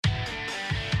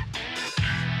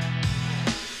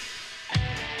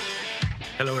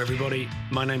Hello, everybody.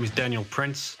 My name is Daniel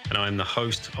Prince, and I'm the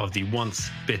host of the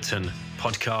Once Bitten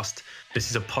podcast.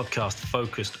 This is a podcast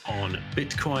focused on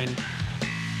Bitcoin.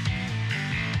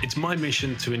 It's my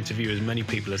mission to interview as many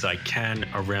people as I can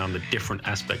around the different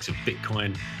aspects of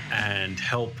Bitcoin and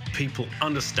help people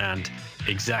understand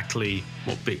exactly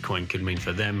what Bitcoin could mean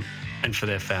for them and for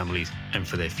their families and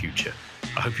for their future.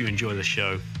 I hope you enjoy the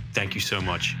show. Thank you so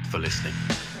much for listening.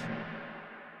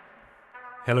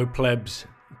 Hello, plebs,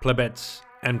 plebettes,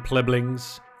 and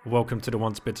pleblings. Welcome to the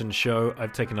Once Bitten show.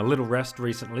 I've taken a little rest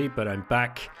recently, but I'm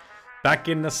back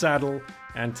in the saddle.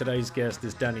 And today's guest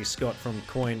is Danny Scott from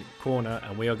Coin Corner,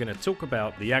 and we are going to talk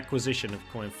about the acquisition of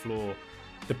CoinFloor,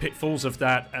 the pitfalls of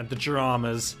that, and the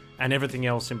dramas, and everything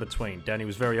else in between. Danny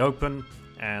was very open,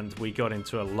 and we got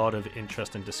into a lot of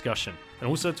interesting discussion. And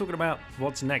also talking about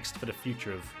what's next for the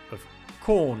future of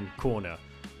Coin Corner.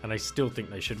 And I still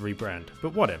think they should rebrand.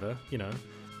 But whatever, you know,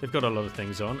 they've got a lot of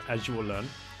things on, as you will learn.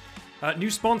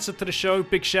 New sponsor to the show,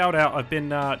 big shout out. I've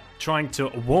been trying to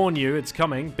warn you, it's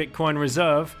coming, Bitcoin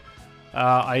Reserve.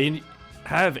 I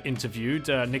have interviewed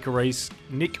Nick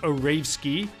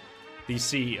Oravsky, the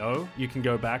CEO. You can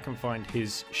go back and find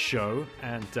his show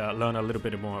and learn a little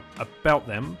bit more about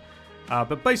them.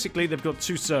 But basically, they've got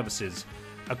two services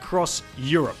across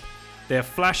Europe. Their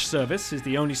Flash service is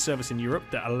the only service in Europe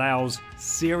that allows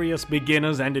serious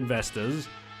beginners and investors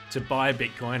to buy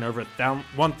Bitcoin over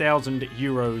 1,000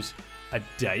 euros a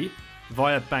day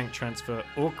via bank transfer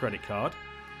or credit card.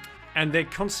 And their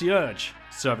concierge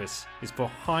service is for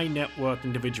high net worth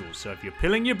individuals. So if you're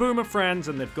pilling your boomer friends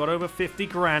and they've got over 50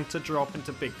 grand to drop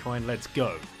into Bitcoin, let's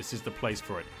go. This is the place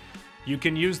for it. You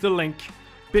can use the link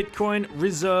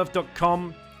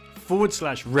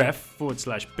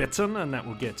bitcoinreserve.com/ref/bitten, and that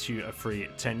will get you a free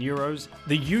 10 euros.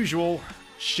 The usual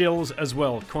shills as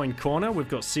well. Coin Corner, we've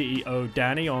got CEO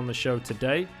Danny on the show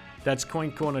today. That's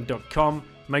coincorner.com.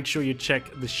 Make sure you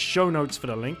check the show notes for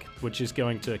the link, which is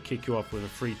going to kick you off with a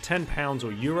free £10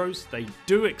 or euros. They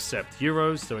do accept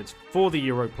euros, so it's for the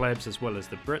Euro plebs as well as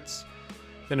the Brits.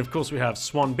 Then, of course, we have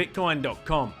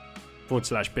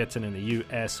swanbitcoin.com/bitten in the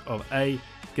US of A.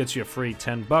 Gets you a free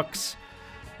 $10.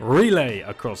 Relay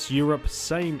across Europe,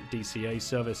 same DCA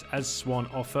service as Swan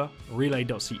offer,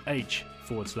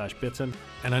 relay.ch/bitten.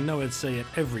 And I know I'd say it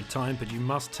every time, but you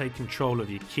must take control of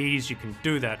your keys. You can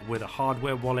do that with a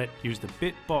hardware wallet. Use the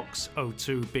Bitbox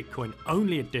O2 Bitcoin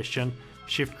only edition,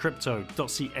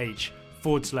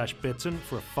 shiftcrypto.ch/bitten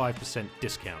for a 5%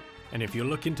 discount. And if you're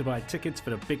looking to buy tickets for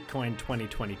the Bitcoin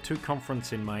 2022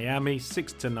 conference in Miami,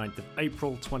 6th to 9th of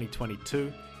April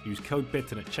 2022, use code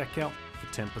BITTEN at checkout for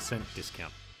 10%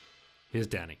 discount. Here's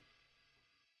Danny.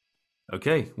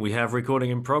 Okay, we have recording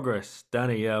in progress.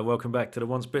 Danny, welcome back to the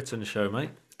Once Bitten show,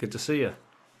 mate. Good to see you.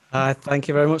 Thank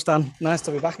you very much, Dan. Nice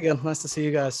to be back again. Nice to see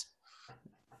you guys.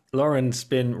 Lauren's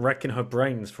been racking her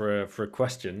brains for a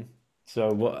question. So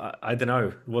what? I don't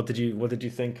know. What did you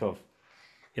think of?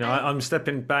 You know, I'm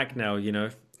stepping back now. You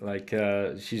know, like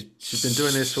she's been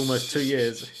doing this for almost 2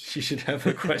 years. She should have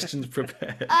her questions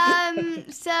prepared.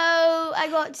 So I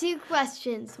got two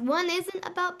questions. One isn't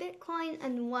about Bitcoin,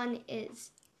 and one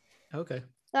is. Okay.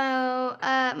 So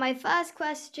my first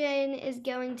question is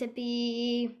going to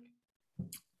be,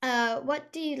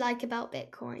 what do you like about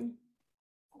Bitcoin?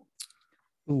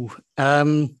 Ooh,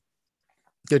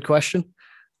 good question.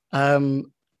 I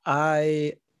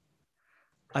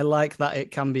like that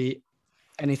it can be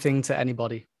anything to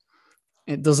anybody.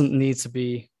 It doesn't need to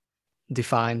be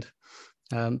defined.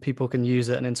 People can use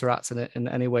it and interact in it in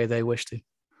any way they wish to.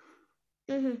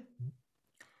 Mm-hmm.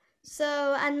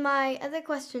 So, and my other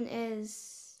question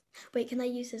is, wait, can I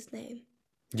use his name?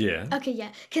 Yeah. Okay,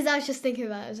 yeah, because I was just thinking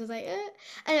about it. I was just like,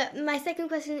 And my second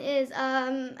question is,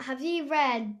 have you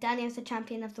read Danny as the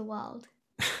Champion of the World?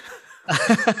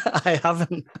 I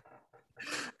haven't.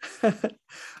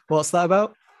 What's that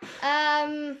about?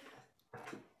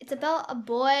 It's about a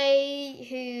boy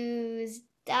whose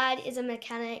dad is a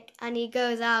mechanic, and he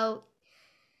goes out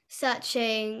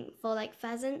searching for like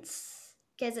pheasants.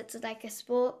 Because it's like a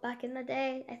sport back in the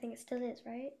day. I think it still is,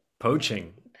 right?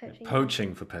 Poaching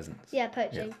for peasants. Yeah,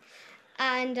 poaching. Yeah.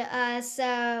 And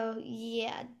so,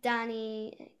 yeah,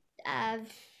 Danny,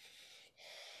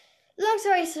 long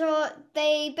story short,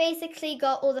 they basically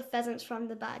got all the pheasants from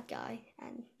the bad guy.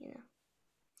 And, you know.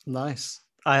 Nice.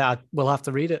 I will have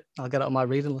to read it. I'll get it on my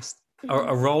reading list. A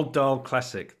Roald Dahl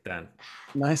classic, Dan.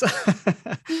 Nice.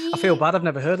 I feel bad. I've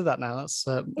never heard of that now. That's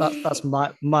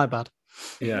my bad.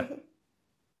 Yeah.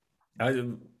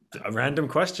 A random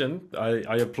question.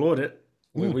 I applaud it.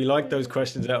 We like those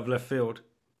questions out of left field.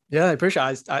 Yeah, I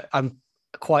appreciate it. I'm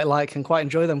quite like and quite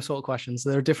enjoy them sort of questions.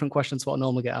 They're a different question to what I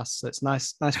normally get asked. So it's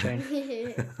nice change.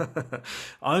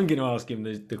 I'm going to ask him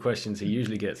the questions he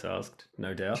usually gets asked,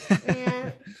 no doubt.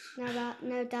 Yeah,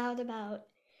 no doubt about.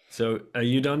 So, are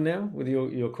you done now with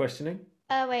your questioning?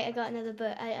 Oh wait, I got another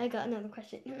book. I got another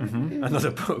question.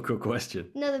 Another book or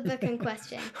question? Another book and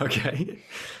question. Okay.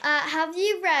 Have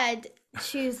you read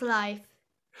Choose Life?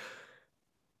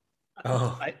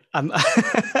 Oh, I'm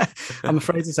I'm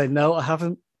afraid to say no, I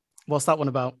haven't. What's that one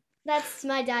about? That's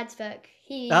my dad's book.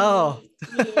 Oh.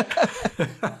 Yeah.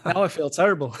 Now I feel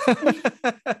terrible.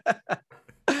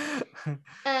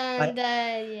 And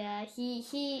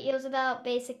it was about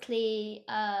basically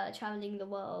traveling the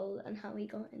world and how he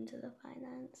got into the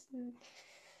finance and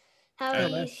how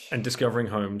and discovering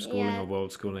homeschooling Yeah. or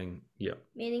world schooling. Yeah.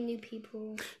 meeting new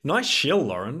people. Nice shill,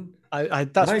 Lauren.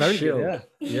 That's Nice very shill. good.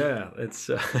 Yeah, it's.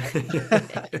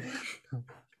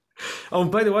 Oh,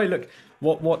 and by the way, look,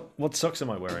 what socks am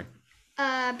I wearing?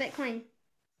 Bitcoin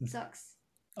socks.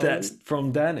 That's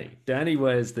from Danny. Danny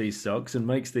wears these socks and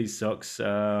makes these socks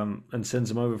and sends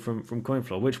them over from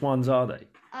CoinFloor. Which ones are they?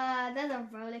 There's a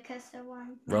roller coaster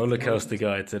one. Roller coaster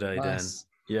guy today, Nice. Dan.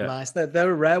 Yeah. Nice.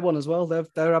 They're a rare one as well.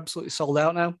 They're absolutely sold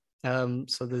out now.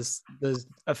 So there's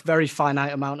a very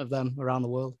finite amount of them around the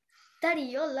world. Daddy,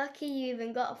 you're lucky you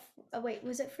even got wait,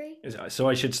 was it free? So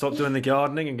I should stop doing the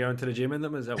gardening and going to the gym in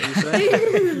them? Is that what you're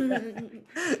saying?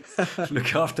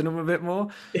 Look after them a bit more?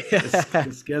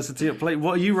 It's scarcity at play.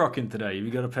 What are you rocking today? Have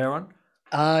you got a pair on?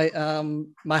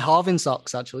 My Harvin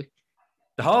socks, actually.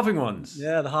 The halving ones?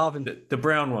 Yeah, the Harvin. The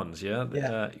brown ones, yeah?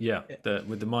 Yeah.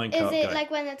 With the minecart Is it guy. like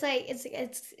when it's like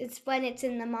it's when it's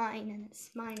in the mine and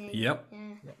it's mining? Yep.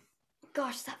 Yeah.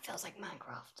 Gosh, that feels like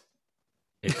Minecraft.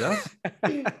 It does?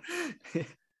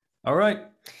 All right.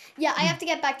 Yeah, I have to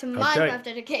get back to Minecraft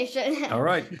education. All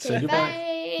right. Say goodbye.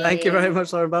 Bye. Thank you very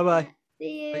much, Lauren. Bye-bye.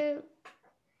 See you.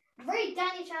 Read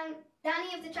Danny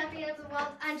of the Champion of the World,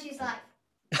 and she's like.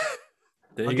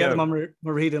 There I'll you get go. them on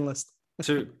my reading list.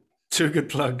 Two good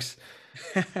plugs.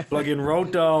 Plug in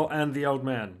Roald Dahl and The Old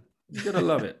Man. You gotta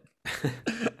love it.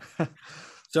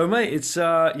 So, mate, it's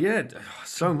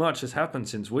so much has happened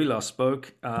since we last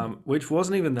spoke, which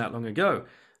wasn't even that long ago,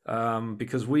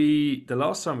 because the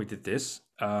last time we did this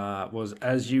was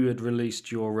as you had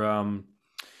released your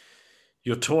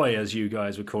toy, as you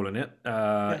guys were calling it,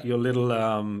 your little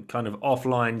kind of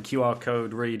offline QR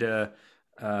code reader.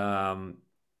 Am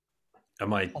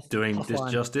I doing this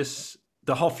Hoffline. justice?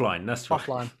 The Hoffline, that's right.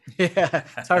 Offline. Yeah,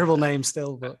 terrible name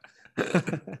still, but.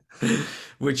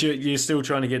 Which you're still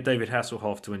trying to get David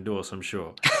Hasselhoff to endorse, I'm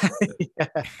sure.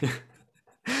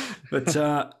 But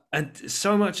and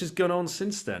so much has gone on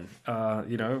since then.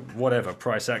 Whatever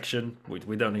price action,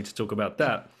 we don't need to talk about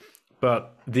that.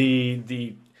 But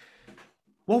the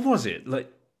what was it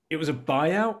like? It was a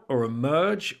buyout or a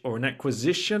merge or an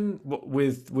acquisition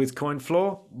with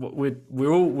CoinFloor.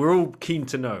 We're all keen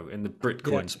to know in the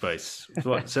Bitcoin space.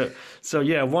 So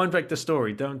yeah, wind back the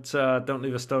story. Don't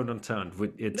leave a stone unturned.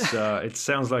 It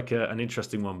sounds like an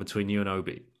interesting one between you and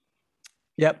Obi.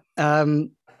 Yep.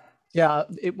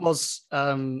 It was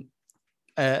an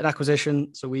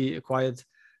acquisition. So we acquired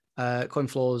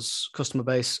CoinFloor's customer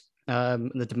base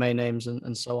and the domain names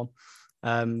and so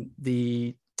on.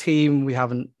 The team, we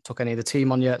haven't took any of the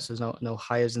team on yet, so there's no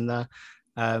hires in there.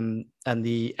 And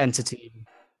the entity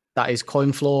that is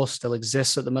CoinFloor still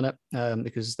exists at the minute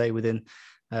because they within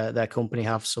their company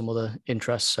have some other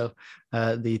interests. So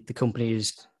the company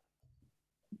is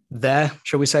there,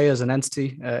 shall we say, as an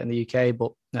entity in the UK,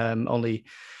 but only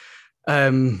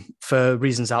for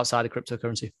reasons outside of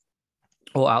cryptocurrency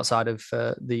or outside of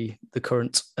the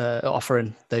current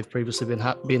offering they've previously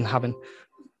been having.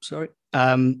 Sorry.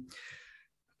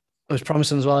 I was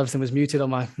promising as well everything was muted on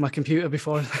my computer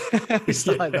before we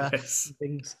started Yes.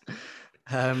 things.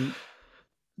 Going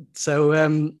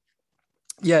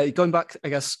back, I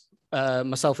guess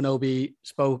myself and Obi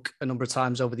spoke a number of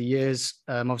times over the years.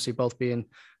 Obviously, both being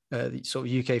the sort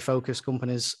of UK focused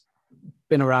companies,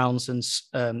 been around since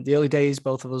the early days.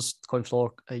 Both of us,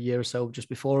 CoinFloor, a year or so just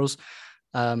before us.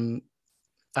 I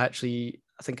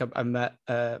think I met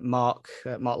Mark.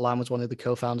 Mark Lamb was one of the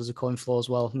co-founders of CoinFloor as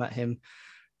well. Met him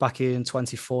back in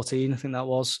 2014, I think that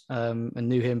was, and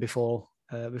knew him before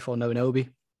knowing Obi.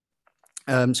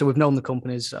 So we've known the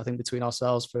companies, I think, between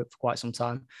ourselves for quite some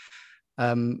time.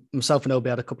 Myself and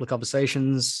Obi had a couple of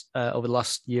conversations over the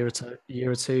last year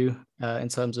or two in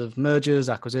terms of mergers,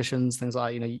 acquisitions, things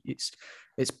like that.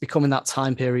 It's becoming that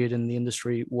time period in the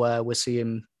industry where we're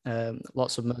seeing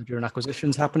lots of merger and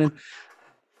acquisitions happening.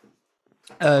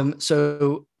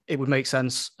 So it would make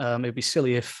sense. It'd be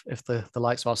silly if the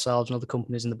likes of ourselves and other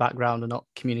companies in the background are not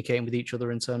communicating with each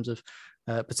other in terms of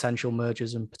potential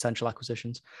mergers and potential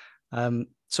acquisitions.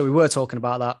 So we were talking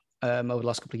about that. over the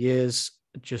last couple of years,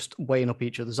 just weighing up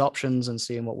each other's options and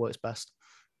seeing what works best.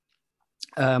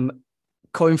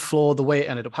 CoinFloor, the way it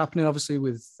ended up happening, obviously,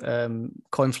 with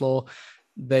CoinFloor,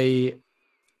 they,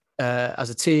 as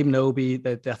a team,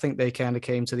 Nobi, I think they kind of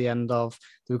came to the end of,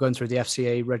 they were going through the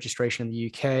FCA registration in the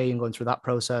UK and going through that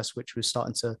process, which was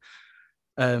starting to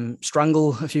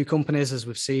strangle a few companies, as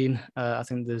we've seen. I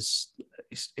think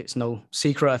it's no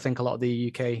secret. I think a lot of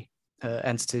the UK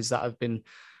entities that have been,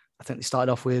 I think they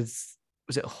started off with,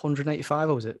 was it 185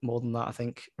 or was it more than that? I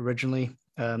think originally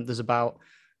there's about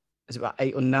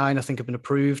 8 or 9, I think, have been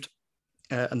approved,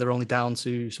 and they're only down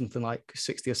to something like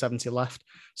 60 or 70 left.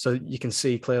 So you can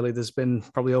see clearly there's been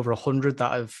probably over 100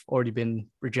 that have already been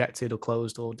rejected or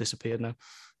closed or disappeared now,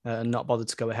 and not bothered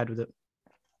to go ahead with it.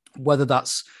 Whether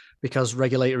that's because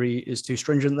regulatory is too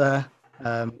stringent there,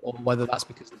 or whether that's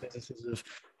because the businesses have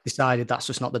decided that's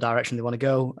just not the direction they want to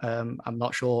go, I'm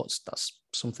not sure. That's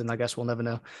something I guess we'll never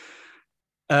know.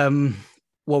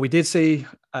 What we did see,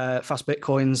 Fast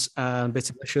Bitcoins and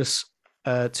Bitablicious,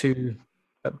 two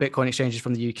Bitcoin exchanges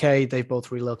from the UK, they've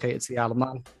both relocated to the Isle of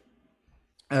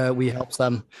Man. We helped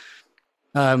them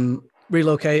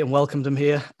relocate and welcomed them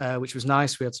here, which was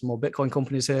nice. We had some more Bitcoin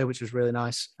companies here, which was really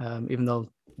nice. Even though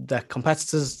they're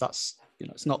competitors, that's,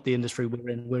 it's not the industry we're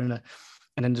in. We're in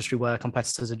an industry where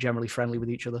competitors are generally friendly with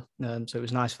each other. So it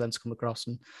was nice for them to come across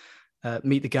and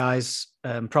meet the guys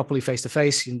properly face to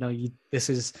face. This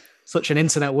is such an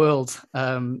internet world,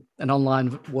 an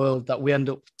online world, that we end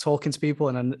up talking to people,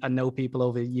 and I know people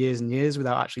over years and years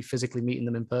without actually physically meeting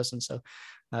them in person. So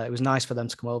it was nice for them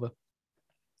to come over.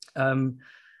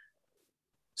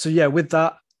 So yeah, with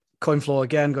that, CoinFloor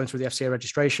again going through the FCA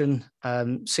registration,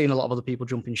 seeing a lot of other people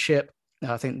jumping ship.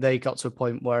 I think they got to a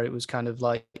point where it was kind of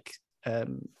like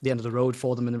the end of the road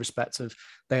for them, in the respect of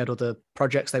they had other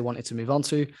projects they wanted to move on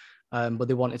to, but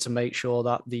they wanted to make sure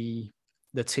that the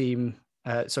team,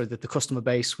 that the customer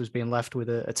base was being left with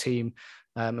a team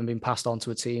and being passed on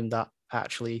to a team that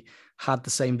actually had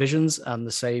the same visions and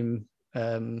the same,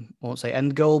 I won't say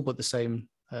end goal, but the same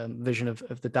vision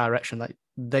of the direction that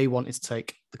they wanted to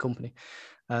take the company.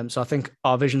 So I think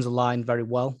our visions aligned very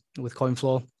well with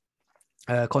CoinFloor.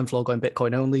 CoinFloor going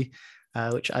Bitcoin only,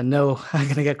 which I know I'm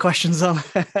going to get questions on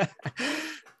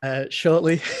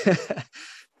shortly.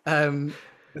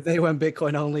 But they went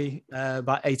Bitcoin only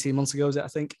about 18 months ago, I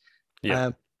think.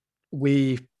 Yeah.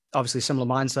 We obviously similar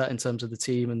mindset in terms of the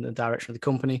team and the direction of the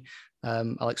company.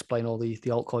 I'll explain all the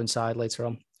altcoin side later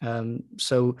on.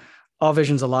 So our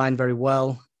visions align very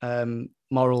well.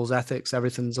 Morals, ethics,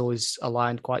 everything's always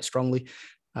aligned quite strongly.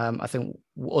 I think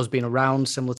us being around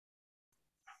similar.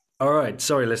 All right.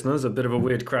 Sorry, listeners, a bit of a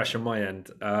weird crash on my end.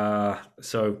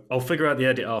 So I'll figure out the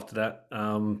edit after that.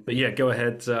 But yeah, go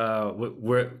ahead.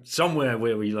 We're somewhere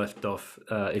where we left off,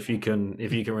 if you can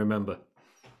remember.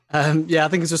 Yeah, I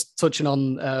think it's just touching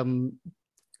on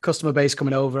customer base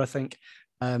coming over. I think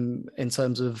in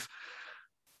terms of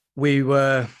we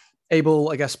were able,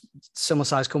 I guess, similar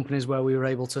sized companies where we were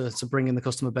able to bring in the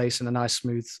customer base in a nice,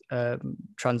 smooth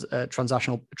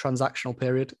transitional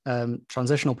period,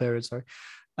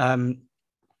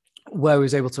 where we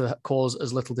was able to cause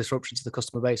as little disruption to the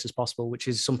customer base as possible, which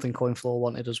is something CoinFloor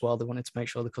wanted as well. They wanted to make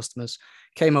sure the customers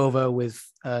came over with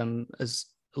as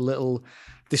little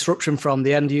disruption from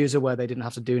the end user, where they didn't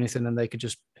have to do anything and they could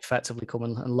just effectively come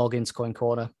and log into Coin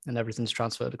Corner and everything's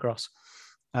transferred across.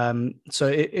 So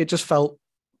it just felt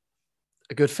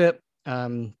a good fit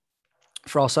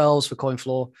for ourselves, for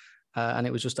CoinFloor, and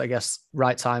it was just, I guess,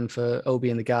 right time for Obi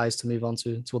and the guys to move on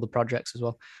to other projects as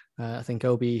well. I think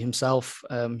Obi himself,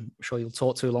 I'm sure you'll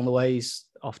talk to along the way, he's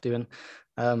off doing,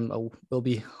 we'll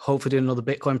be hopefully doing another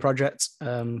Bitcoin project,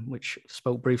 which I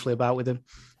spoke briefly about with him,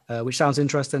 which sounds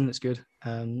interesting. It's good.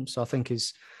 So I think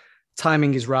his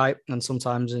timing is right. And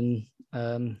sometimes in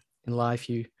life,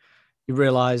 you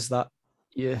realize that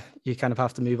you kind of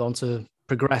have to move on to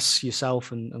progress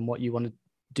yourself and what you want to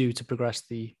do to progress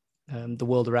the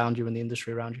world around you and the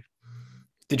industry around you.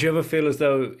 Did you ever feel as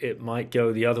though it might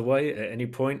go the other way at any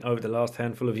point over the last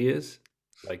handful of years?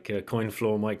 Like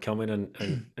CoinFloor might come in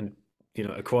and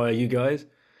acquire you guys?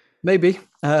 Maybe.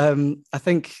 I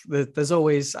think that there's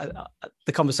always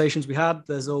the conversations we had.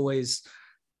 There's always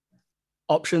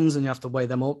options, and you have to weigh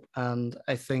them up. And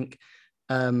I think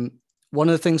one of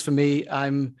the things for me,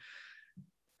 I'm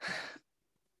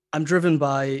driven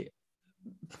by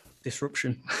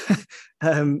disruption,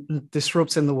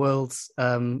 disrupting the world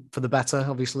for the better,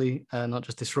 obviously, not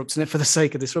just disrupting it for the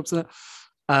sake of disrupting it,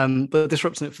 but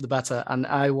disrupting it for the better. And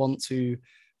I want to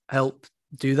help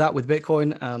do that with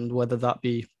Bitcoin, and whether that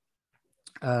be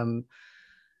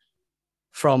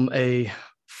from a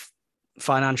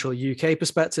financial UK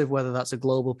perspective, whether that's a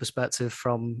global perspective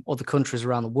from other countries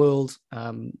around the world,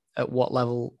 at what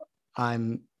level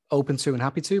I'm open to and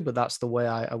happy to, but that's the way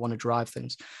I want to drive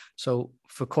things. So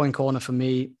for Coin Corner, for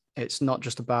me, it's not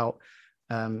just about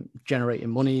generating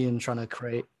money and trying to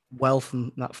create wealth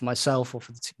and that for myself or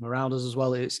for the team around us as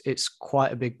well. It's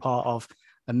quite a big part of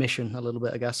a mission, a little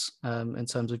bit, I guess, in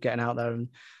terms of getting out there and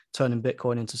turning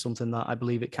Bitcoin into something that I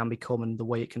believe it can become and the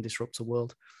way it can disrupt the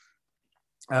world.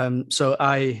 So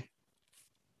I'm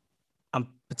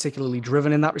particularly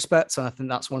driven in that respect. And I think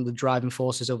that's one of the driving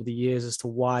forces over the years as to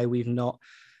why we've not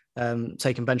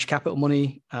taken venture capital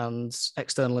money and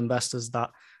external investors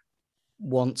that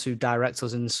want to direct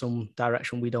us in some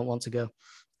direction we don't want to go.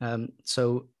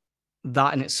 So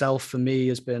that in itself for me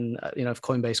has been, if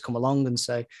Coinbase come along and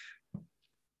say,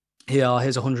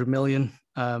 here's 100 million,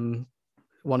 want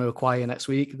to acquire next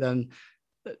week, then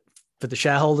for the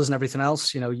shareholders and everything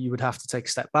else, you would have to take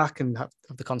a step back and have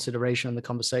the consideration and the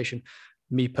conversation.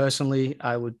 Me personally,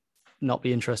 I would not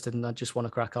be interested, and I just want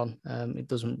to crack on. It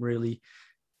doesn't really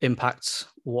impact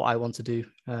what I want to do.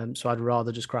 So I'd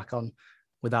rather just crack on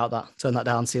without that. Turn that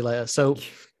down, see you later. So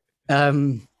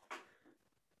no,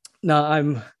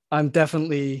 I'm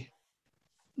definitely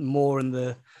more in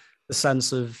the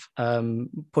sense of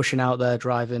pushing out there,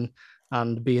 driving,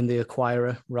 and being the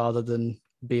acquirer rather than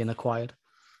being acquired.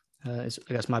 Is,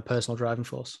 I guess, my personal driving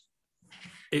force.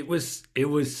 It was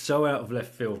so out of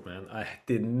left field, man. I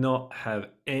did not have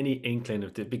any inkling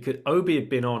of it because Obi had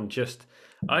been on just,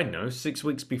 I don't know, 6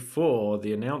 weeks before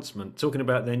the announcement, talking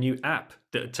about their new app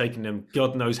that had taken them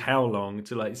God knows how long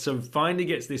to so finally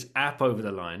gets this app over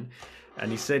the line. And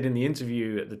he said in the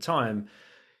interview at the time,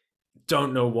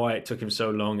 don't know why it took him so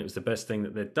long. It was the best thing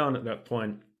that they'd done at that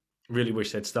point. Really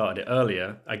wish they'd started it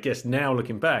earlier. I guess now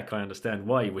looking back, I understand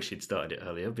why you wish he'd started it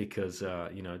earlier because,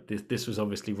 this was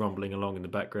obviously rumbling along in the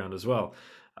background as well.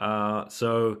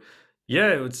 So yeah,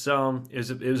 it was a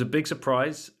big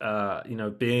surprise.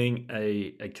 Being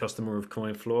a customer of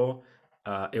CoinFloor,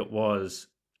 it was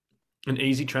an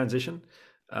easy transition.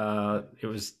 It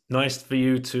was nice for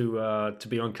you to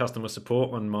be on customer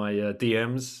support on my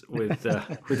DMs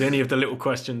with any of the little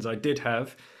questions I did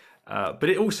have. But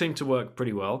it all seemed to work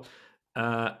pretty well.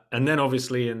 And then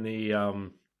obviously in you're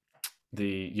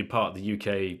part of the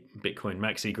UK Bitcoin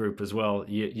Maxi group as well.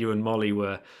 You and Molly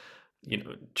were,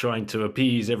 trying to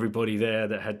appease everybody there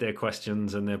that had their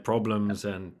questions and their problems.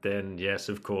 And then, yes,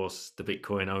 of course, the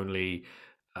Bitcoin only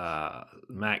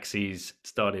Maxis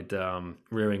started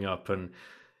rearing up. And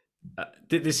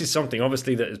this is something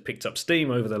obviously that has picked up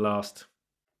steam over the last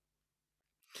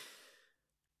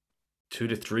 2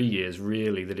 to 3 years,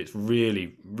 really, that it's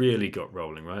really, really got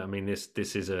rolling, right? I mean, this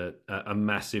is a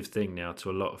massive thing now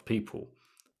to a lot of people.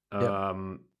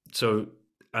 So,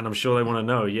 and I'm sure they want to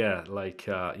know,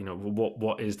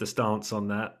 what is the stance on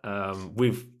that?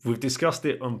 We've discussed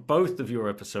it on both of your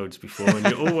episodes before, and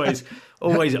you're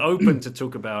always open to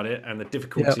talk about it and the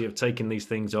difficulty of taking these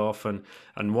things off and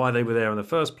why they were there in the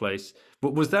first place.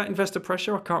 But was that investor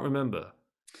pressure? I can't remember.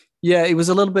 Yeah, it was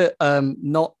a little bit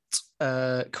not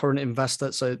current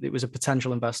investor, so it was a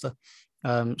potential investor.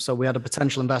 So we had a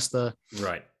potential investor.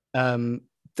 Right.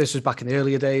 This was back in the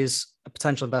earlier days. A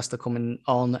potential investor coming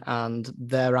on, and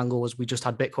their angle was we just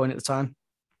had Bitcoin at the time,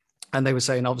 and they were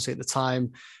saying obviously at the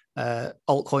time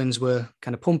altcoins were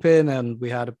kind of pumping, and we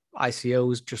had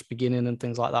ICOs just beginning and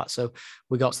things like that. So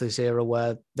we got to this era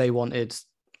where they wanted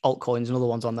altcoins and other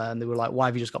ones on there, and they were like, "Why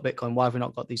have you just got Bitcoin? Why have we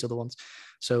not got these other ones?"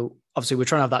 So obviously we're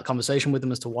trying to have that conversation with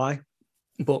them as to why,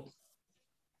 but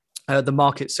the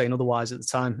market's saying otherwise at the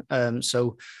time.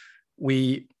 So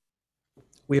we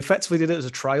effectively did it as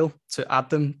a trial to add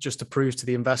them, just to prove to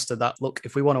the investor that, look,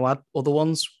 if we want to add other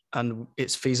ones and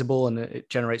it's feasible and it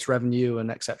generates revenue and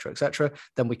et cetera,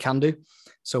 then we can do.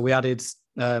 So we added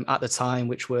at the time,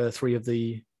 which were 3 of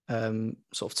the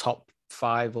sort of top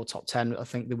 5 or top 10, I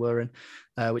think they were in,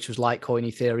 which was Litecoin,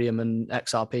 Ethereum, and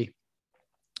XRP.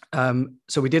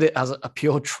 So we did it as a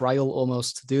pure trial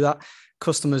almost to do that.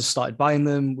 Customers started buying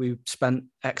them. We spent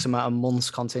X amount of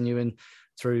months continuing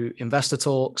through investor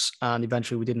talks, and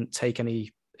eventually we didn't take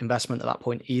any investment at that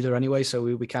point either anyway. So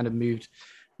we kind of moved,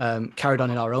 carried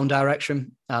on in our own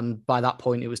direction. And by that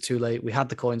point, it was too late. We had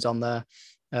the coins on there.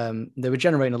 They were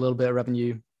generating a little bit of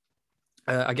revenue.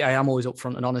 I am always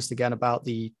upfront and honest again about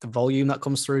the volume that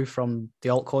comes through from the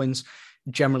altcoins.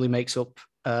 Generally makes up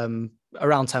around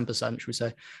 10%, should we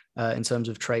say, in terms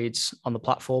of trades on the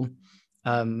platform.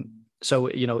 So,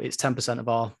 it's 10% of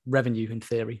our revenue in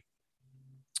theory.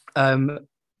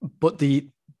 But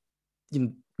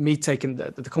me taking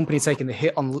the company taking the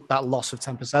hit on that loss of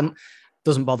 10%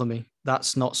 doesn't bother me.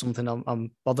 That's not something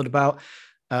I'm bothered about.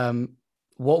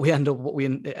 what we end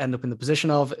up in the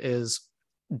position of is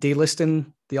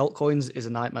delisting the altcoins is a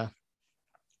nightmare.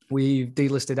 We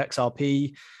delisted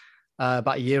XRP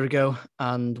about a year ago,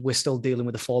 and we're still dealing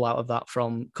with the fallout of that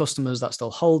from customers that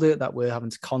still hold it, that we're having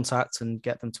to contact and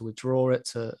get them to withdraw it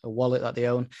to a wallet that they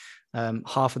own.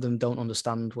 Half of them don't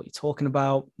understand what you're talking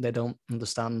about. They don't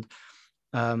understand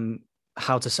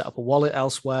how to set up a wallet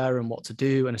elsewhere and what to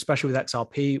do. And especially with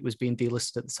XRP, it was being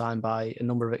delisted at the time by a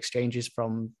number of exchanges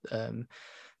from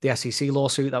the SEC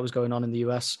lawsuit that was going on in the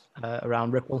US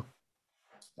around Ripple.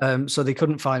 So they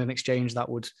couldn't find an exchange that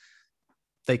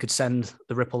they could send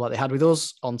the Ripple that they had with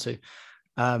us onto.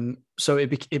 So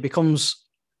it becomes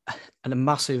a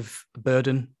massive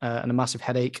burden and a massive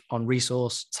headache on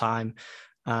resource, time,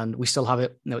 and we still have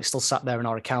it. It's still sat there in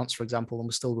our accounts, for example,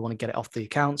 and we want to get it off the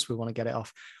accounts. We want to get it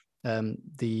off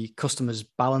the customers'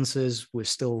 balances. We're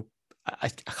still, I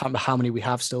can't remember how many we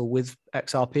have still with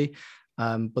XRP,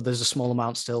 but there's a small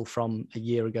amount still from a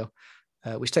year ago,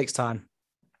 which takes time.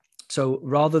 So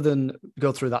rather than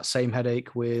go through that same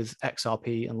headache with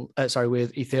XRP and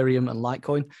with Ethereum and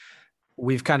Litecoin,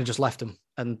 we've kind of just left them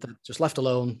and just left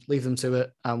alone, leave them to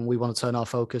it. And we want to turn our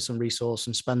focus and resource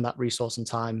and spend that resource and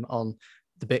time on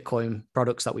the Bitcoin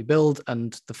products that we build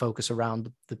and the focus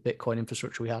around the Bitcoin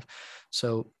infrastructure we have.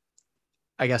 So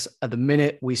I guess at the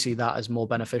minute we see that as more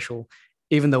beneficial,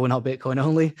 even though we're not Bitcoin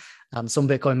only, and some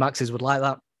Bitcoin maxes would like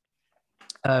that.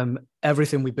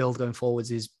 Everything we build going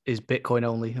forwards is Bitcoin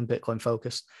only and Bitcoin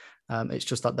focused. It's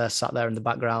just that they're sat there in the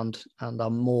background and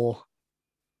are more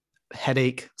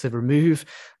headache to remove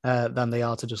than they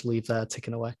are to just leave there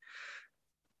ticking away.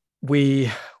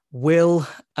 We will,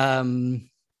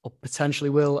 or potentially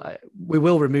will, we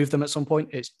will remove them at some point.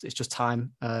 It's just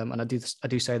time, and I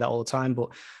do say that all the time. But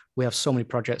we have so many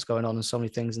projects going on and so many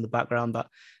things in the background that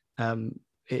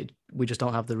we just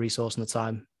don't have the resource and the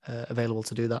time available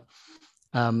to do that.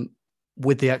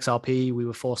 With the XRP, we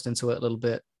were forced into it a little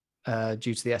bit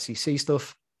due to the SEC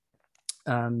stuff.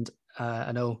 And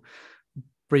I know,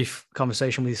 brief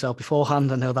conversation with yourself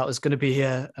beforehand, I know that was going to be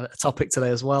a topic today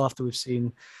as well, after we've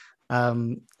seen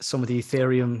some of the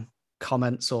Ethereum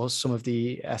comments or some of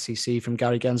the SEC from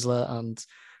Gary Gensler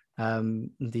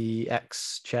and the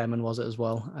ex-chairman, was it as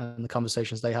well, and the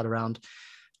conversations they had around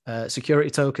security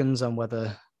tokens and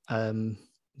whether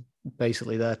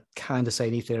basically they're kind of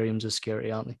saying Ethereum's a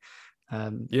security, aren't they?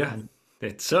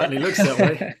 It certainly looks that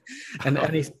way. And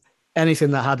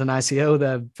anything that had an ICO,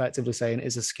 they're effectively saying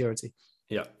is a security.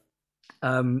 Yeah.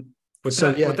 Would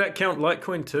that count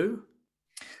Litecoin too?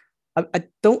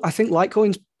 I think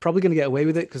Litecoin's probably going to get away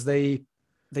with it because they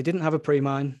didn't have a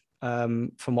pre-mine.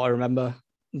 From what I remember,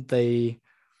 they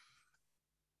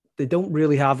don't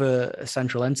really have a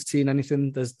central entity in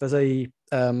anything. There's a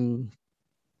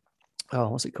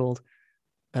what's it called?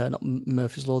 Not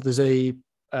Murphy's Law. There's a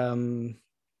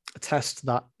test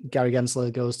that Gary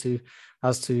Gensler goes to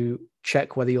as to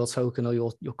check whether your token or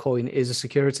your coin is a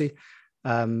security.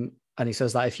 And he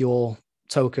says that if your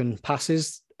token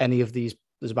passes any of these,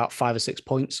 there's about 5 or 6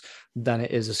 points, then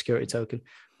it is a security token.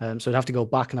 So I'd have to go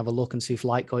back and have a look and see if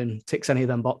Litecoin ticks any of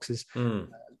them boxes.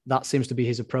 That seems to be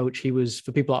his approach. He was,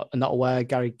 for people that are not aware,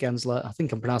 Gary Gensler, I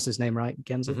think I'm pronouncing his name right,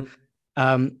 Gensler,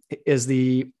 is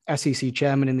the SEC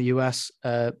chairman in the US.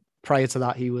 Prior to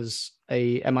that, he was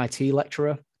a MIT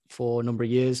lecturer for a number of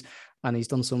years, and he's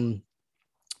done some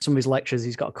of his lectures.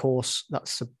 He's got a course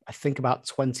that's, I think, about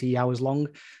 20 hours long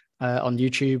on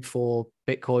YouTube for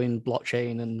Bitcoin,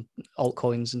 blockchain, and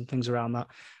altcoins and things around that.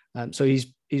 So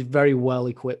he's very well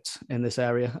equipped in this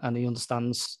area, and he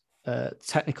understands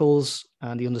technicals,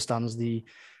 and he understands the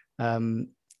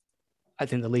I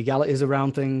think the legalities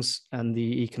around things and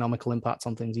the economical impact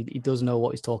on things. He does know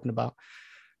what he's talking about.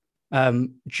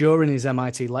 During his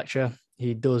MIT lecture,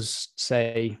 he does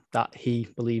say that he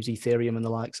believes Ethereum and the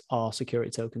likes are security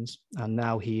tokens, and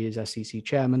now he is SEC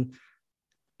chairman.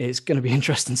 It's going to be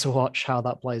interesting to watch how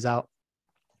that plays out.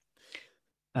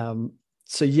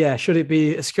 So yeah, should it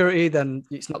be a security, then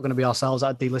it's not going to be ourselves that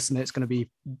are delisting it. It's going to be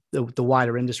the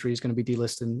wider industry is going to be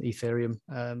delisting Ethereum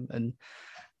and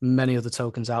many other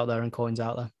tokens out there and coins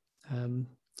out there.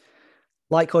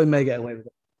 Litecoin may get away with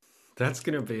it. That's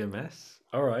going to be a mess.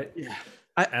 All right. Yeah.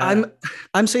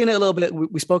 I'm seeing it a little bit.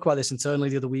 We spoke about this internally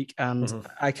the other week, and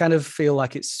I kind of feel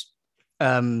like it's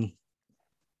a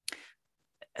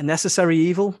necessary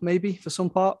evil, maybe for some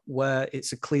part, where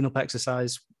it's a cleanup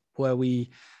exercise where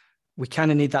we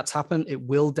kind of need that to happen. It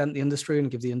will dent the industry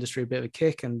and give the industry a bit of a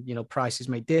kick, and prices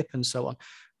may dip and so on.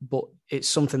 But it's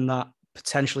something that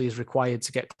potentially is required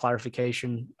to get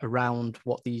clarification around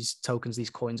what these tokens, these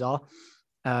coins are.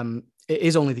 It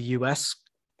is only the US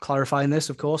clarifying this,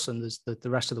 of course, and there's the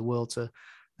rest of the world to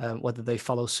Whether they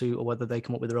follow suit or whether they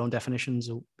come up with their own definitions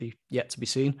will be yet to be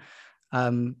seen.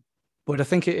 But I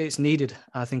think it's needed.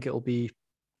 I think it will be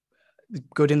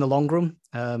good in the long run,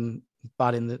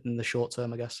 bad in the short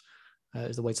term, I guess,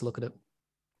 is the way to look at it.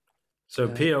 So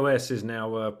POS is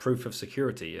now proof of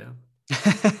security, yeah?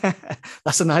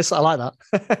 That's a nice, I like that.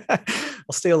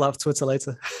 I'll steal that off Twitter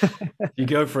later. You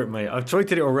go for it, mate. I've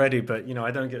tweeted it already, but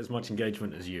I don't get as much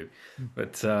engagement as you.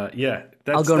 But yeah,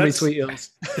 I'll go and retweet yours.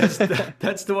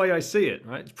 that's the way I see it,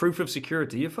 right? It's proof of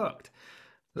security. You're fucked.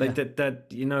 Like that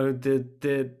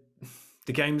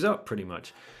the game's up pretty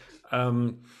much.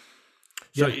 So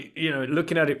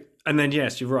looking at it, and then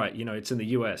yes, you're right. It's in the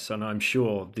US, and I'm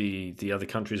sure the other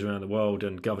countries around the world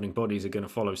and governing bodies are going to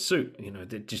follow suit.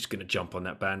 They're just going to jump on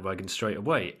that bandwagon straight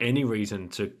away. Any reason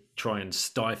to try and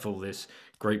stifle this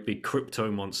great big crypto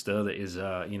monster that is,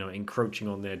 encroaching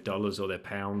on their dollars or their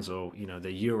pounds or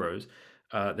their euros,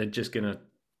 they're just going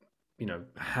to,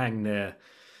 hang their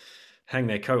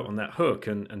coat on that hook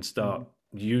and start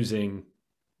using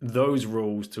those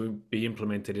rules to be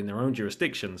implemented in their own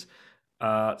jurisdictions.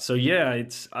 So yeah,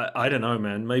 it's I don't know,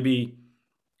 man. Maybe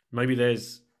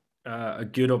there's a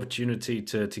good opportunity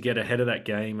to get ahead of that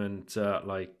game and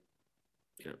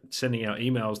sending out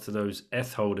emails to those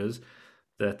ETH holders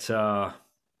that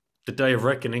the day of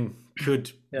reckoning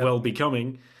could well be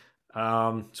coming.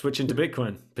 Switch into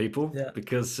Bitcoin, people,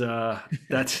 because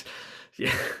that's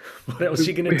what else are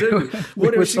you gonna do?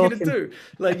 What else are you gonna do?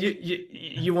 Like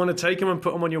you want to take them and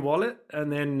put them on your wallet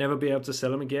and then never be able to sell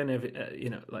them again?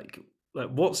 Like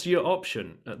what's your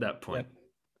option at that point?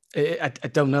 I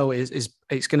don't know. It's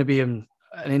going to be an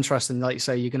interesting, like you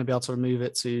say, you're going to be able to remove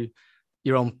it to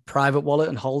your own private wallet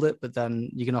and hold it, but then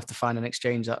you're going to have to find an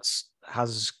exchange that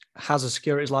has a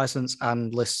securities license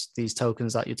and lists these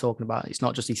tokens that you're talking about. It's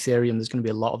not just Ethereum. There's going to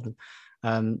be a lot of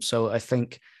them. So I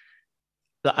think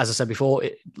that, as I said before,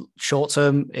 short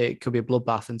term, it could be a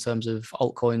bloodbath in terms of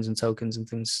altcoins and tokens and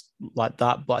things like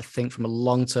that. But I think from a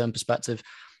long-term perspective,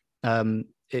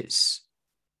 it's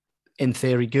in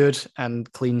theory good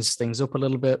and cleans things up a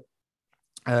little bit,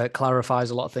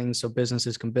 clarifies a lot of things so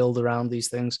businesses can build around these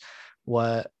things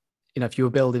where, if you're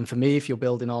building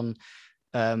on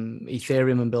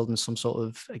Ethereum and building some sort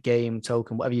of a game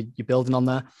token, whatever you're building on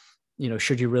there,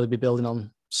 should you really be building on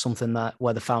something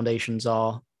where the foundations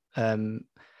are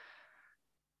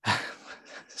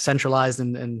centralized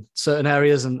in certain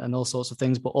areas and all sorts of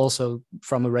things, but also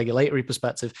from a regulatory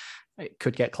perspective, it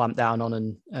could get clamped down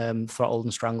on and throttled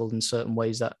and strangled in certain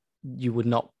ways that you would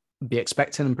not be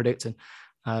expecting and predicting.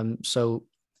 So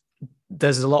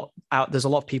there's a lot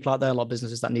of people out there, a lot of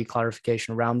businesses that need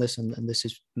clarification around this, and this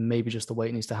is maybe just the way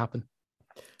it needs to happen.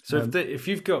 So if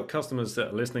you've got customers that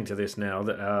are listening to this now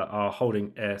that are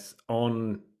holding ETH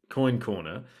on Coin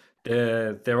Corner,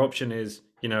 their option is,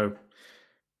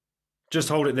 just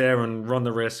hold it there and run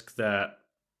the risk that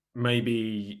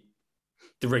maybe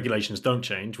the regulations don't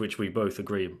change, which we both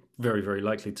agree very, very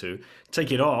likely to.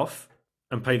 Take it off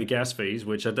and pay the gas fees,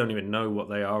 which I don't even know what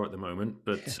they are at the moment,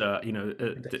 but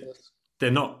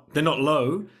they're not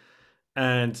low,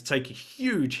 and take a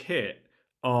huge hit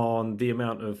on the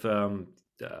amount of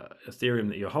Ethereum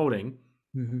that you're holding,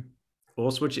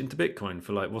 or switch it into Bitcoin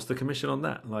for what's the commission on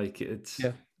that?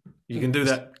 You can do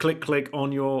that click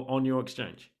on your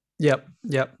exchange. Yep.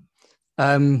 Yeah.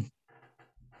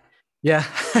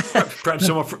 perhaps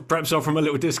off from a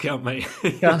little discount, mate.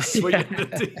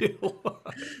 The deal.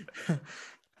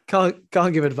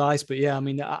 Can't give advice, but yeah, I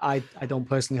mean, I don't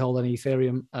personally hold any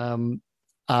Ethereum.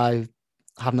 I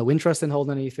have no interest in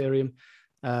holding any Ethereum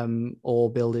or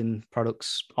building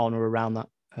products on or around that.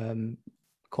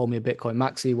 Call me a Bitcoin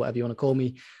maxi, whatever you want to call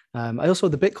me. I also,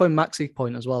 the Bitcoin maxi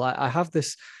point as well. I have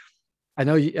this, I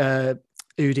know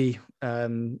Udi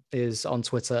is on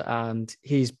Twitter and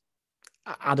he's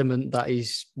adamant that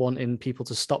he's wanting people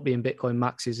to stop being Bitcoin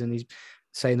maxis, and he's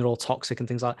saying they're all toxic and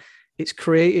things like that. It's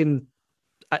creating,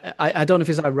 I don't know if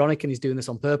it's ironic and he's doing this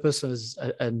on purpose as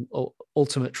an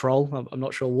ultimate troll. I'm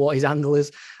not sure what his angle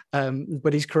is,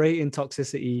 but he's creating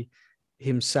toxicity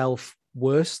himself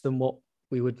worse than what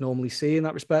we would normally see in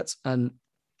that respect. And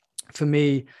for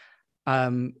me,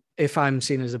 if I'm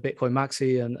seen as a Bitcoin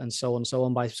maxi and so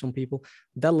on by some people,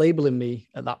 they're labeling me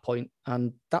at that point,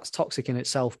 and that's toxic in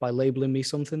itself by labeling me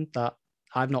something that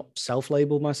I've not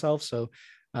self-labeled myself. So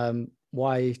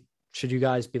why should you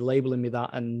guys be labeling me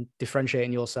that and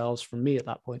differentiating yourselves from me at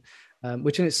that point?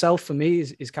 Which in itself for me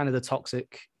is kind of the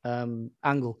toxic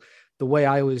angle. The way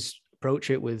I always approach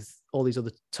it with all these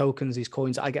other tokens, these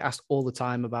coins, I get asked all the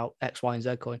time about X, Y, and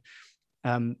Z coin.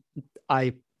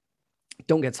 I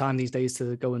don't get time these days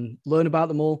to go and learn about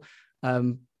them all.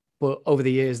 but over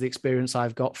the years, the experience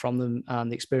I've got from them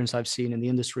and the experience I've seen in the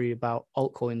industry about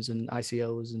altcoins and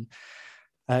ICOs and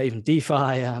even DeFi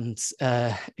and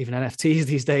even NFTs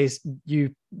these days,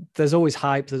 there's always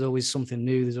hype, there's always something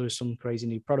new, there's always some crazy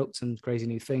new product and crazy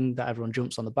new thing that everyone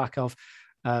jumps on the back of.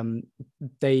 None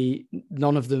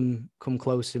of them come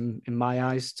close in my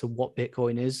eyes to what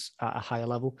Bitcoin is at a higher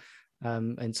level,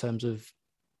 in terms of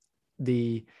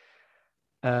the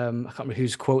I can't remember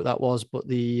whose quote that was, but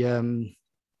the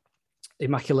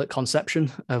immaculate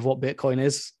conception of what Bitcoin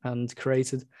is and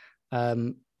created.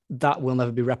 That will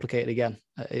never be replicated again.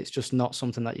 It's just not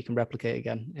something that you can replicate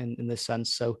again in this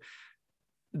sense. So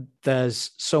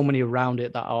there's so many around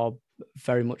it that are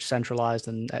very much centralized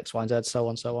and X, Y, and Z, so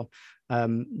on, so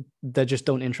on. They just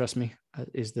don't interest me,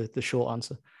 is the short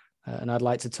answer. And I'd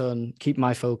like to keep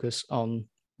my focus on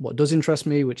what does interest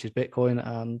me, which is Bitcoin,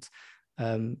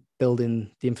 and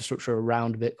building the infrastructure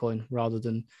around Bitcoin rather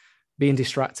than being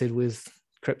distracted with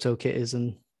crypto kitties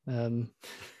and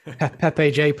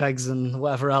Pepe JPEGs and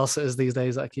whatever else it is these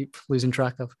days that I keep losing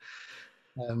track of.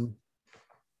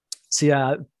 So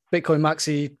yeah, Bitcoin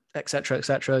Maxi,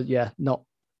 etc. Yeah, not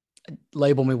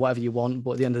label me whatever you want,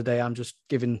 but at the end of the day, I'm just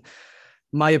giving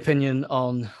my opinion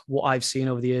on what I've seen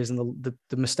over the years and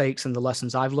the mistakes and the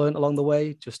lessons I've learned along the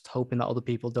way, just hoping that other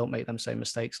people don't make them same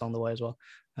mistakes along the way as well,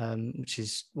 which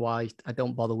is why I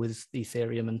don't bother with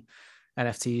Ethereum and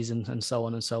NFTs and so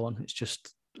on and so on. It's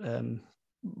just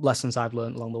lessons I've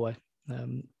learned along the way.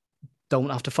 Don't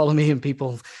have to follow me, and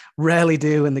people rarely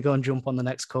do, and they go and jump on the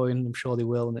next coin. I'm sure they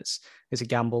will, and it's a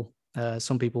gamble.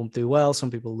 Some people do well, some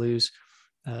people lose.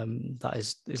 That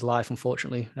is life,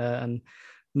 unfortunately. And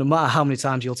no matter how many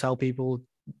times you'll tell people,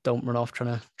 don't run off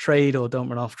trying to trade or don't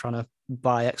run off trying to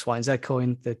buy X, Y, and Z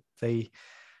coin, that they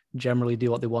generally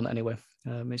do what they want anyway.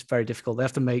 It's very difficult. They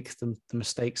have to make the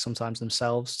mistakes sometimes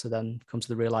themselves to then come to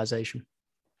the realization.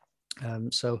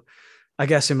 So I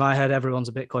guess in my head, everyone's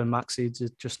a Bitcoin maxi,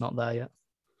 just not there yet.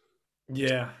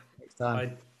 Yeah,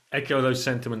 I echo those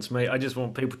sentiments, mate. I just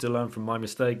want people to learn from my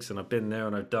mistakes, and I've been there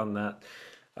and I've done that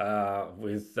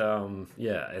with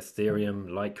Ethereum,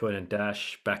 Litecoin, and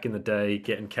Dash back in the day,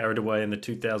 getting carried away in the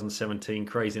 2017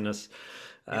 craziness.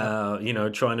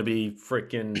 Trying to be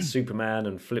freaking Superman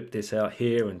and flip this out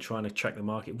here and trying to track the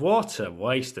market. What a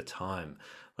waste of time.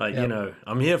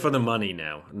 I'm here for the money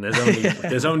now, and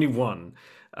there's only one.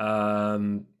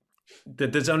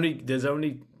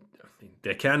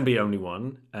 There can be only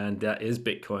one, and that is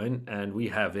Bitcoin, and we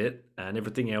have it, and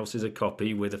everything else is a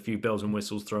copy with a few bells and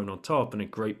whistles thrown on top and a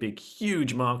great big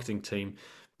huge marketing team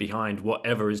behind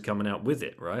whatever is coming out with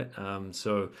it, right?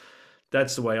 So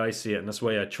that's the way I see it, and that's the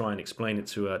way I try and explain it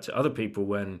to other people.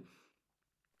 When,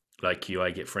 like you,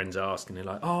 I get friends ask, and they're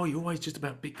like, "Oh, you're always just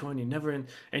about Bitcoin. You never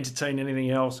entertain anything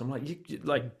else." I'm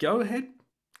like, go ahead,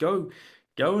 go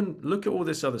and look at all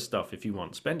this other stuff if you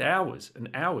want. Spend hours and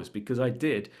hours, because I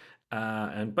did.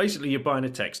 And basically, you're buying a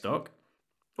tech stock,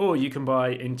 or you can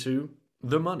buy into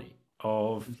the money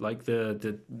of like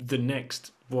the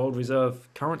next world reserve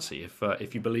currency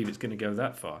if you believe it's going to go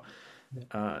that far.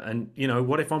 And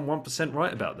what if I'm 1%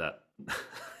 right about that?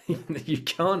 You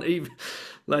can't even,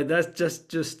 like, that's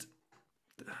just.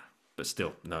 But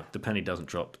still, no, the penny doesn't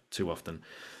drop too often.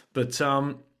 But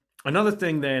another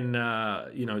thing, then,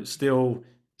 still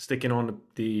sticking on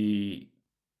the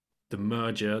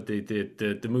merger,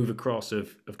 the move across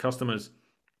of customers.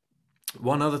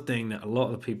 One other thing that a lot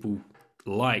of the people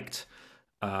liked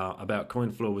about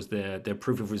CoinFloor was their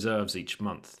proof of reserves each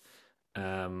month.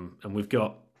 And we've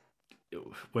got,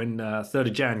 when 3rd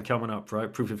of Jan coming up,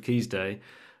 right? Proof of Keys Day.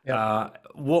 Yep.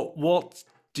 What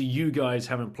do you guys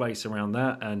have in place around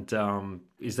that? And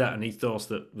is that an ethos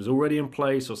that was already in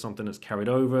place or something that's carried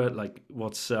over? Like,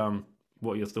 what are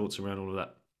your thoughts around all of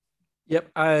that?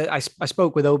 Yep, I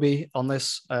spoke with Obi on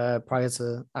this prior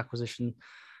to acquisition,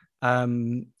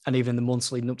 and even the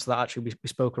months leading up to that. Actually, we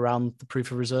spoke around the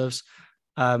proof of reserves.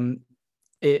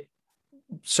 It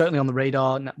certainly on the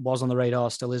radar, was on the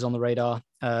radar, still is on the radar.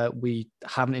 We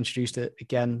haven't introduced it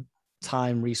again.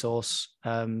 Time, resource,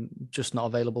 just not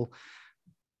available.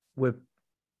 We're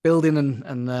building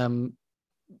and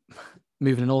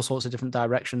moving in all sorts of different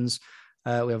directions.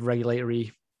 We have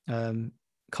regulatory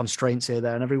constraints here,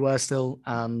 there, and everywhere still,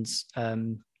 and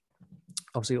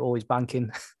obviously always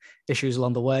banking issues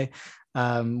along the way,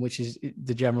 which is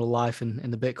the general life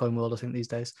in the Bitcoin world, I think, these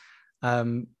days.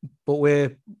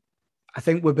 But I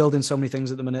think we're building so many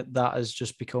things at the minute that has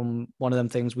just become one of them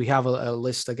things. We have a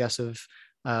list, I guess, of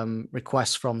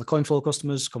requests from the CoinFloor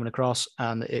customers coming across,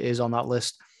 and it is on that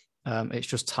list. It's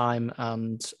just time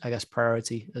and, I guess,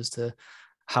 priority as to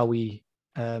how we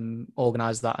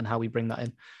organize that and how we bring that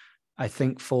in. I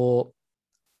think for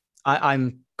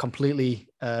I'm completely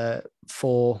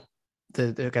for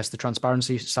I guess the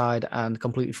transparency side, and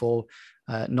completely for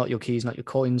not your keys, not your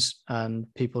coins, and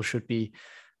people should be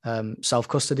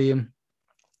self-custodying.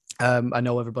 I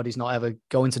know everybody's not ever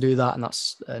going to do that, and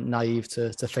that's naive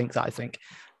to think that, I think.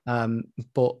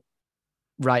 But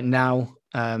right now,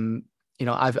 I've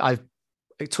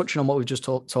touching on what we've just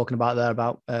talking about there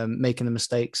about making the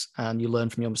mistakes, and you learn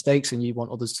from your mistakes, and you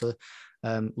want others to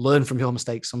learn from your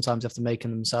mistakes. Sometimes you have to make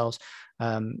them themselves.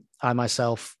 I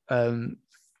myself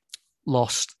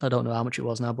lost, I don't know how much it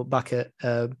was now, but back at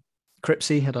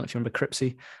Cryptsy, I don't know if you remember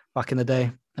Cryptsy back in the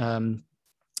day.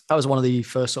 That was one of the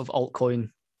first sort of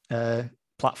altcoin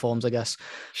platforms, I guess.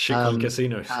 Shitcoin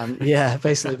casinos. Yeah,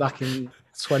 basically back in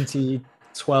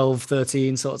 2012,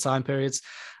 13 sort of time periods.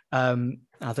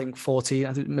 I think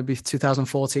maybe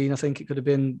 2014, I think it could have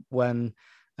been, when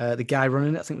the guy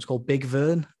running it, I think it was called Big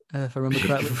Vern, if I remember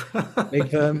correctly. Big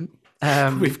Vern.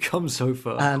 We've come so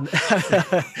far.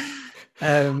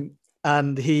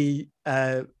 And he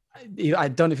I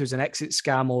don't know if it was an exit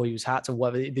scam or he was hacked or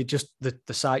whatever. They just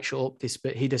the site shut up.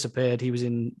 He disappeared. He was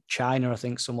in China. I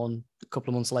think someone a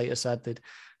couple of months later said they'd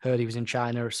heard he was in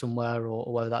China or somewhere,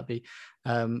 or whether that be.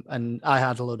 And I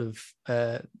had a lot of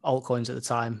altcoins at the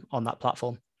time on that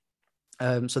platform.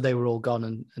 So they were all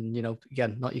gone, and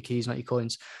again, not your keys, not your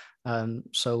coins.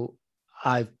 So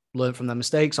I've learned from their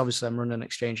mistakes. Obviously, I'm running an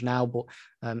exchange now, but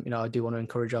I do want to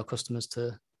encourage our customers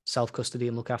to self-custody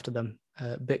and look after them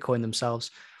Bitcoin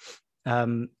themselves.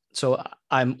 So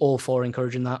I'm all for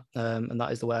encouraging that, and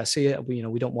that is the way I see it. We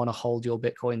don't want to hold your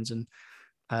Bitcoins and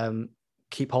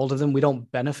keep hold of them. We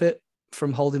don't benefit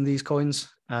from holding these coins.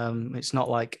 It's not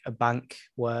like a bank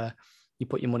where you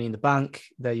put your money in the bank,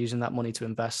 they're using that money to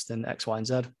invest in X, Y, and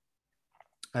Z.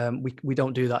 We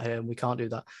don't do that here, and we can't do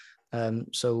that.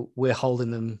 So we're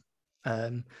holding them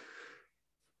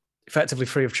effectively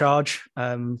free of charge,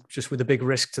 just with a big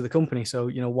risk to the company. So,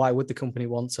 why would the company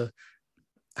want to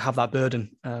have that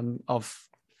burden of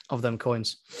them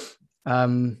coins?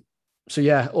 So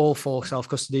yeah, all for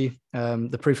self-custody.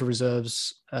 The proof of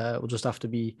reserves will just have to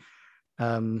be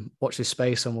watch this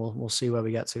space, and we'll see where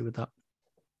we get to with that.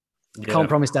 Yeah. I can't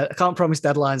promise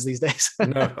deadlines these days.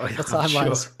 No,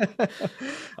 timelines. Sure.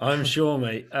 I'm sure,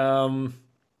 mate. There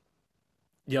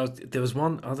was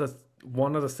one other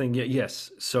thing. Yeah,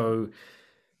 yes. So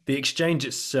the exchange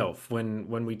itself,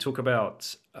 when we talk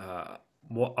about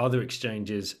what other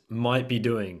exchanges might be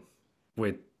doing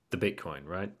with the Bitcoin,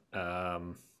 right?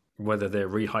 Whether they're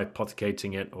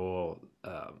rehypothecating it or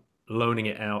loaning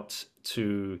it out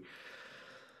to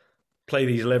play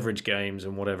these leverage games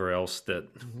and whatever else that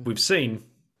we've seen,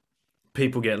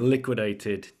 people get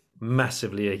liquidated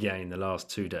massively again the last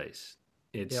 2 days.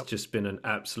 It's just been an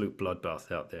absolute bloodbath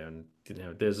out there. And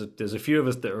there's a few of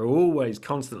us that are always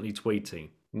constantly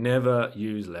tweeting, never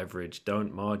use leverage,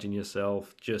 don't margin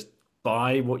yourself, just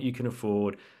buy what you can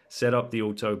afford, set up the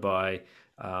auto buy,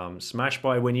 smash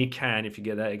buy when you can if you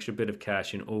get that extra bit of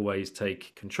cash, and always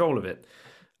take control of it.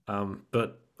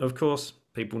 But of course,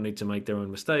 people need to make their own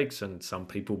mistakes, and some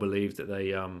people believe that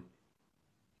they are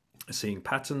seeing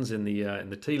patterns in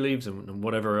the tea leaves and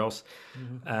whatever else,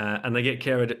 and they get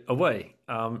carried away.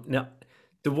 Now,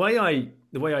 the way I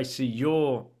see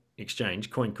your exchange,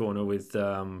 Coin Corner, with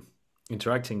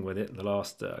interacting with it in the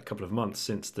last couple of months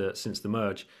since the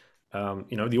merge,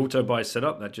 the auto buy is set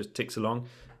up, that just ticks along.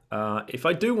 If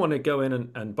I do want to go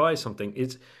in and buy something,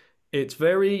 it's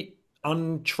very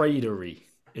untradery.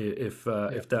 If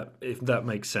that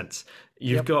makes sense.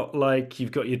 You've got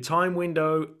your time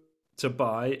window to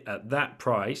buy at that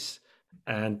price,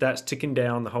 and that's ticking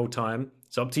down the whole time.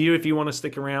 It's up to you if you want to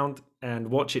stick around and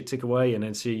watch it tick away and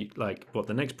then see what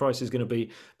the next price is going to be.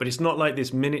 But it's not like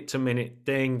this minute to minute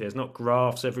thing. There's not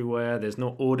graphs everywhere. There's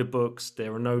not order books.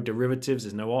 There are no derivatives.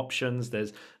 There's no options.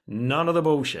 There's none of the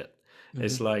bullshit.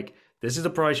 It's like, this is the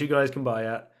price you guys can buy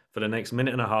at for the next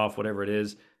minute and a half, whatever it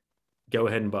is. Go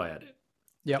ahead and buy at it.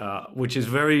 Yeah, which is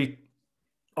very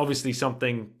obviously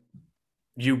something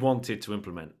you wanted to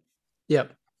implement.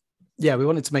 Yep. Yeah, we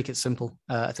wanted to make it simple,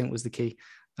 I think was the key.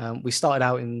 We started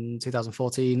out in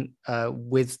 2014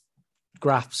 with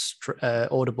graphs,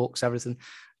 order books, everything,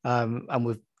 and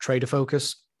with trader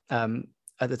focus. At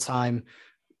the time,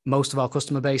 most of our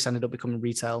customer base ended up becoming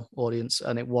retail audience,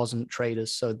 and it wasn't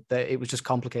traders. So it was just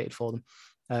complicated for them.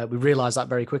 We realized that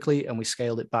very quickly, and we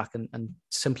scaled it back and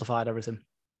simplified everything.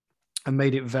 And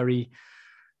made it very,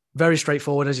 very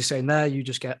straightforward. As you're saying there, you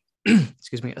just get,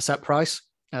 a set price.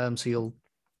 So you'll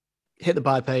hit the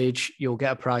buy page, you'll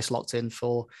get a price locked in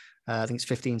for, I think it's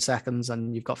 15 seconds,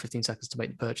 and you've got 15 seconds to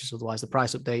make the purchase. Otherwise, the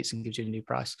price updates and gives you a new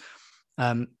price.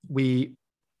 We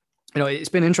it's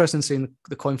been interesting seeing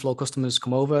the CoinFlow customers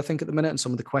come over, I think, at the minute, and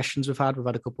some of the questions we've had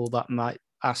a couple that might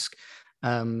ask,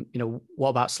 what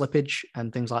about slippage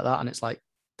and things like that? And it's like,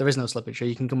 there is no slippage. So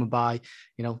you can come and buy,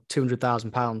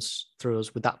 £200,000 through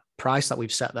us with that price that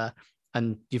we've set there,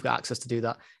 and you've got access to do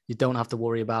that. You don't have to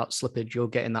worry about slippage. You're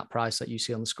getting that price that you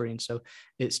see on the screen. So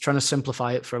it's trying to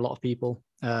simplify it for a lot of people.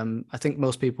 I think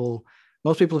most people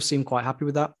have seemed quite happy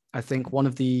with that. I think one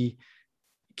of the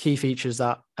key features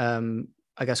that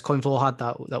I guess CoinFlow had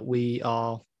that we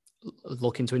are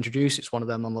looking to introduce, it's one of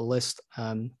them on the list,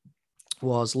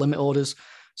 was limit orders.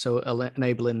 So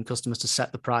enabling customers to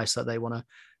set the price that they want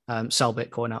to sell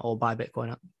Bitcoin at or buy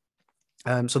Bitcoin at.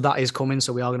 So that is coming.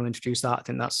 So we are going to introduce that. I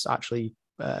think that's actually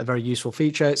a very useful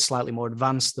feature. It's slightly more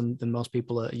advanced than most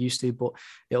people are used to, but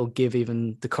it'll give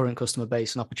even the current customer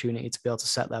base an opportunity to be able to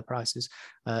set their prices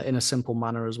in a simple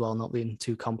manner as well, not being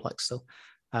too complex still.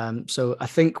 So I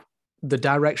think the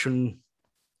direction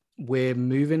we're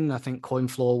moving, I think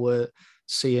CoinFlow were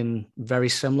seeing very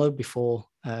similar before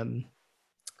the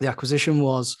acquisition,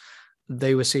 was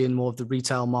they were seeing more of the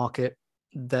retail market.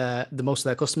 The most of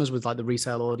their customers with like the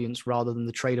retail audience rather than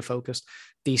the trader focused.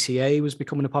 DCA was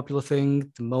becoming a popular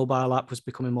thing. The mobile app was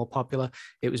becoming more popular.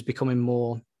 It was becoming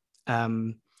more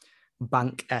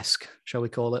bank-esque, shall we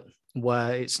call it,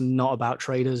 where it's not about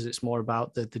traders. It's more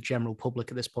about the general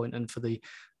public at this point, and for the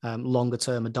longer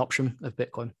term adoption of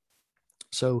Bitcoin.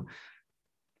 So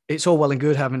it's all well and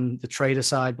good having the trader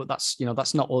side, but that's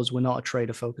not us. We're not a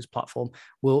trader focused platform.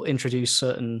 We'll introduce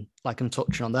certain, like I'm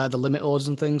touching on there, the limit orders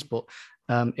and things, but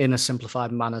in a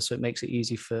simplified manner, so it makes it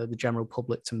easy for the general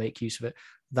public to make use of it.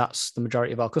 That's the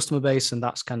majority of our customer base, and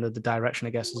that's kind of the direction,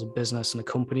 I guess, as a business and a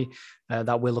company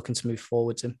that we're looking to move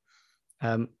forward in.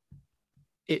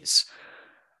 It's,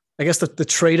 I guess, the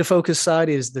trader focus side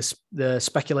is the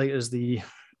speculators, the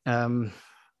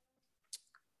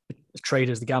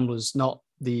traders, the gamblers, not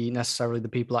necessarily the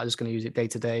people that are just going to use it day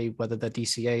to day, whether they're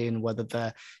DCAing, whether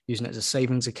they're using it as a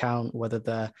savings account, whether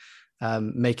they're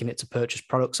making it to purchase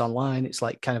products online. It's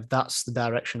like kind of that's the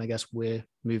direction, I guess, we're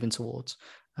moving towards,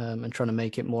 and trying to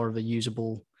make it more of a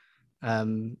usable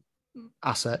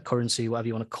asset, currency, whatever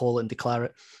you want to call it and declare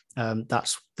it.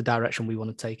 That's the direction we want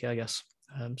to take it, I guess.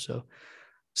 So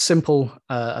simple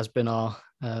has been our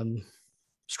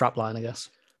strapline, I guess.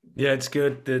 Yeah, it's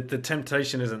good. The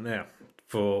temptation isn't there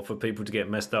for people to get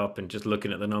messed up and just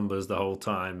looking at the numbers the whole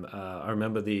time. I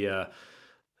remember the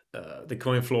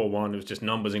CoinFlow one, it was just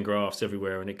numbers and graphs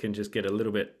everywhere, and it can just get a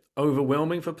little bit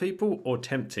overwhelming for people or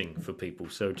tempting for people.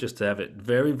 So just to have it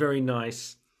very, very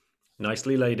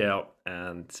nicely laid out,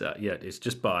 and it's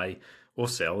just buy or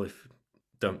sell. If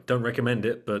don't recommend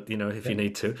it, but if you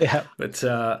need to. Yeah. But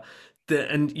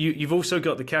and you've also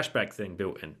got the cashback thing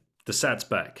built in, the Sats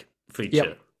back feature.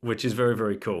 Yep. Which is very,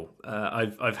 very cool.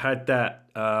 I've had that.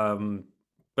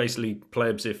 Basically,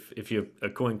 plebs, if you're a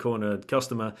Coin Corner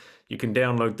customer, you can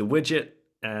download the widget,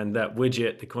 and that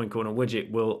widget, the Coin Corner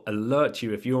widget, will alert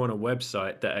you if you're on a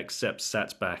website that accepts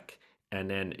Sats back.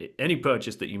 And then any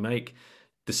purchase that you make,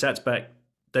 the Sats back,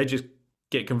 they just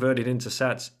get converted into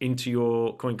Sats into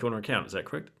your Coin Corner account. Is that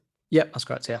correct? Yep, that's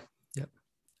correct. Yeah. Yep.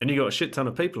 And you got a shit ton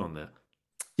of people on there.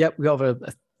 Yep, we got over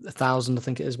 1,000. I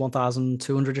think it is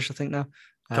 1,200-ish. I think now.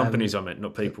 Companies, I meant,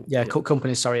 not people. Yeah.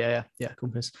 Companies. Sorry. Yeah.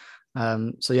 Companies.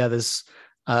 So yeah, there's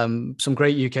some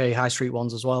great UK high street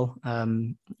ones as well.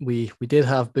 We did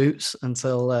have Boots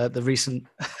until the recent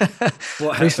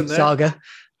saga.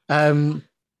 I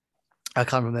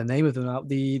can't remember the name of them now.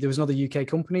 There was another UK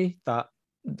company that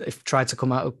tried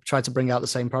to bring out the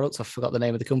same products. I forgot the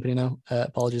name of the company now.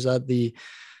 Apologies there. They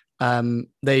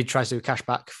tried to do a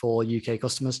cashback for UK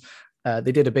customers.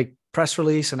 They did a big press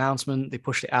release announcement. They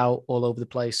pushed it out all over the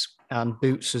place. And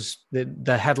Boots was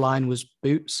the headline was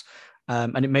Boots,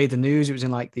 and it made the news. It was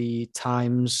in like the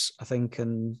Times, I think,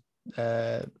 and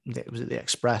it was at the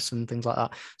Express and things like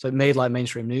that. So it made like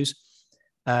mainstream news.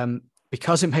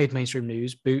 Because it made mainstream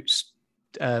news, Boots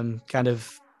kind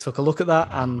of took a look at that,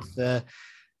 and the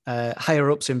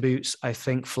higher ups in Boots, I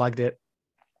think, flagged it.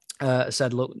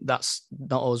 Said, look, that's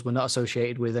not us. We're not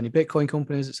associated with any Bitcoin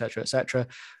companies, etc., etc.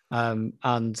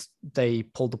 And they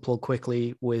pulled the plug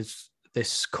quickly with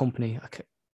this company.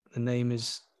 The name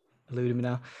is eluding me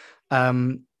now.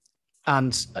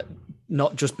 And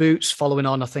not just Boots, following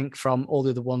on, I think, from all the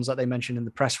other ones that they mentioned in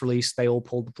the press release, they all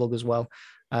pulled the plug as well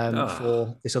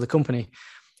for this other company.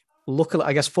 Luckily,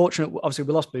 I guess, fortunate, obviously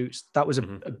we lost Boots. That was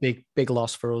a big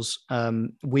loss for us.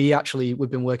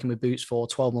 We've been working with Boots for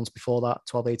 12 months before that,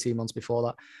 12, 18 months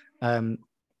before that.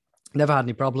 Never had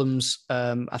any problems.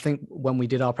 I think when we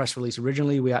did our press release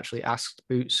originally, we actually asked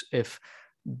Boots if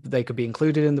they could be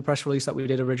included in the press release that we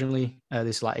did originally.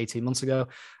 This is like 18 months ago.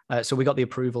 So we got the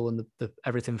approval and the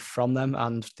everything from them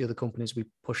and the other companies we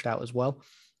pushed out as well.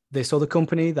 This other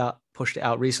company that pushed it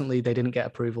out recently, they didn't get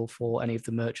approval for any of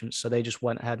the merchants. So they just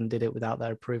went ahead and did it without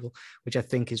their approval, which I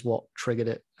think is what triggered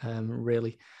it,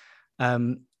 really.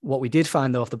 What we did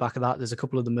find, though, off the back of that, there's a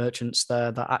couple of the merchants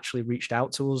there that actually reached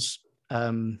out to us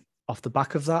off the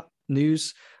back of that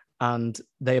news. And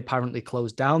they apparently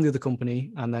closed down the other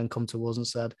company and then come to us and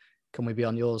said, can we be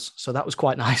on yours? So that was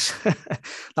quite nice.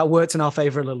 That worked in our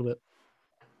favor a little bit.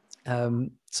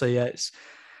 So yeah, it's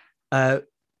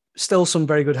still some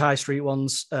very good high street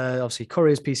ones. Obviously,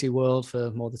 Courier's PC World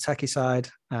for more the techie side.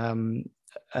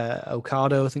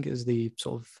 Ocado, I think, is the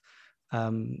sort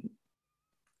of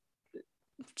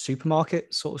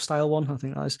supermarket sort of style one. I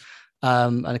think that is.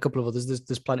 And a couple of others.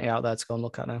 There's plenty out there to go and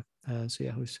look at now. So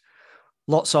yeah, it was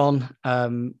lots on.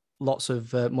 Lots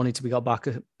of money to be got back,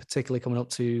 particularly coming up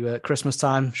to Christmas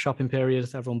time, shopping period.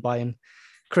 Everyone buying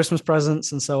Christmas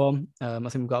presents and so on. I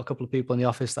think we've got a couple of people in the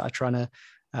office that are trying to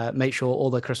make sure all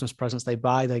the Christmas presents they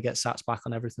buy, they get sats back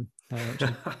on everything. Which is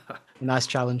a nice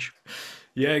challenge.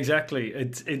 Yeah, exactly.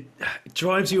 It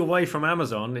drives you away from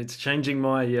Amazon. It's changing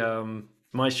my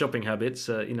my shopping habits.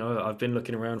 I've been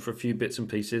looking around for a few bits and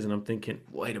pieces, and I'm thinking,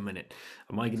 wait a minute,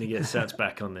 am I going to get sats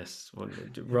back on this,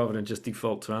 rather than just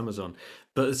default to Amazon?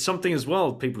 But something as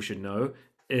well people should know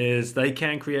is they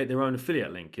can create their own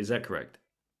affiliate link. Is that correct?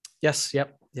 Yes.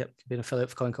 Yep. Be an affiliate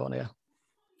for Coin Corner. Yeah.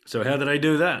 So how do they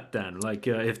do that, Dan? Like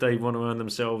if they want to earn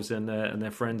themselves and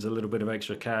their friends a little bit of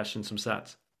extra cash and some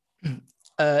sats?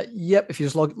 Yep. If you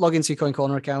just log into your Coin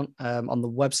Corner account on the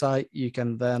website, you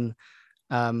can then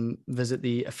visit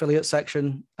the affiliate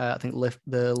section. I think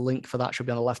the link for that should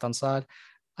be on the left-hand side.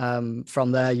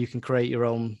 From there, you can create your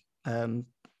own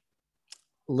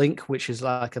link, which is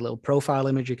like a little profile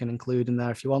image you can include in there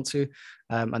if you want to.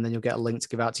 And then you'll get a link to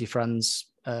give out to your friends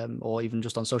or even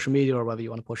just on social media or wherever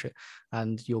you want to push it.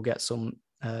 And you'll get some,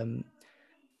 the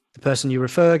person you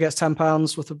refer gets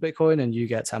 £10 worth of Bitcoin and you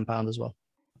get £10 as well.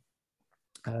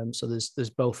 So there's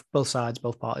both sides,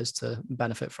 both parties to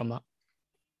benefit from that.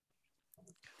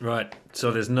 Right.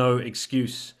 So there's no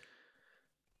excuse.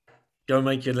 Go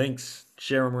make your links,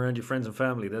 share them around your friends and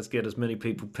family. Let's get as many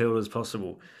people peeled as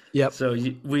possible. Yep. So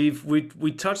we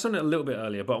touched on it a little bit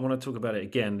earlier, but I want to talk about it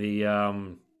again. The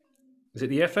is it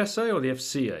the FSA or the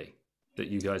FCA that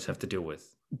you guys have to deal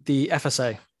with? The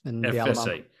FSA and the Isle of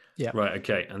Man. Yeah. Right.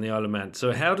 Okay. And the Isle of Man.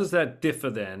 So how does that differ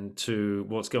then to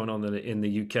what's going on in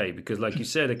the UK? Because like you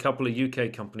said, a couple of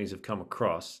UK companies have come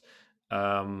across.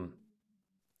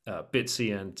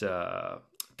 Bitsy and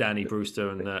Danny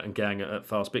Brewster and gang at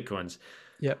Fast Bitcoins.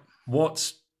 Yep.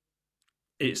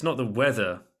 It's not the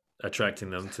weather attracting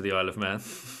them to the Isle of Man.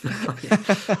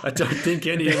 I don't think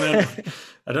any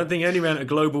amount of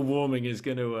global warming is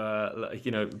going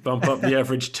to bump up the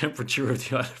average temperature of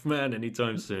the Isle of Man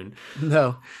anytime soon.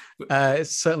 No,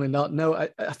 it's certainly not. No,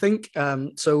 I think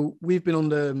so. We've been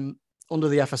under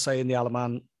the FSA in the Isle of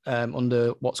Man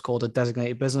under what's called a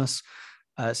designated business.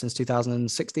 Since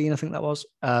 2016, I think that was,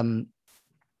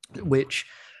 which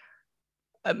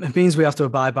means we have to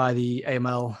abide by the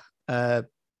AML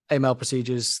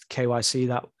procedures, KYC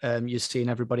that you're seeing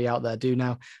everybody out there do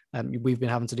now. We've been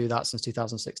having to do that since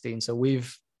 2016. So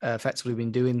we've effectively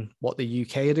been doing what the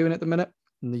UK are doing at the minute,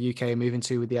 and the UK are moving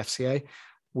to with the FCA.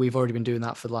 We've already been doing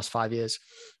that for the last 5 years.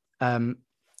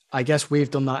 I guess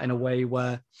we've done that in a way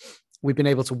where we've been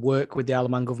able to work with the Isle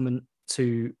of Man government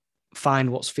to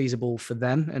find what's feasible for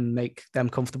them and make them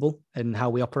comfortable in how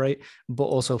we operate, but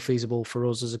also feasible for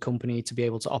us as a company to be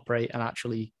able to operate and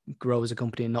actually grow as a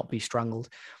company and not be strangled.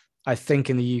 I think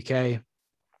in the UK,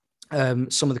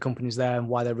 some of the companies there and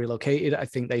why they relocated, I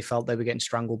think they felt they were getting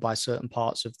strangled by certain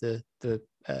parts of the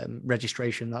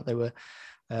registration that they were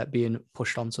being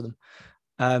pushed onto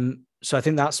them. So I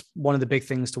think that's one of the big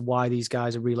things to why these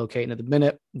guys are relocating at the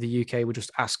minute. The UK were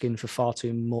just asking for far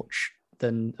too much,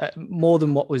 more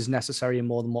than what was necessary and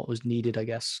more than what was needed, I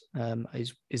guess,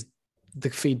 is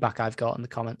the feedback I've got in the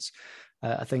comments.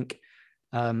 I think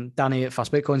Danny at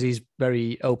Fast Bitcoins, he's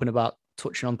very open about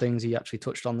touching on things. He actually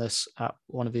touched on this at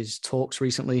one of his talks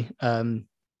recently.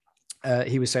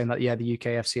 He was saying that, the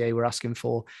UK FCA were asking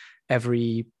for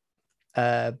every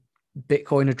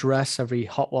Bitcoin address, every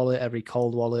hot wallet, every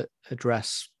cold wallet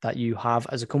address that you have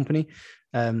as a company,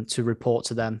 to report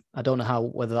to them. I don't know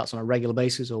whether that's on a regular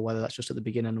basis or whether that's just at the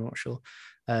beginning. I'm not sure.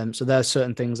 So there are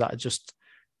certain things that are just,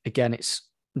 again, it's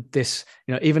this,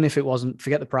 even if it wasn't,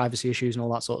 forget the privacy issues and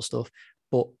all that sort of stuff,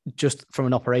 but just from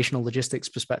an operational logistics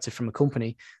perspective from a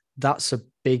company, that's a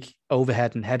big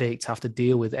overhead and headache to have to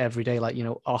deal with every day. Like,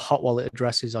 our hot wallet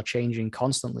addresses are changing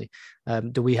constantly.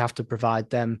 Do we have to provide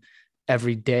them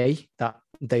every day that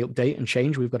they update and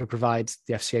change? We've got to provide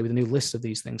the FCA with a new list of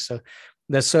these things. So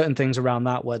there's certain things around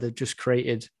that where they've just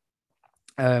created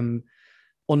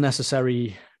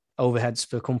unnecessary overheads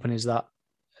for companies that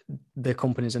the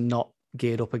companies are not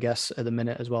geared up, I guess, at the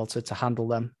minute as well to handle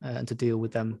them and to deal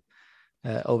with them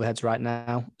overheads right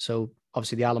now. So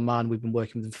obviously the Isle of Man, we've been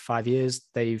working with them for 5 years.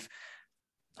 They've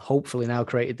hopefully now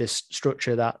created this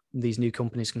structure that these new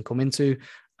companies can come into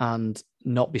and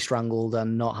not be strangled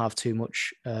and not have too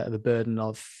much of a burden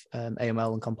of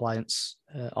AML and compliance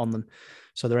on them.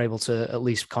 So they're able to at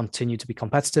least continue to be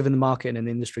competitive in the market and in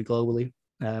the industry globally,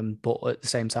 but at the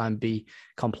same time be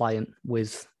compliant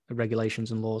with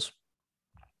regulations and laws.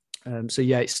 So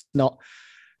yeah, it's not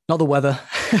the weather,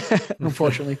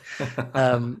 unfortunately.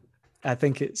 I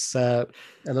think it's a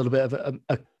little bit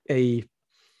of a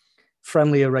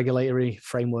friendlier regulatory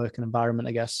framework and environment,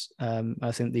 I guess.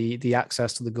 I think the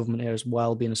access to the government here as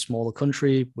well, being a smaller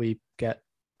country, we get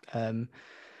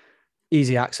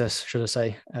easy access, should I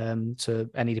say, to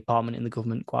any department in the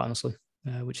government, quite honestly,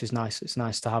 which is nice. It's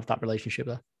nice to have that relationship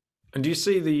there. And do you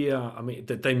see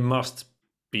that they must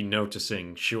be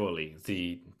noticing, surely,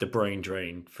 the brain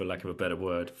drain, for lack of a better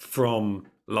word, from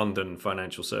London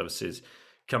financial services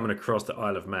coming across the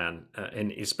Isle of Man,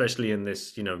 and especially in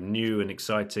this, new and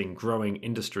exciting, growing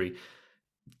industry.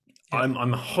 Yeah.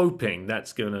 I'm hoping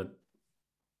that's going to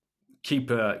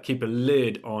keep a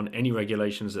lid on any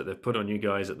regulations that they've put on you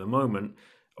guys at the moment,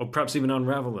 or perhaps even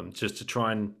unravel them just to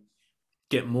try and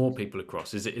get more people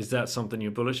across. Is that something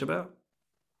you're bullish about?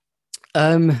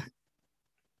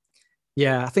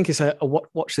 Yeah, I think it's a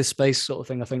watch this space sort of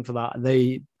thing. I think for that,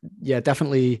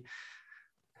 definitely.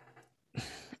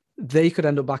 They could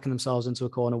end up backing themselves into a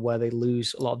corner where they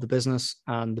lose a lot of the business,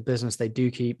 and the business they do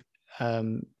keep,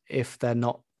 if they're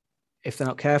not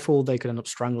careful, they could end up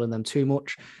strangling them too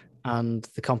much, and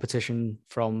the competition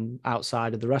from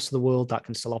outside of the rest of the world that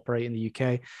can still operate in the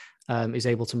UK is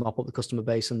able to mop up the customer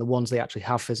base, and the ones they actually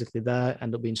have physically there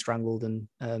end up being strangled and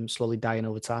slowly dying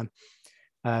over time.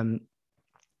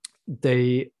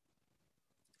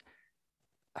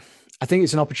 I think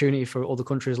it's an opportunity for other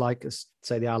countries like,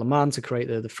 say, the Isle of Man to create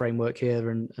the framework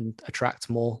here and attract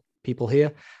more people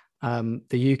here.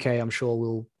 The UK, I'm sure,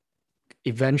 will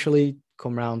eventually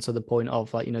come around to the point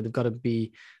of they've got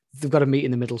to meet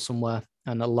in the middle somewhere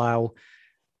and allow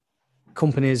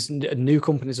companies, new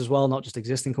companies as well, not just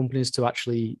existing companies, to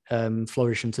actually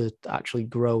flourish and to actually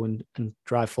grow and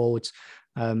drive forwards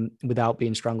without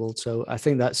being strangled. So I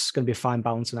think that's going to be a fine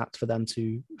balancing act for them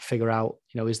to figure out,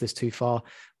 is this too far?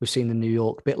 We've seen the New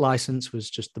York BIT license was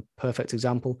just the perfect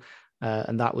example,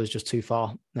 and that was just too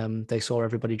far. They saw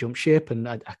everybody jump ship, and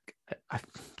I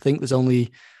think there's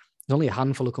only a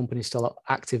handful of companies still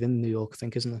active in New York, I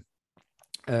think, isn't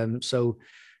there? So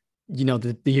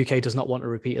the UK does not want a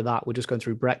repeat of that. We're just going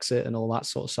through Brexit and all that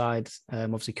sort of side.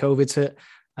 Obviously, COVID's hit.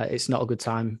 It's not a good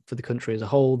time for the country as a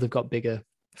whole. They've got bigger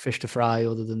fish to fry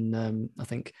other than, I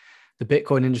think, the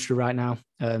Bitcoin industry right now.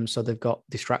 So they've got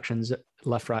distractions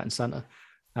left, right, and center.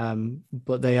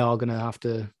 But they are going to have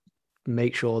to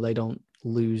make sure they don't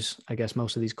lose, I guess,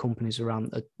 most of these companies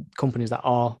around, companies that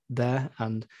are there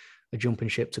and are jumping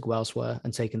ship to go elsewhere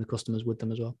and taking the customers with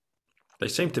them as well. They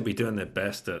seem to be doing their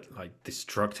best at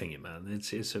destructing it, man.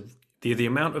 It's the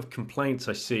amount of complaints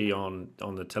I see on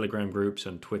the Telegram groups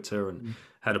and Twitter, and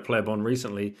had a pleb on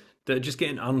recently, they're just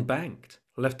getting unbanked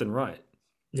left and right.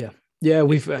 Yeah.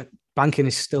 We've banking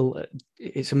is still.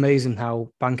 It's amazing how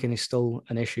banking is still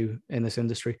an issue in this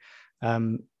industry.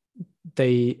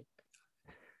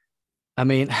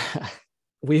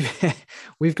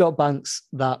 We've got banks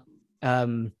that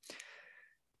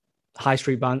high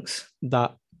street banks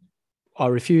that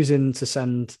are refusing to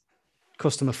send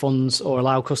customer funds or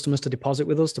allow customers to deposit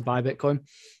with us to buy Bitcoin.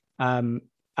 And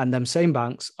them same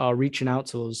banks are reaching out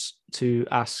to us to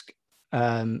ask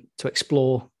to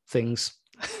explore things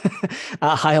at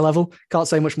a higher level. Can't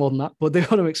say much more than that, but they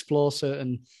want to explore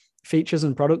certain features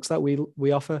and products that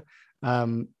we offer,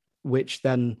 which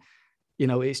then,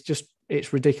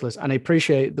 it's ridiculous. And I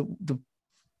appreciate the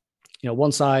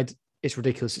one side, it's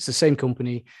ridiculous. It's the same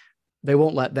company. They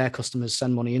won't let their customers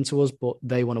send money into us, but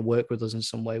they want to work with us in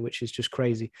some way, which is just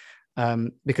crazy,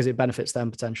 because it benefits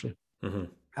them potentially. Mm-hmm.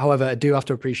 However, I do have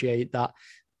to appreciate that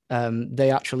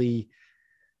they actually,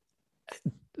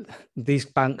 these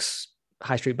banks,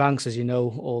 high street banks, as you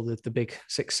know, or the big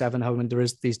 6, 7, however many there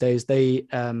is these days, they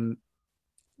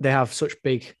have such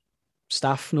big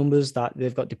staff numbers that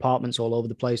they've got departments all over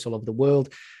the place, all over the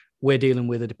world, we're dealing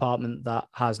with a department that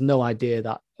has no idea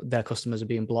that their customers are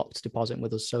being blocked depositing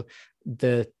with us. So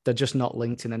they're just not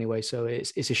linked in any way. So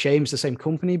it's a shame. It's the same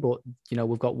company, but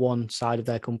we've got one side of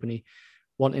their company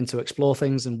wanting to explore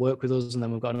things and work with us, and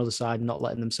then we've got another side not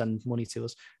letting them send money to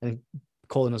us and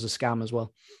calling us a scam as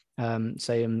well.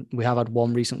 Saying we have had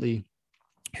one recently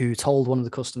who told one of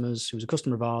the customers, who was a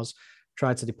customer of ours,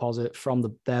 tried to deposit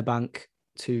from their bank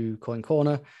to Coin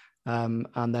Corner,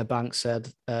 and their bank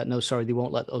said, no, sorry, they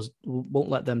won't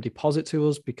let them deposit to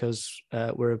us because I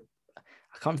can't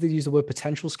remember if they used the word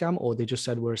potential scam or they just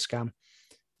said we're a scam,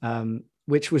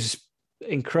 which was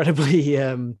incredibly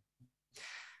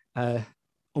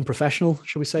unprofessional,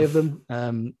 shall we say, of them.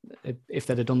 If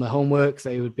they'd have done their homework,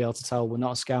 they would be able to tell we're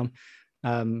not a scam.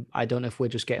 I don't know if we're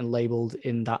just getting labeled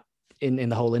in that in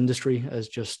the whole industry as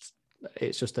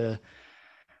it's just a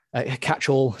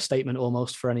catch-all statement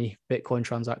almost for any Bitcoin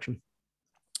transaction.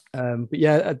 But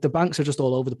yeah, the banks are just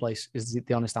all over the place is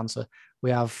the honest answer.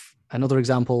 We have another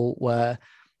example where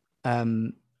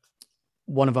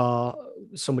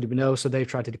somebody we know, so they've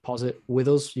tried to deposit with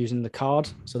us using the card,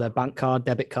 so their bank card,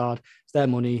 debit card, it's their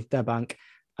money, their bank,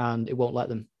 and it won't let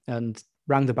them. And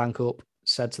rang the bank up,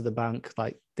 said to the bank,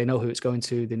 like, they know who it's going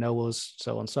to, they know us,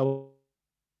 so on, so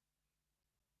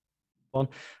on,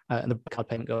 and the card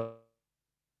payment go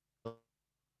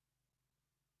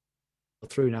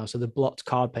through now. So they blocked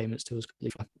card payments to us.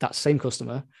 That same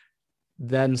customer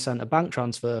then sent a bank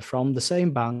transfer from the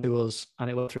same bank to us, and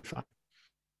it went through fine.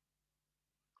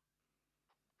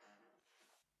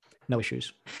 No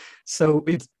issues. So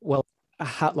letting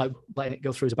it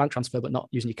go through as a bank transfer, but not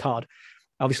using your card.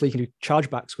 Obviously, you can do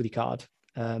chargebacks with your card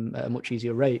at a much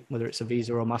easier rate, whether it's a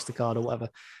Visa or MasterCard or whatever.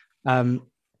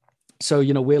 So,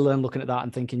 we're then looking at that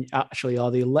and thinking, actually,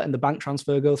 are they letting the bank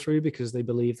transfer go through because they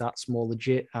believe that's more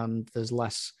legit and there's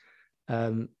less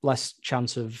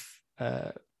chance of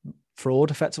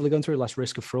fraud effectively going through, less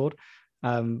risk of fraud.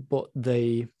 But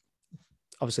they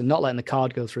obviously not letting the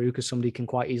card go through because somebody can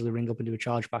quite easily ring up and do a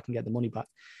chargeback and get the money back.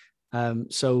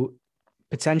 So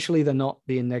potentially they're not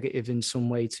being negative in some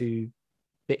way to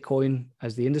Bitcoin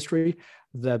as the industry.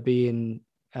 They're being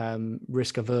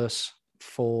risk averse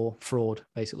for fraud,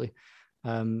 basically.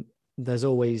 There's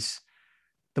always,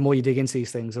 the more you dig into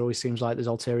these things, it always seems like there's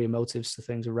ulterior motives to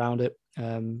things around it.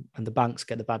 And the banks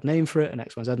get the bad name for it and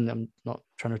X, Y, Z. And I'm not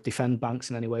trying to defend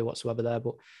banks in any way whatsoever there,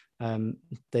 but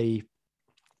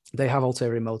they have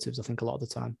ulterior motives, I think, a lot of the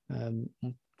time.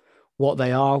 What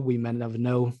they are, we may never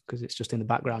know because it's just in the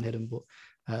background hidden, but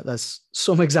there's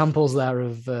some examples there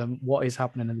of what is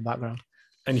happening in the background.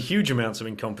 And huge amounts of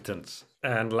incompetence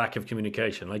and lack of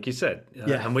communication, like you said.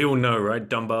 Yeah. And we all know, right,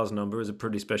 Dunbar's number is a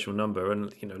pretty special number.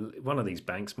 And, one of these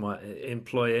banks might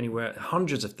employ anywhere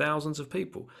hundreds of thousands of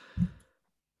people.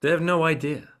 They have no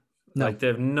idea. No. Like, they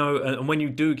have no... And when you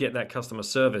do get that customer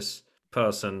service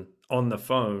person on the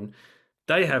phone,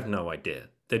 they have no idea.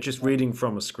 They're just reading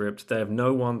from a script. They have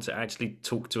no one to actually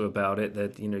talk to about it.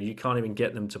 That you can't even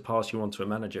get them to pass you on to a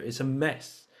manager. It's a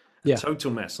mess. A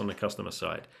total mess on the customer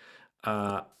side.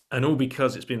 And all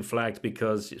because it's been flagged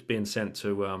because it's been sent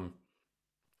to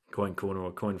Coin Corner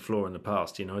or Coin Floor in the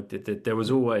past. There was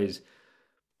always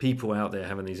people out there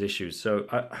having these issues. So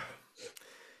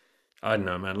I don't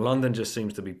know, man. London just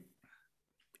seems to be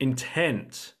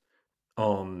intent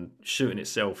on shooting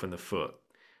itself in the foot.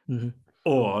 Mm-hmm.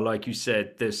 Or, like you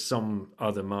said, there's some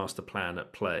other master plan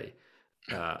at play.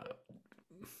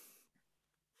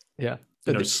 Yeah.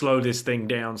 Slow this thing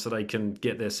down so they can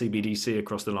get their CBDC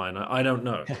across the line. I don't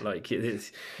know.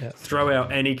 Throw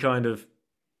out any kind of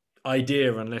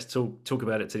idea and let's talk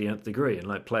about it to the nth degree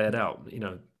and play it out.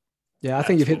 Yeah, I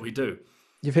think you've hit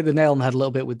the nail on the head a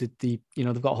little bit with the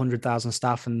they've got 100,000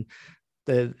 staff and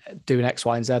they're doing X,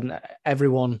 Y, and Z, and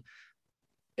everyone's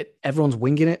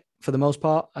winging it for the most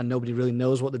part, and nobody really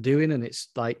knows what they're doing, and it's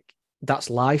like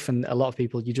that's life. And a lot of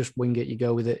people, you just wing it, you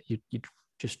go with it, you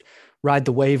just ride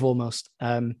the wave almost.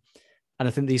 And I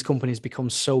think these companies become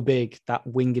so big that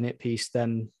winging it piece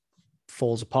then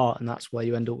falls apart. And that's where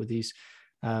you end up with these,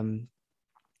 the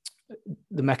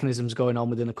mechanisms going on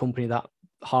within a company that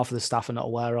half of the staff are not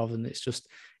aware of. And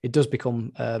it does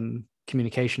become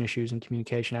communication issues and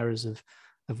communication errors of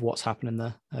what's happening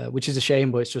there, which is a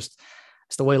shame, but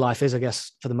it's the way life is, I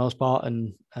guess, for the most part.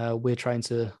 And we're trying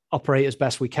to operate as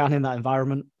best we can in that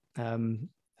environment.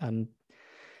 And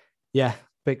yeah,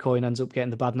 Bitcoin ends up getting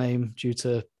the bad name due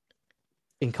to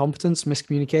incompetence,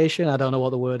 miscommunication. I don't know what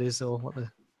the word is or what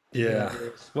the... Yeah.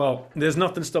 Well, there's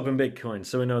nothing stopping Bitcoin,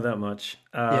 so we know that much.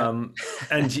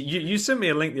 And you sent me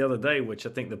a link the other day, which I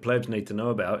think the plebs need to know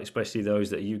about, especially those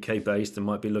that are UK based and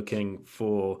might be looking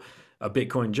for a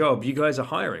Bitcoin job, you guys are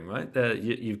hiring, right?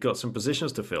 You've got some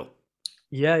positions to fill.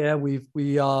 Yeah.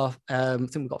 We are. I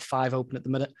think we've got 5 open at the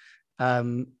minute.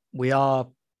 We are.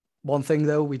 One thing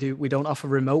though, we don't offer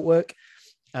remote work,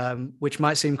 which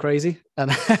might seem crazy.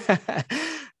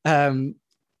 And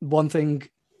one thing,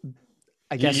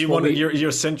 I guess you're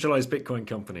a centralized Bitcoin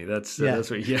company. That's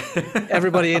what. Yeah.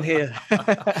 Everybody in here.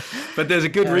 But there's a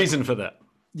good reason for that.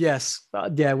 Yes.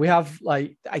 Yeah. We have,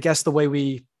 like, I guess the way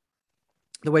we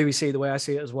see it, the way I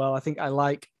see it as well. I think I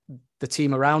like the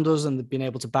team around us and being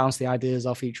able to bounce the ideas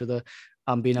off each other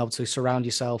and being able to surround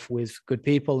yourself with good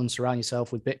people and surround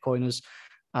yourself with Bitcoiners.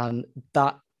 And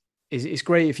that is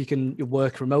great if you can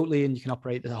work remotely and you can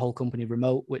operate the whole company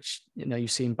remote, which,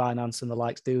 you've seen Binance and the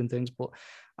likes do and things. But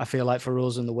I feel like for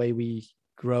us and the way we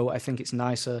grow, I think it's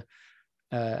nicer,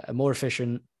 more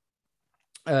efficient.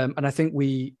 And I think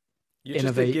we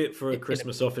innovate. Just a git for a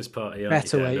Christmas office party.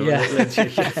 Better way,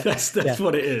 That's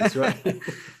what it is, right?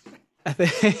 I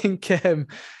think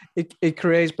it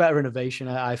creates better innovation,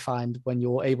 I find, when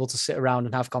you're able to sit around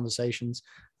and have conversations.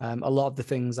 A lot of the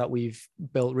things that we've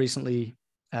built recently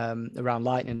around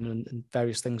Lightning and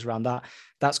various things around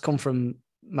that's come from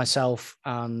myself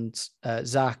and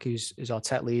Zach, who's our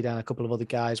tech lead, and a couple of other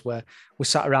guys, where we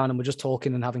sat around and we're just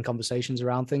talking and having conversations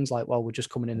around things like, well, we're just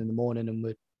coming in the morning and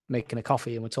we're making a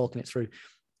coffee and we're talking it through.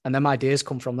 And then ideas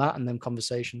come from that and then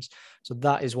conversations. So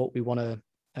that is what we want to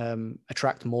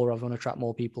attract more of. I want to attract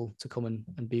more people to come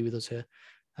and be with us here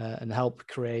and help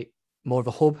create more of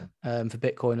a hub for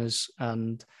Bitcoiners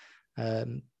and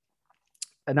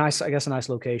a nice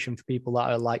location for people that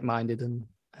are like-minded and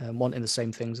wanting the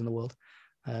same things in the world.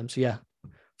 So yeah,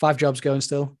 5 jobs going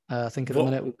still. I think at the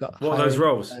minute we've got. What are those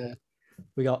roles?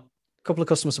 We got a couple of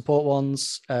customer support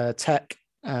ones, tech,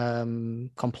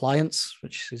 compliance,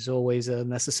 which is always a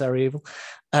necessary evil.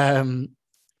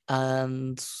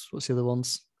 And what's the other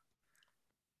ones?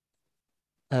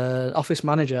 Office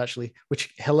manager, actually,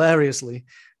 which hilariously,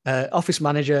 office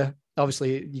manager,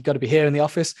 obviously you've got to be here in the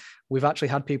office. We've actually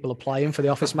had people applying for the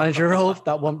office manager role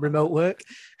that want remote work.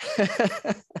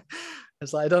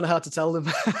 It's like, I don't know how to tell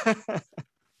them.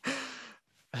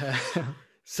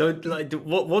 So, like,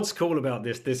 what's cool about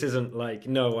this? This isn't like,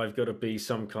 no, I've got to be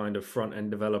some kind of front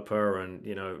end developer and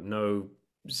no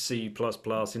C++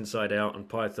 inside out and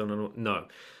Python and all. No,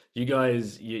 you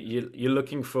guys, you're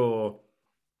looking for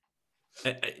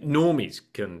normies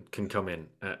can come in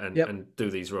and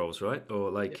do these roles, right? Or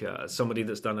like somebody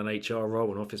that's done an HR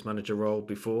role, an office manager role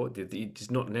before. It's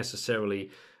not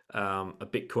necessarily a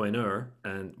Bitcoiner,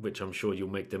 and which I'm sure you'll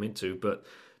make them into, but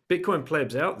Bitcoin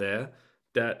plebs out there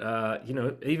that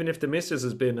even if the missus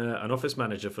has been an office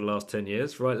manager for the last 10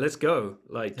 years, right, let's go.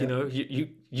 Like,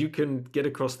 you can get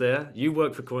across there. You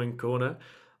work for Coin Corner.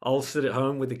 I'll sit at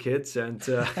home with the kids and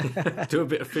do a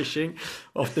bit of fishing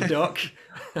off the dock.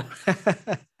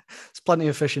 There's plenty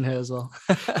of fishing here as well.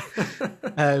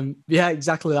 Yeah,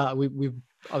 exactly that. We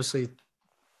obviously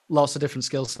lots of different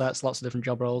skill sets, lots of different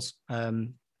job roles.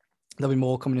 There'll be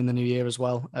more coming in the new year as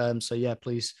well. So yeah,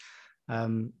 please,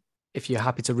 if you're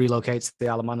happy to relocate to the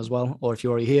Isle of Man as well, or if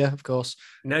you're already here, of course.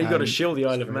 Now you've got to shill the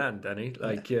Isle of Man, Danny.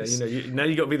 Like, now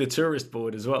you've got to be the tourist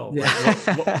board as well. Yeah.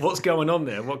 Like, what's going on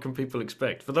there? What can people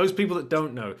expect? For those people that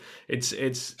don't know, it's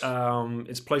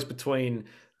placed between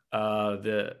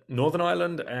the Northern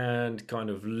Ireland and kind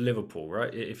of Liverpool,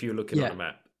 right? If you're looking on a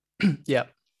map.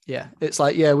 Yeah. It's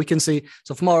like, we can see.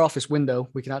 So from our office window,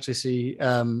 we can actually see.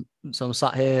 So I'm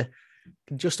sat here,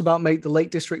 can just about make the Lake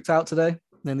District out today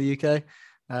in the UK.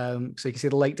 So you can see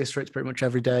the Lake District pretty much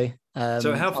every day.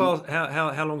 So how far?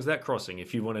 How long is that crossing?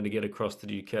 If you wanted to get across to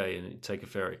the UK and take a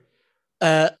ferry,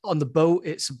 on the boat,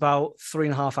 it's about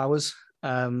 3.5 hours,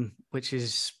 which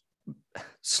is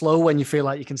slow when you feel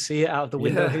like you can see it out of the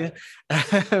window here.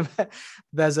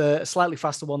 There's a slightly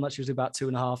faster one that's usually about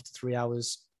 2.5 to 3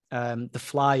 hours. The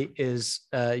flight is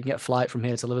you can get a flight from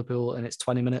here to Liverpool and it's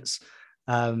 20 minutes.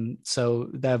 So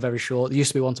they're very short. There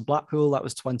used to be one to Blackpool that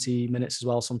was 20 minutes as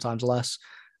well, sometimes less.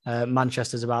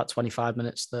 Manchester's about 25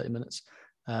 minutes, 30 minutes.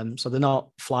 So they're not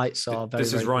flights are very.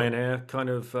 This is very Ryanair kind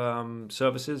of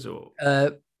services, or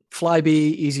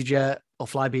Flybe, EasyJet, or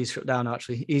Flybe's shut down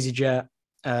actually. EasyJet,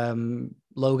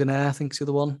 Loganair, I think is the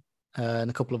other one,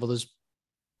 and a couple of others.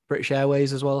 British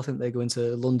Airways as well. I think they go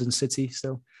into London City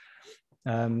still.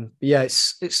 But yeah,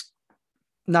 it's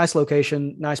nice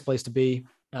location, nice place to be.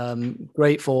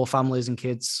 Great for families and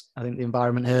kids. I think the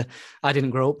environment here. I didn't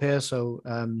grow up here, so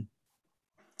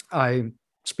I'm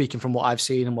speaking from what I've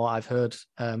seen and what I've heard.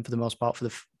 For the most part, for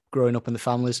the growing up in the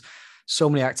families, so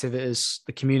many activities.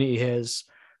 The community here is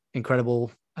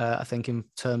incredible. I think in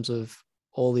terms of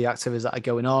all the activities that are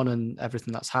going on and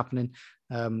everything that's happening.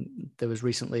 There was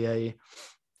recently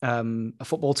a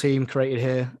football team created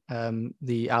here,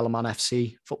 the Isle of Man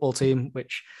FC football team,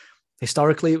 which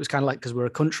historically it was kind of like, because we're a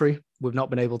country, we've not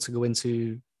been able to go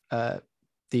into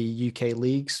the UK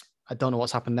leagues. I don't know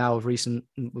what's happened now with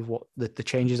what the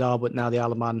changes are, but now the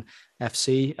Isle of Man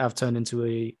FC have turned into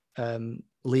a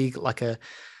league, like a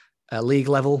league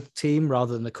level team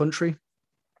rather than a country,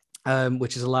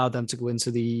 which has allowed them to go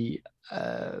into the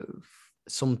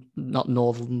some, not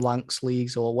Northern Lancs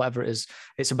leagues or whatever it is.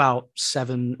 It's about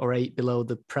 7 or 8 below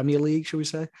the Premier League, should we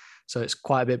say? So it's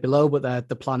quite a bit below, but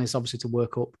the plan is obviously to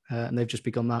work up, and they've just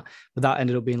begun that. But that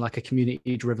ended up being like a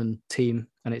community-driven team,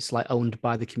 and it's like owned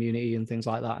by the community and things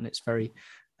like that, and it's very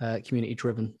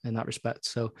community-driven in that respect.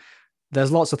 So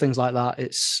there's lots of things like that.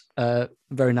 It's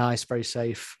very nice, very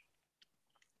safe.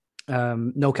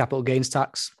 No capital gains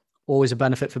tax, always a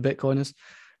benefit for Bitcoiners.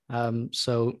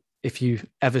 So if you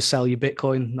ever sell your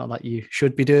Bitcoin, not that you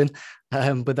should be doing,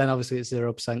 but then obviously it's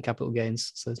 0% capital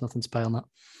gains, so there's nothing to pay on that.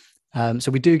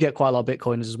 So we do get quite a lot of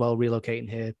Bitcoiners as well relocating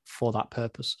here for that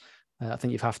purpose. I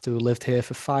think you have to have lived here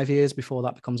for 5 years before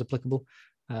that becomes applicable.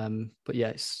 But yeah,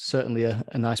 it's certainly a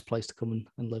nice place to come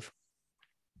and live.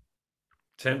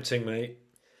 Tempting, mate.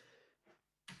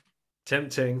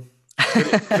 Tempting.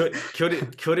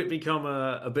 Could it become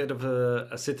a bit of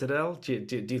a citadel? Do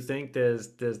you think there's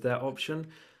that option?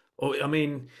 Or I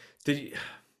mean,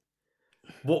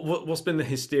 what's been the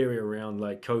hysteria around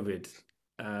like COVID?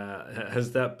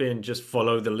 Has that been just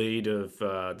follow the lead of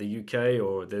the UK,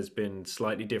 or there's been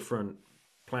slightly different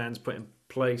plans put in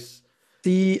place?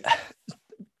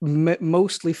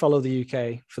 Mostly follow the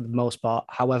UK for the most part.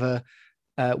 However,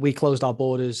 we closed our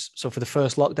borders. So for the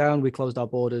first lockdown, we closed our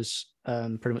borders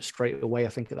pretty much straight away, I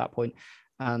think, at that point.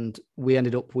 And we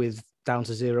ended up with down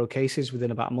to 0 cases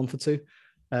within about a month or two.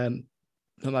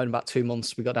 About 2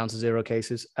 months, we got down to 0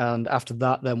 cases. And after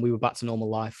that, then we were back to normal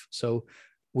life. So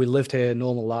we lived here,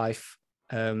 normal life,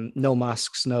 no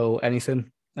masks, no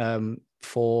anything,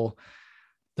 for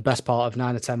the best part of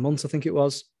 9 or 10 months, I think it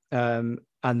was. And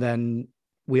then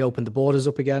we opened the borders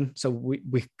up again. So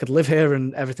we could live here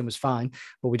and everything was fine,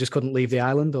 but we just couldn't leave the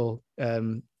island, or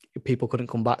people couldn't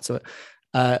come back to it,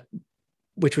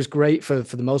 which was great for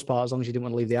the most part. As long as you didn't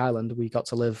want to leave the island, we got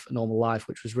to live a normal life,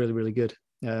 which was really, really good.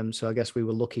 So I guess we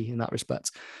were lucky in that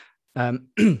respect.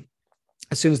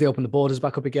 As soon as they opened the borders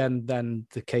back up again, then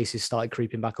the cases started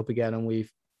creeping back up again, and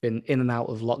we've been in and out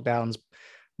of lockdowns,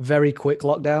 very quick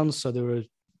lockdowns. So there were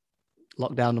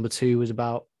lockdown number 2 was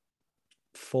about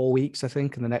 4 weeks, I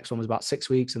think, and the next one was about 6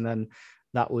 weeks, and then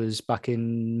that was back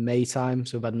in May time.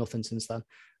 So we've had nothing since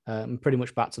then. Pretty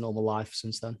much back to normal life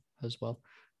since then as well.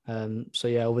 So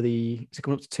yeah, it's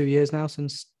coming up to 2 years now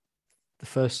since the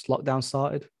first lockdown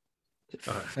started.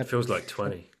 It feels like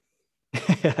 20.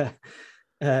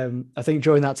 I think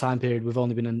during that time period, we've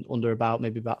only been under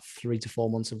maybe about 3 to 4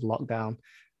 months of lockdown,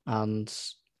 and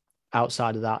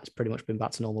outside of that, it's pretty much been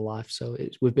back to normal life. So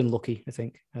we've been lucky, I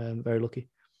think, very lucky.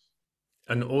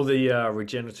 And all the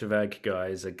regenerative ag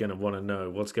guys are going to want to know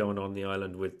what's going on the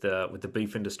island with the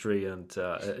beef industry, and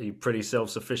are you pretty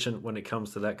self-sufficient when it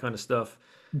comes to that kind of stuff?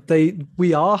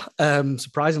 We are,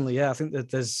 surprisingly, yeah. I think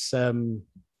that there's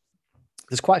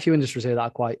quite a few industries here that are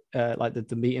quite like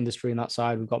the meat industry on that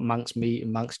side. We've got Manx meat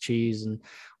and Manx cheese and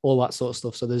all that sort of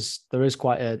stuff. So there is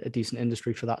quite a decent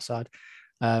industry for that side.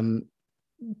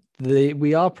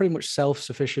 We are pretty much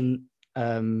self-sufficient.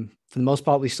 For the most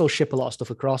part, we still ship a lot of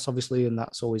stuff across, obviously, and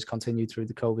that's always continued through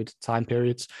the COVID time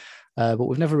periods. But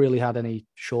we've never really had any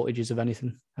shortages of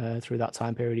anything through that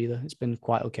time period either. It's been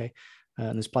quite okay.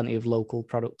 And there's plenty of local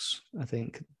products. I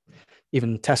think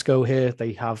even Tesco here,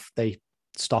 they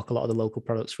stock a lot of the local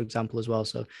products, for example, as well.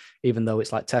 So even though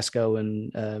it's like Tesco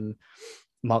and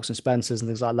Marks and Spencers and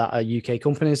things like that are UK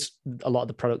companies, a lot of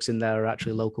the products in there are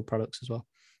actually local products as well.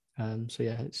 So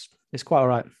yeah, it's quite all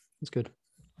right. It's good.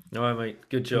 All right, mate.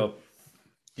 Good job.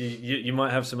 You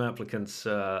might have some applicants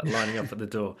lining up at the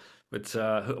door, but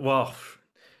well,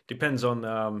 depends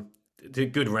on the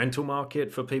good rental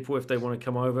market for people if they want to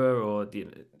come over, or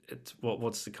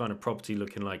what's the kind of property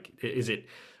looking like? Is it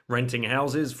renting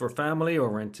houses for a family, or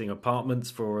renting apartments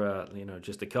for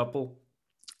just a couple?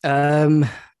 There's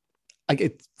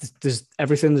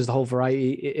everything. There's the whole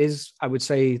variety. It is, I would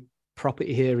say,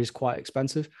 property here is quite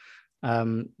expensive.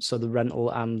 So the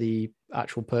rental and the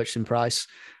actual purchasing price,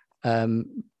 not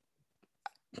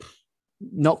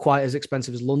quite as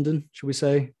expensive as London, should we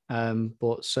say,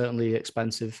 but certainly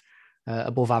expensive,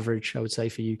 above average, I would say,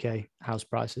 for UK house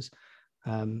prices.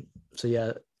 So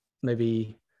yeah,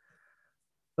 maybe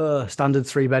standard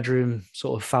 3-bedroom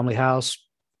sort of family house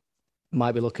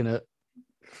might be looking at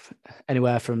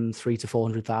anywhere from 300,000 to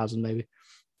 400,000 maybe.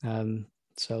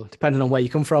 So depending on where you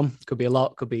come from, could be a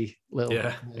lot, could be little.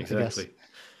 Yeah, exactly.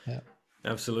 Yeah,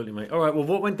 absolutely, mate. All right. Well,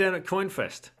 what went down at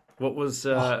CoinFest? What was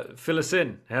fill us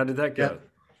in? How did that go?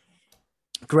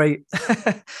 Yeah. Great.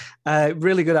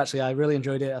 Really good, actually. I really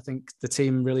enjoyed it. I think the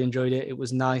team really enjoyed it. It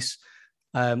was nice.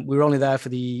 We were only there for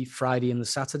the Friday and the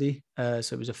Saturday. So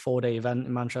it was a 4-day event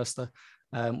in Manchester.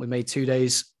 We made 2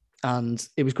 days, and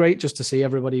it was great just to see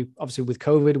everybody. Obviously, with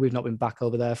COVID, we've not been back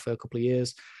over there for a couple of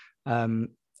years.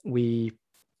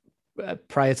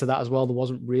 Prior to that as well, there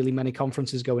wasn't really many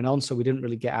conferences going on, so we didn't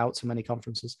really get out to many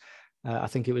conferences. I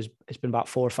think it's been about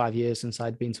 4 or 5 years since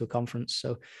I'd been to a conference.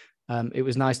 So it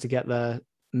was nice to get there,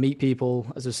 meet people.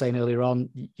 As I was saying earlier on,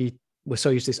 we're so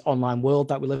used to this online world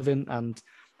that we live in, and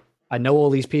I know all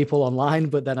these people online,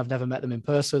 but then I've never met them in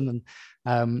person.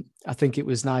 And I think it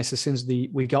was nice as soon as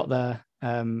we got there,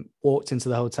 walked into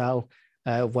the hotel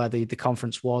where the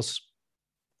conference was.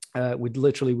 We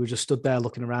just stood there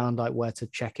looking around, like where to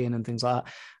check in and things like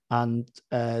that.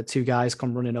 And 2 guys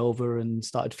come running over and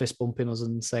started fist bumping us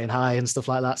and saying hi and stuff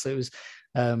like that. So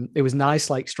it was nice.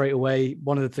 Like straight away,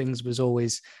 one of the things was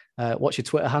always, what's your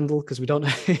Twitter handle? Because we don't know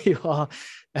who you are.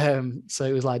 So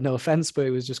it was like, no offense, but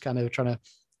it was just kind of trying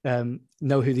to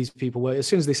know who these people were. As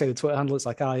soon as they say the Twitter handle, it's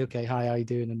like, hi, okay, hi, how you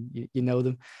doing? And you know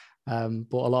them.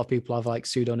 But a lot of people have like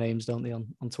pseudonyms, don't they,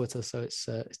 on Twitter? So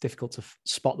it's difficult to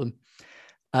spot them.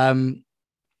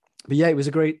 But yeah, it was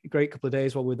a great couple of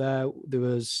days while we were there. There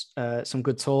was some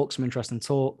good talks, some interesting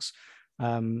talks.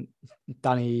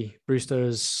 Danny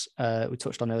Brewster's, we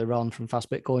touched on earlier on, from Fast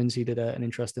Bitcoins. He did an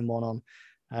interesting one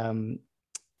on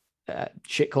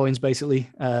shitcoins, basically,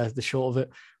 the short of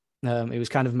it. It was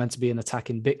kind of meant to be an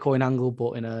attacking Bitcoin angle,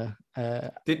 but in a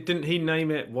didn't he name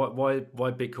it why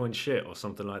Bitcoin shit or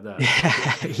something like that?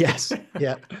 Yeah, yes,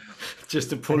 yeah.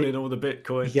 Just to pull in all the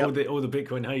Bitcoin, yep. all the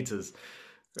Bitcoin haters.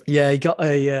 Yeah, he got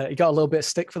a little bit of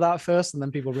stick for that at first, and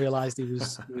then people realized he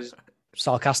was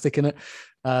sarcastic in it.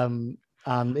 And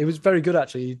it was very good,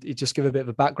 actually. He just gave a bit of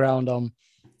a background on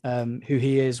who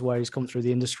he is, where he's come through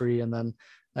the industry, and then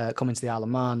coming to the Isle of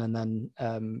Man, and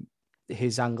then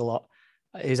his angle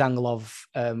of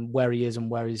where he is and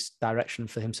where his direction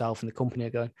for himself and the company are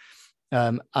going.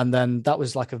 And then that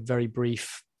was like a very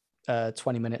brief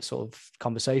 20-minute sort of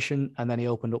conversation. And then he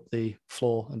opened up the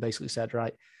floor and basically said,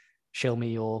 right, show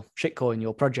me your shitcoin,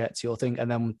 your project, your thing.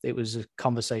 And then it was a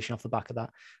conversation off the back of that.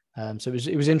 So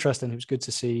it was interesting. It was good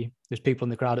to see there's people in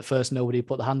the crowd. At first, nobody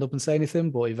put the hand up and say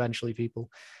anything, but eventually people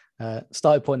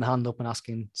started putting the hand up and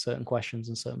asking certain questions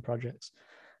and certain projects.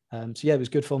 So yeah, it was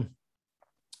good fun.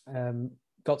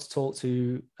 Got to talk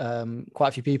to quite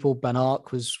a few people. Ben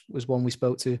Ark was one we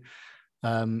spoke to,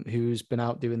 who's been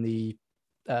out doing the,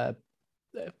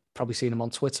 probably seen him on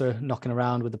Twitter, knocking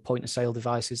around with the point of sale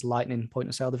devices, Lightning point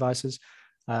of sale devices,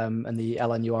 and the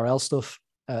LNURL stuff,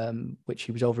 which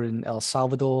he was over in El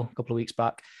Salvador a couple of weeks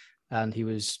back. And he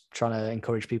was trying to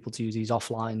encourage people to use these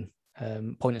offline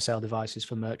point of sale devices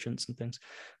for merchants and things.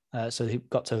 So he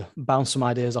got to bounce some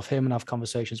ideas off him and have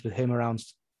conversations with him around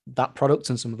that product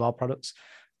and some of our products.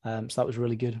 So that was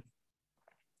really good.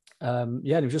 Yeah, and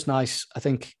it was just nice. I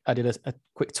think I did a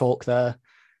quick talk there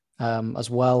as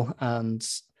well. And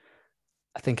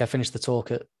I think I finished the talk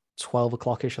at 12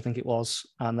 o'clock-ish, I think it was.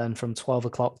 And then from 12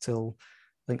 o'clock till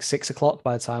I think 6 o'clock,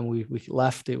 by the time we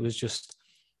left, it was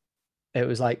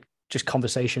like just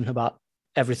conversation about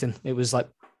everything. It was like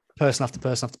person after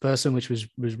person after person, which was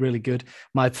really good.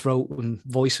 My throat and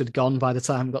voice had gone by the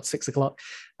time I got 6 o'clock,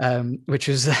 which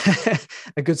was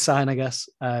a good sign, I guess.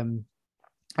 And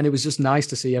it was just nice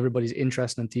to see everybody's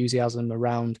interest and enthusiasm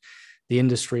around the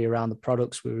industry, around the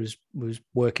products we was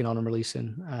working on and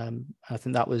releasing. I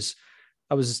think that was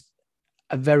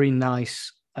a very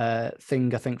nice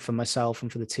thing, I think, for myself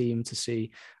and for the team to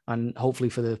see, and hopefully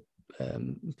for the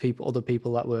other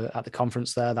people that were at the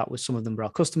conference there. That was, some of them were our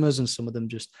customers and some of them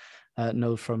just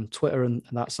know from Twitter and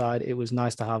that side. It was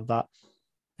nice to have that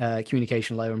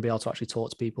communication layer and be able to actually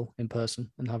talk to people in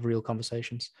person and have real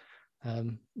conversations,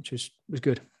 which was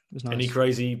good. It was nice. Any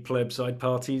crazy pleb side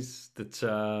parties that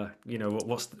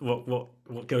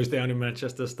what goes down in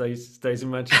Manchester stays in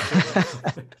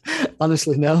Manchester?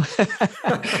 Honestly, no.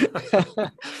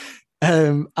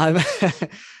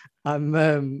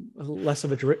 I'm less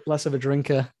of a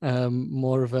drinker,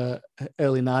 more of a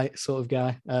early night sort of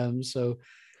guy. So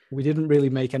we didn't really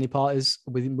make any parties.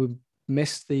 We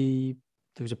missed there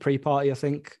was a pre-party, I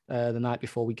think, the night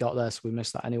before we got there, so we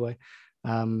missed that anyway.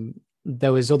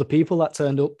 There was other people that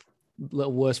turned up, a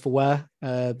little worse for wear.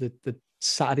 The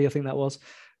Saturday, I think that was,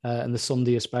 and the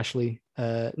Sunday especially.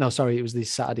 No, sorry, it was the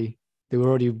Saturday They were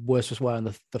already worse on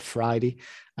the Friday,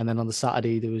 and then on the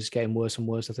Saturday they was getting worse and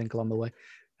worse, I think, along the way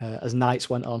as nights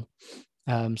went on.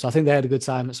 So I think they had a good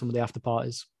time at some of the after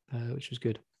parties, which was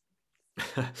good.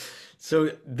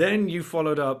 So then you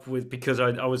followed up with, because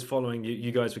I was following you,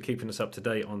 you guys were keeping us up to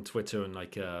date on Twitter and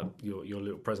like your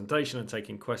little presentation and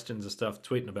taking questions and stuff,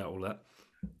 tweeting about all that.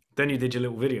 Then you did your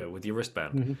little video with your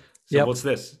wristband. Mm-hmm. So what's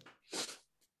this?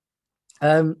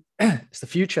 It's the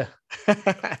future.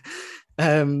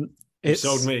 You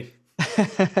sold me.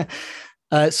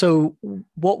 So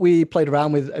what we played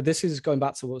around with, this is going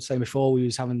back to what I was saying before. We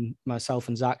was having, myself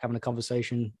and Zach having a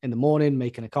conversation in the morning,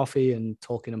 making a coffee and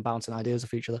talking and bouncing ideas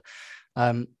off each other.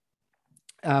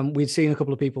 We'd seen a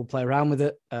couple of people play around with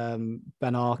it.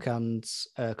 Ben Ark and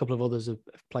a couple of others have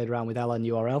played around with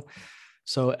LNURL.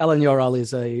 So LNURL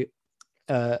is a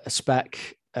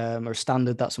spec or a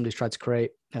standard that somebody's tried to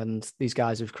create, and these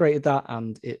guys have created that,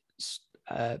 and it's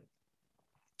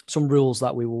some rules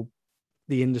that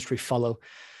the industry follow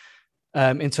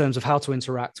in terms of how to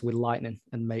interact with Lightning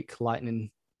and make Lightning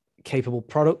capable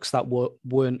products that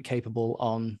weren't capable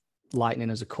on Lightning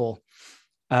as a core.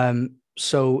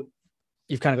 So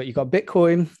you've got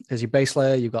Bitcoin as your base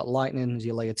layer, you've got Lightning as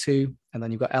your layer 2, and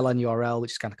then you've got LNURL,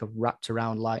 which is kind of wrapped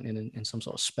around Lightning in some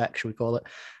sort of spec, should we call it.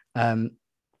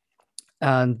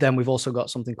 And then we've also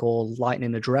got something called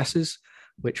Lightning addresses,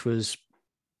 which was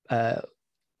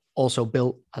also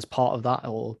built as part of that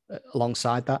or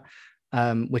alongside that,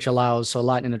 which allows, so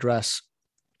Lightning address.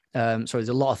 So there's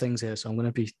a lot of things here. So I'm going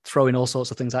to be throwing all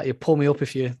sorts of things at you. Pull me up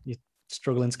if you're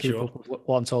struggling to keep up with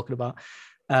what I'm talking about.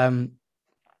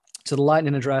 So the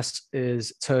Lightning address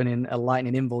is turning a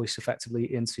Lightning invoice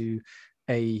effectively into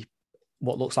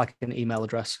what looks like an email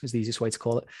address is the easiest way to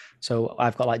call it. So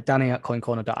I've got like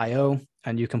Danny@coincorner.io,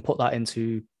 and you can put that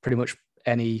into pretty much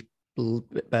any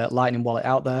Lightning wallet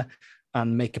out there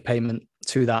and make a payment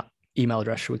to that email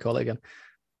address, should we call it again.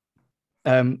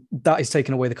 That is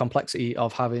taking away the complexity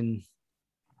of having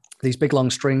these big long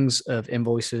strings of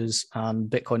invoices and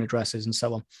Bitcoin addresses and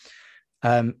so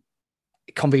on.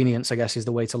 Convenience, I guess, is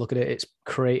the way to look at it. It's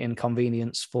creating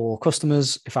convenience for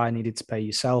customers. If I needed to pay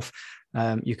yourself,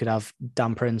 you could have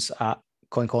Dan Prince at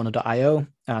coincorner.io,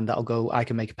 and that'll go, I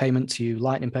can make a payment to you,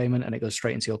 Lightning payment, and it goes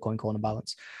straight into your CoinCorner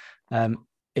balance.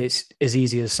 It's as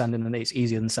easy as it's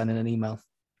easier than sending an email.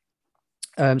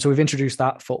 So we've introduced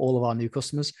that for all of our new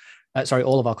customers.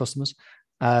 All of our customers.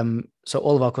 So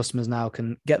all of our customers now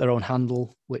can get their own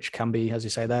handle, which can be, as you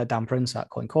say there, Dan Prince at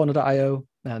coincorner.io,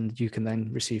 and you can then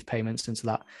receive payments into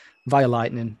that via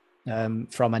Lightning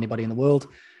from anybody in the world.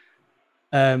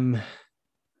 I'll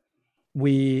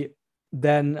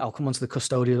come on to the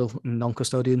custodial and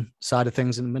non-custodian side of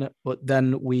things in a minute, but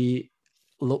then we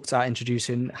looked at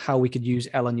introducing how we could use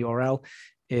LNURL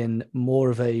in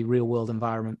more of a real world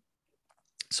environment.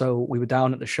 So we were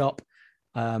down at the shop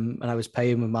and I was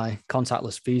paying with my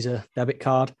contactless Visa debit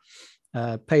card,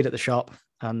 paid at the shop,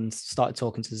 and started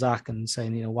talking to Zach and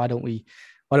saying, why don't we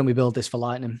build this for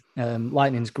Lightning?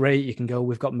 Lightning's great.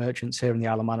 We've got merchants here in the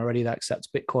Isle of Man already that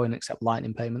accept Bitcoin, accept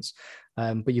Lightning payments.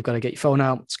 But you've got to get your phone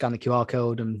out, scan the QR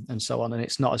code and so on. And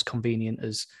it's not as convenient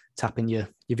as tapping your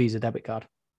Visa debit card.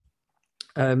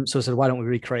 So I said, why don't we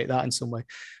recreate that in some way?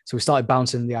 So we started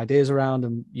bouncing the ideas around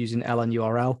and using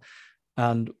LNURL.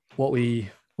 And what we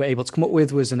were able to come up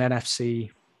with was an NFC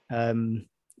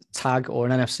tag or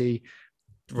an NFC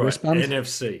wristband.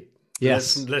 NFC.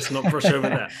 Yes. Let's not brush over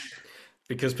that,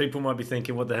 because people might be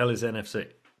thinking, what the hell is NFC?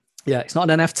 Yeah, it's not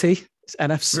an NFT. It's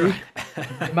NFC. Right.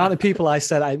 The amount of people I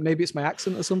said, maybe it's my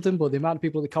accent or something, but the amount of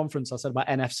people at the conference I said about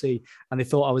NFC, and they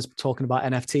thought I was talking about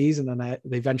NFTs, and then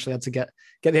they eventually had to get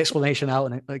the explanation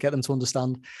out and get them to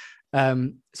understand.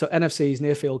 So NFC is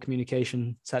near field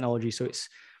communication technology. So it's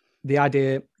the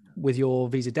idea with your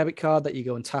Visa debit card that you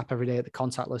go and tap every day at the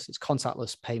contactless. It's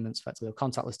contactless payments, effectively,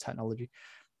 contactless technology.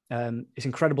 It's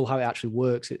incredible how it actually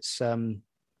works.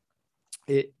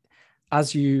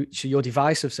 Your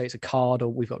device, if say it's a card, or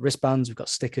we've got wristbands, we've got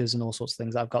stickers and all sorts of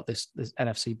things that have got this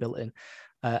NFC built in.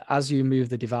 As you move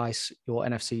the device, your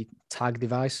NFC tag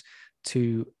device,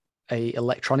 to a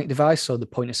electronic device, so the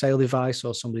point of sale device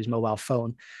or somebody's mobile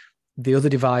phone, the other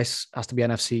device has to be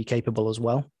NFC capable as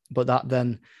well. But that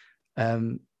then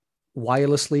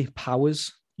wirelessly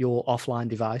powers your offline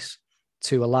device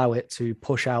to allow it to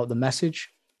push out the message.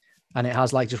 And it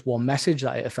has like just one message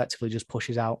that it effectively just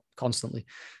pushes out constantly.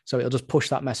 So it'll just push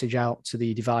that message out to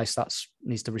the device that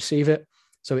needs to receive it.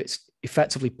 So it's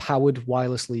effectively powered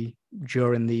wirelessly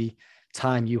during the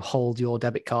time you hold your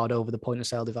debit card over the point of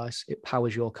sale device. It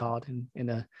powers your card in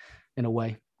a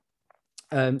way.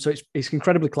 So it's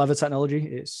incredibly clever technology.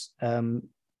 It's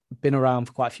been around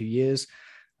for quite a few years.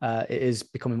 It is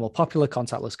becoming more popular.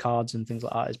 Contactless cards and things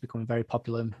like that is becoming very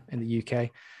popular in the UK.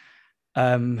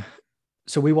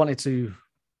 So we wanted to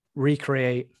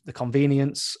recreate the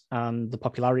convenience and the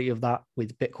popularity of that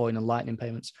with Bitcoin and Lightning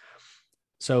payments.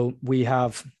 So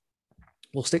we'll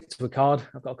stick to a card.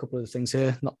 I've got a couple of things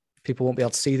here. People won't be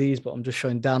able to see these, but I'm just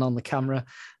showing Dan on the camera.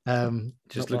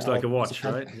 Just looks like a watch,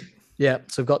 right? Yeah.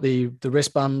 So I've got the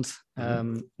wristband.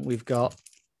 We've got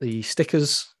the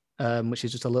stickers, which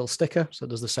is just a little sticker. So it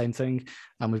does the same thing.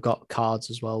 And we've got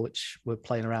cards as well, which we're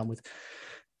playing around with.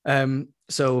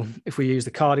 So if we use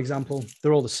the card example,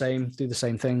 they're all the same, do the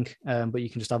same thing, but you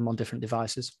can just have them on different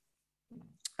devices.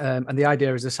 And the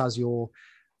idea is this has your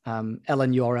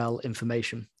LNURL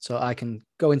information. So I can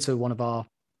go into one of our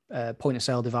point of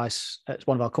sale device. It's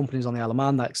one of our companies on the Isle of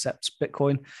Man that accepts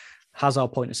Bitcoin, has our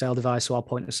point of sale device. So our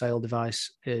point of sale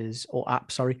device is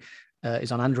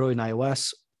on Android and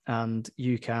iOS. And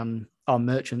our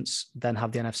merchants then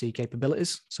have the NFC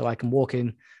capabilities. So I can walk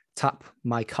in, tap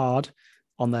my card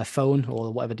on their phone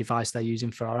or whatever device they're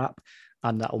using for our app,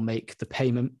 and that will make the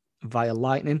payment via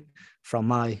Lightning from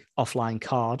my offline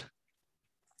card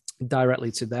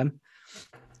directly to them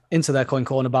into their Coin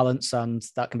Corner balance, and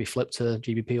that can be flipped to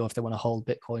GBP, or if they want to hold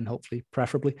Bitcoin, hopefully,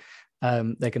 preferably,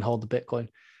 they can hold the Bitcoin.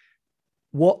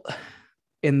 What,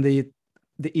 in the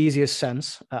easiest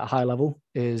sense at a high level,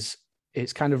 is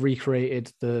it's kind of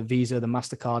recreated the Visa, the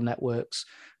MasterCard networks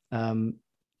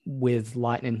with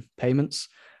Lightning payments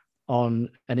on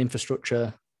an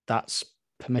infrastructure that's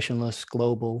permissionless,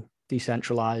 global,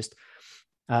 decentralized,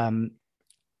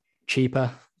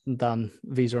 cheaper than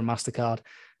Visa and MasterCard.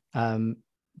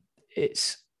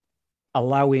 It's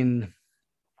allowing,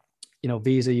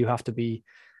 Visa, you have to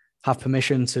have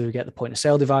permission to get the point of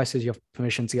sale devices. You have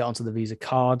permission to get onto the Visa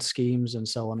card schemes and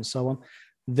so on and so on.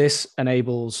 This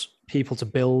enables people to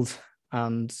build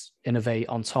and innovate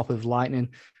on top of Lightning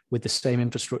with the same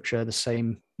infrastructure, the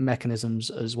same mechanisms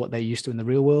as what they're used to in the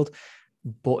real world,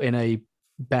 but in a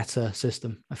better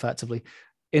system, effectively.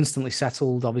 Instantly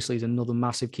settled, obviously, is another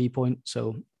massive key point.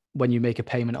 So when you make a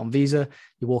payment on Visa,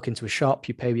 you walk into a shop,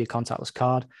 you pay with your contactless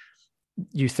card,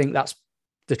 you think that's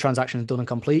the transaction is done and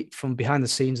complete. From behind the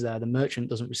scenes there, the merchant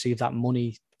doesn't receive that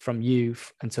money from you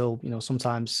until,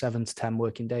 sometimes 7 to 10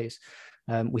 working days.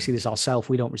 We see this ourselves.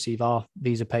 We don't receive our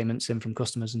Visa payments in from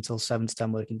customers until 7 to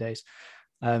 10 working days.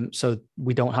 So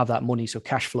we don't have that money. So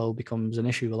cash flow becomes an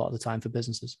issue a lot of the time for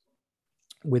businesses.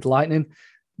 With Lightning,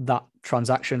 that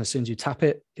transaction, as soon as you tap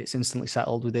it, it's instantly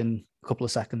settled within a couple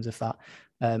of seconds, if that,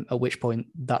 at which point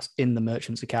that's in the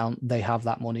merchant's account. They have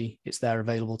that money. It's there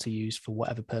available to use for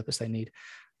whatever purpose they need.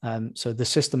 So the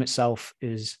system itself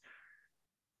is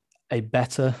a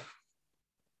better,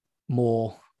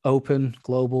 more open,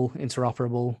 global,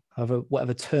 interoperable,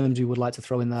 whatever terms you would like to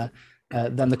throw in there,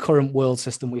 than the current world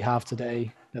system we have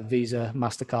today of Visa,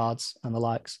 MasterCards, and the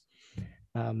likes.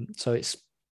 So it's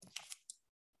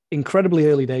incredibly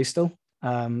early days still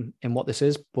in what this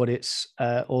is, but it's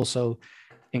also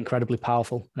incredibly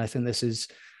powerful. And I think this is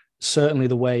certainly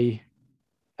the way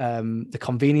the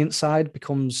convenience side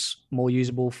becomes more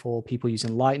usable for people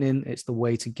using Lightning. It's the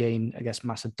way to gain, I guess,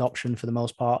 mass adoption for the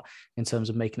most part in terms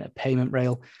of making it a payment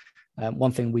rail.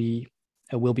 One thing we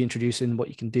will be introducing, what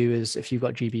you can do is if you've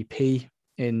got GBP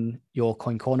in your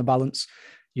Coin Corner balance,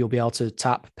 you'll be able to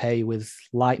tap pay with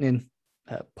Lightning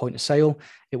point of sale.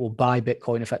 It will buy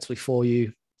Bitcoin effectively for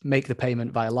you, make the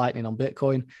payment via Lightning on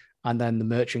Bitcoin, and then the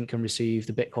merchant can receive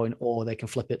the Bitcoin, or they can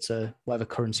flip it to whatever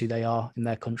currency they are in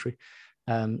their country.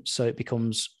 So it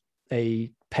becomes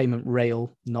a payment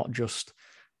rail, not just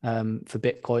for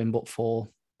Bitcoin, but for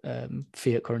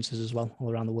fiat currencies as well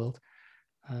all around the world.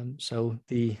 So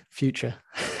the future,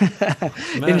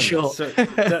 in short. So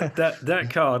that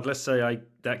card, let's say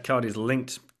that card is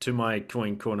linked to my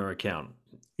Coin Corner account.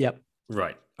 Yep.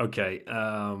 Right. Okay.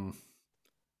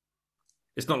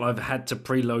 It's not like I've had to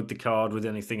preload the card with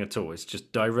anything at all. It's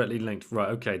just directly linked. Right.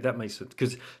 Okay. That makes sense.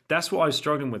 Because that's what I was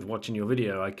struggling with watching your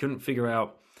video. I couldn't figure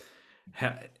out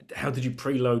how did you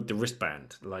preload the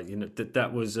wristband? Like,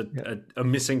 that was a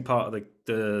missing part of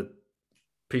the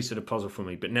piece of the puzzle for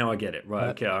me. But now I get it.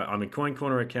 Right. Okay. I'm a Coin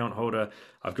Corner account holder.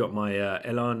 I've got my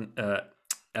LN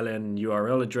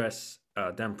URL address,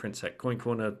 danprince at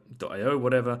coincorner.io,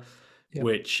 whatever,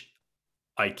 which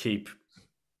I keep.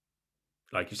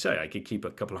 Like you say, I could keep a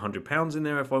couple of £100 in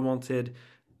there if I wanted.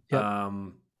 Yep.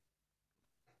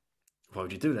 Why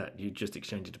would you do that? You just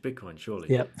exchange it to Bitcoin, surely.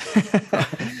 Yep.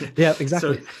 Yeah,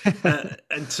 exactly.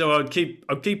 So I'll keep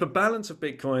a balance of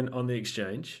Bitcoin on the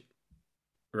exchange,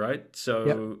 right?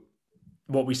 So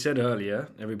what we said earlier,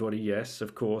 everybody, yes,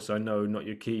 of course, I know, not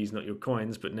your keys, not your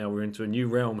coins, but now we're into a new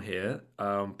realm here.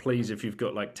 Please, if you've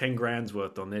got like 10 grand's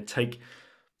worth on there, take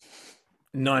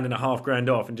 9.5 grand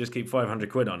off and just keep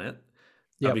 500 quid on it.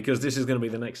 Yep. Because this is going to be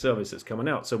the next service that's coming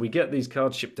out. So we get these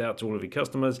cards shipped out to all of your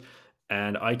customers,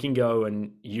 and I can go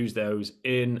and use those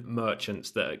in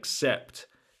merchants that accept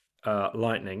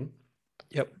Lightning.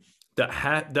 Yep.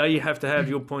 They have to have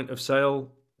your point of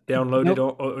sale downloaded,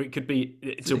 Nope. or it could be,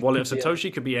 it's a wallet of Satoshi,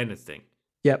 it could be anything.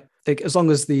 Yep. As long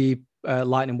as the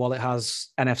Lightning wallet has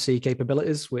NFC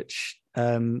capabilities, which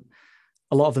a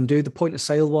lot of them do. The point of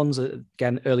sale ones,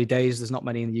 again, early days, there's not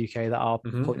many in the UK that are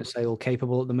point of sale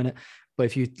capable at the minute. But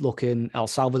if you look in El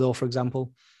Salvador, for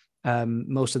example,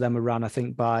 most of them are run, I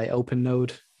think, by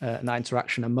OpenNode and that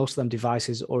interaction. And most of them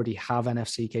devices already have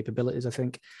NFC capabilities, I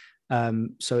think.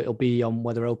 So it'll be on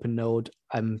whether OpenNode,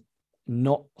 I'm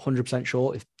not 100%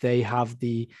 sure if they have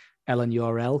the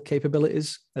LNURL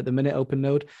capabilities at the minute,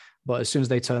 OpenNode. But as soon as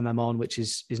they turn them on, which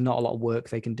is not a lot of work,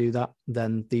 they can do that.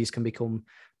 Then these can become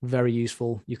very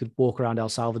useful. You could walk around El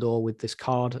Salvador with this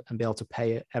card and be able to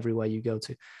pay it everywhere you go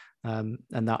to. And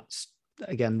that's,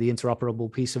 again, the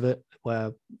interoperable piece of it,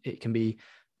 where it can be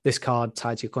this card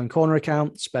tied to your Coin Corner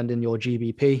account, spending your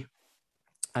GBP,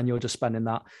 and you're just spending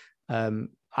that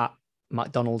at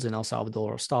McDonald's in El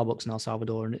Salvador or Starbucks in El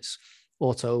Salvador, and it's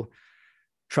auto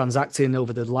transacting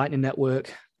over the Lightning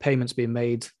Network, payments being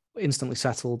made, instantly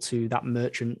settled to that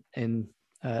merchant in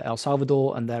El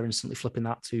Salvador, and they're instantly flipping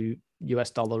that to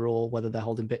US dollar, or whether they're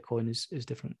holding Bitcoin is a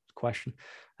different question.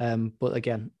 But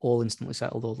again, all instantly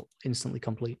settled, all instantly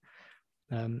complete.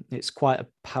 It's quite a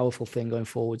powerful thing going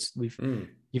forwards.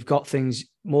 You've got things,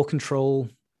 more control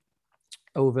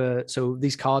over. So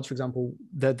these cards, for example,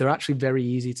 they're actually very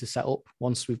easy to set up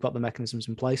once we've got the mechanisms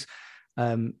in place.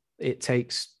 It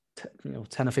takes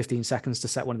 10 or 15 seconds to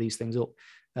set one of these things up.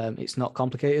 It's not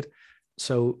complicated.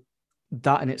 So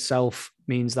that in itself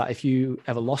means that if you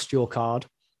ever lost your card,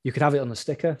 you could have it on a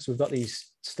sticker. So we've got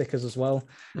these stickers as well.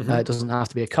 It doesn't have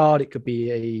to be a card. It could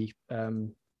be a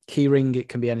key ring. It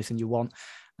can be anything you want.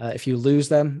 If you lose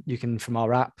them, you can, from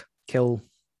our app, kill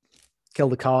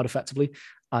the card effectively.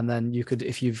 And then you could,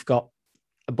 if you've got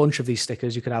a bunch of these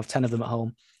stickers, you could have 10 of them at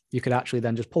home. You could actually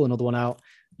then just pull another one out,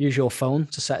 use your phone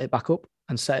to set it back up,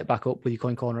 and set it back up with your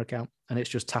Coin Corner account. And it's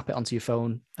just tap it onto your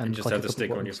phone and just have the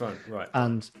sticker on your phone. Right.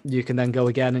 And you can then go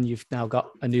again, and you've now got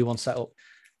a new one set up.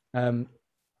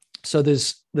 So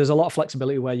there's a lot of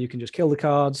flexibility where you can just kill the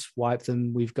cards, wipe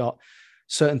them. We've got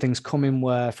certain things coming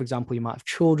where, for example, you might have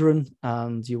children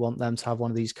and you want them to have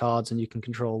one of these cards, and you can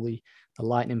control the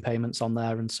Lightning payments on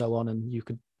there and so on. And you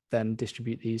could then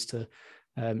distribute these to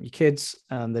your kids,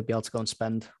 and they'd be able to go and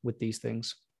spend with these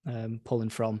things, pulling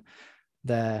from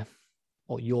their,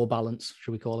 or your balance,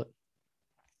 should we call it.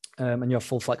 And you have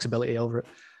full flexibility over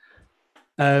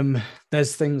it.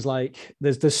 There's things like,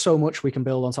 there's so much we can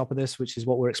build on top of this, which is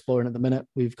what we're exploring at the minute.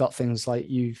 We've got things like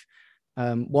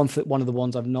one of the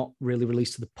ones I've not really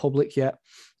released to the public yet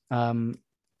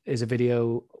is a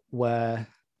video where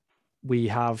we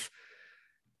have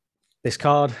this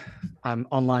card. I'm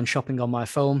online shopping on my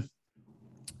phone,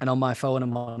 and on my phone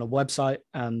I'm on a website,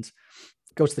 and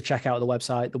go to the checkout of the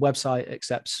website. The website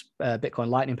accepts Bitcoin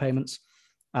Lightning payments,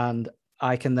 and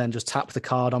I can then just tap the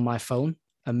card on my phone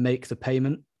and make the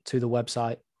payment to the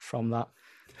website from that,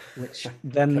 which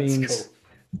then means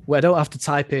where I don't have to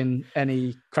type in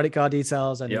any credit card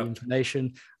details, any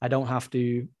information. I don't have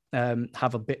to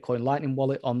have a Bitcoin Lightning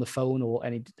wallet on the phone or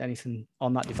anything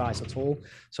on that device at all.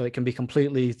 So it can be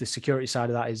completely, the security side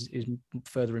of that is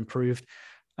further improved.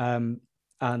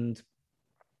 And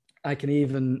I can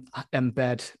even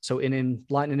embed, so in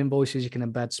Lightning invoices, you can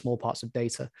embed small parts of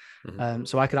data.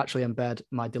 So I could actually embed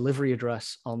my delivery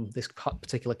address on this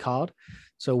particular card.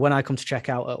 So when I come to check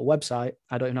out at a website,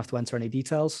 I don't even have to enter any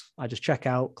details. I just check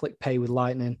out, click pay with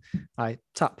Lightning. I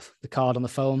tap the card on the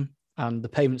phone, and the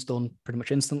payment's done pretty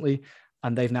much instantly.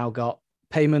 And they've now got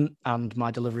payment and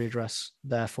my delivery address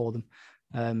there for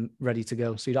them, ready to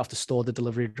go. So you don't have to store the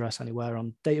delivery address anywhere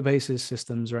on databases,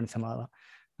 systems, or anything like that.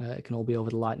 It can all be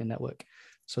over the Lightning Network.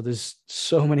 So there's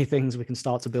so many things we can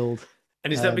start to build.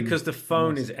 And is that because the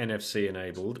phone is NFC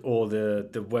enabled, or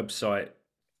the website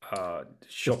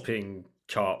shopping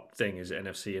cart thing is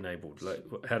NFC enabled? Like,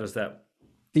 how does that?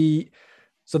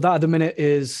 So that at the minute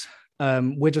is,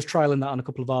 we're just trialing that on a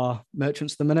couple of our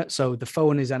merchants at the minute. So the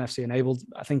phone is NFC enabled.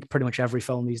 I think pretty much every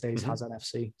phone these days has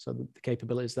NFC. So the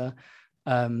capabilities there.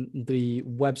 The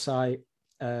website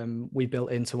we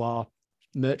built into our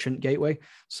merchant gateway,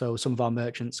 so some of our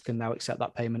merchants can now accept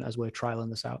that payment as we're trialing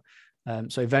this out.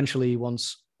 So eventually,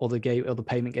 once all the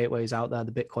payment gateways out there,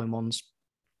 the Bitcoin ones,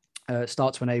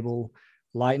 start to enable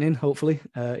Lightning, hopefully,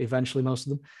 eventually most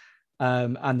of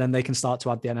them. And then they can start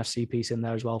to add the NFC piece in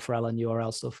there as well for LN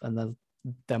URL stuff. And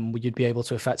then you'd be able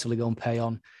to effectively go and pay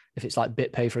on, if it's like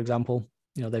BitPay, for example,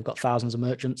 they've got thousands of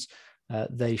merchants.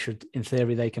 They should, in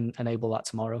theory, they can enable that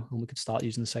tomorrow, and we could start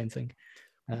using the same thing.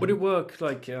 Would it work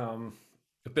like a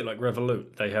bit like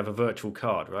Revolut? They have a virtual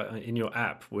card, right? In your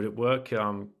app, would it work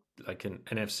like an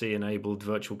NFC enabled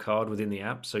virtual card within the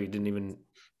app, so you didn't even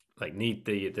like need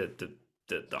the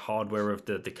hardware of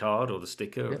the card or the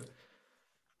sticker?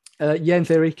 Yeah, in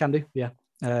theory, can do. Yeah,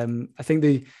 I think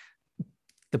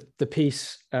the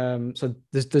piece. So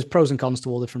there's pros and cons to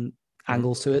all different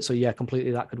angles to it. So yeah,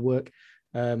 completely that could work.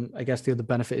 I guess the other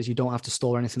benefit is you don't have to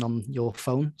store anything on your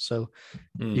phone, so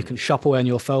you can shop away on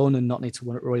your phone and not need to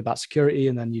worry about security.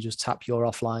 And then you just tap your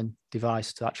offline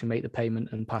device to actually make the payment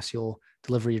and pass your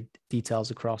delivery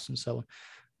details across and so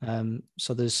on.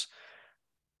 So there's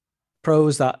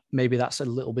pros that maybe that's a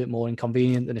little bit more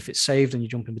inconvenient than if it's saved and you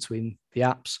jump in between the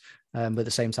apps. But at the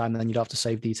same time, then you don't have to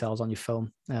save details on your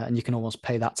phone, and you can almost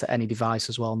pay that to any device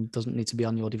as well, and doesn't need to be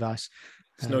on your device.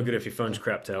 It's no good if your phone's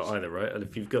crapped out either, right? And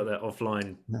if you've got that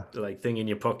offline like thing in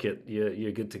your pocket,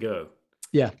 you're good to go.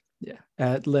 Yeah.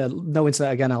 No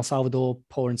internet again. El Salvador,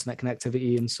 poor internet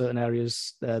connectivity in certain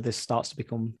areas. This starts to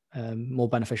become more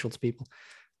beneficial to people.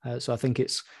 So I think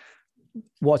it's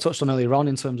what I touched on earlier on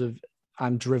in terms of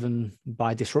I'm driven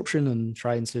by disruption and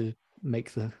trying to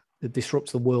make the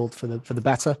disrupt the world for the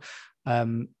better.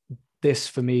 This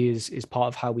for me is part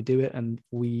of how we do it, and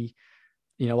we.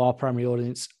 Our primary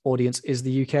audience is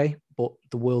the UK, but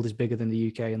the world is bigger than the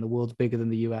UK and the world's bigger than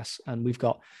the US. And we've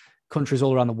got countries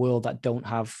all around the world that don't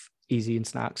have easy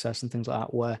internet access and things like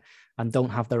that, and don't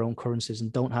have their own currencies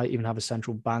and don't even have a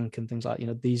central bank and things like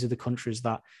that. These are the countries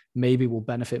that maybe will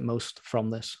benefit most from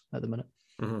this at the minute.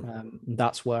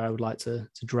 That's where I would like to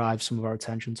drive some of our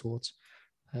attention towards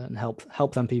and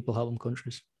help them people, help them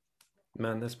countries.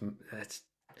 Man,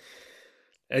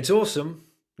 it's awesome.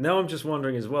 Now I'm just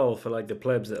wondering as well for like the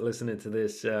plebs that are listening to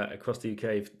this across the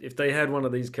UK, if they had one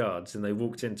of these cards and they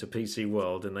walked into PC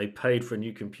World and they paid for a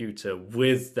new computer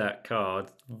with that card,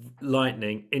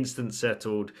 Lightning, instant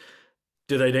settled,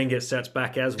 do they then get sats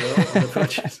back as well on the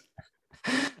purchase?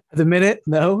 At the minute,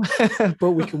 no,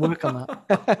 but we can work on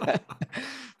that.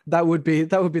 That would be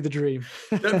the dream.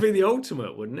 That'd be the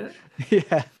ultimate, wouldn't it?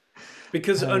 Yeah.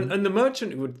 Because and the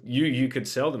merchant you could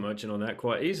sell the merchant on that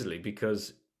quite easily,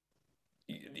 because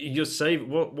you're saving.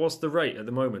 What's the rate at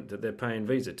the moment that they're paying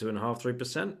Visa? 2.5%,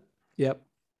 3%? Yep.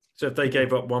 So if they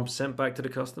gave up 1% back to the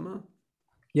customer?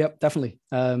 Yep, definitely.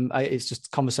 It's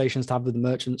just conversations to have with the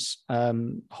merchants.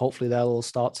 Hopefully they'll all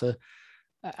start to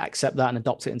accept that and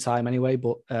adopt it in time anyway.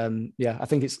 But yeah, I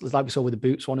think it's like we saw with the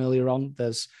Boots one earlier on.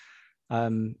 There's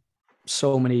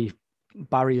so many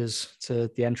barriers to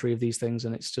the entry of these things,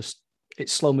 and it's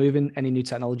slow moving. Any new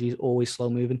technology is always slow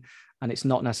moving, and it's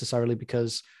not necessarily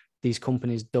because these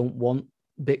companies don't want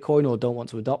Bitcoin or don't want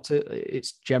to adopt it.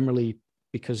 It's generally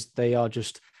because they are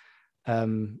just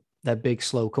they're big,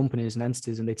 slow companies and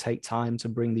entities, and they take time to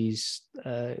bring these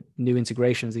new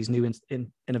integrations, these new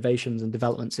innovations and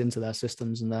developments into their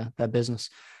systems and their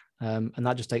business, and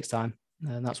that just takes time.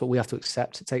 And that's what we have to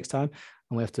accept. It takes time,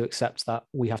 and we have to accept that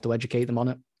we have to educate them on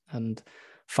it and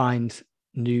find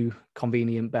new,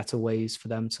 convenient, better ways for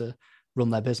them to run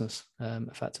their business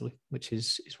effectively, which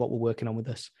is what we're working on with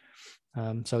this.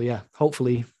 So yeah,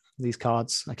 hopefully these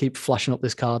cards, I keep flashing up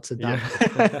this card to Dan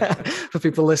for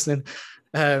people listening.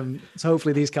 So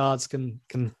hopefully these cards can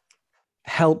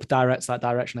help direct that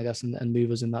direction, I guess, and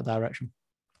move us in that direction,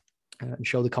 and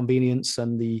show the convenience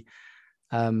and the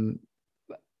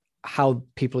how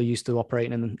people are used to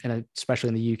operating especially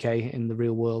in the UK in the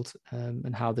real world,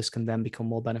 and how this can then become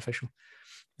more beneficial.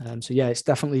 So yeah, it's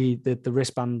definitely the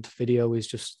wristband video is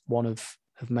just one of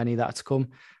many that are to come.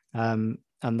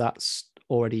 And that's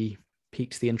already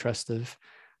piqued the interest of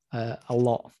a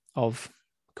lot of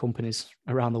companies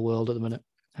around the world at the minute,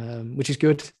 which is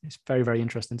good. It's very, very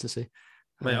interesting to see.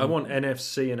 Mate, I want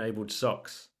NFC enabled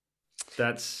socks.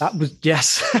 That's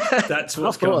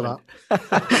what's coming.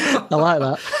 I like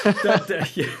that.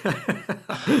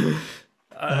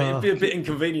 It'd be a bit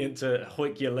inconvenient to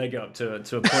hoik your leg up to a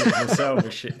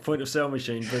point of sale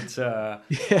machine, but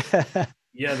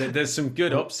yeah, there's some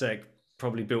good OPSEC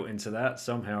probably built into that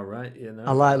somehow, right?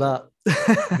 I like that.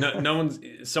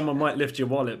 Someone might lift your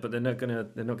wallet, but they're not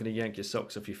gonna yank your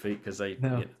socks off your feet because they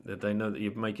know that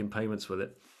you're making payments with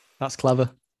it. That's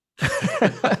clever.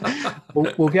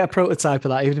 We'll get a prototype of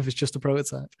that, even if it's just a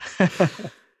prototype.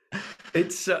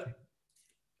 It's so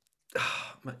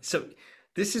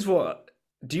this is what,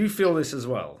 do you feel this as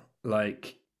well?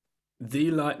 Like the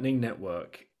Lightning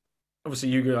Network obviously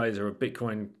you guys are a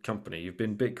Bitcoin company. You've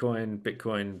been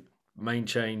Bitcoin main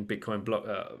chain, Bitcoin block,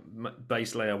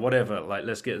 base layer, whatever. Like,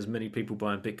 let's get as many people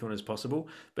buying Bitcoin as possible.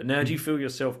 But now, do you feel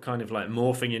yourself kind of like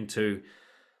morphing into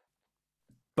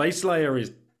base layer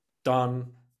is done?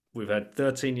 We've had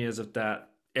 13 years of that.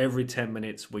 Every 10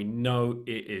 minutes, we know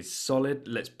it is solid.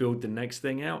 Let's build the next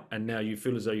thing out. And now you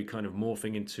feel as though you're kind of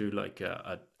morphing into like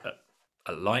a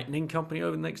lightning company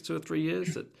over the next 2 or 3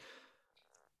 years.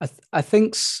 I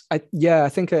think, yeah, I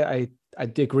think I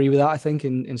do agree with that. I think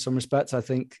in some respects, I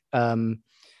think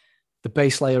the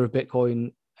base layer of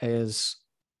Bitcoin is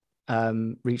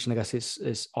reaching, I guess,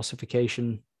 its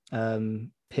ossification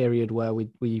period where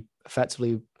we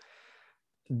effectively,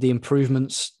 the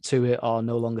improvements to it are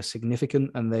no longer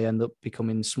significant and they end up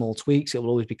becoming small tweaks. It will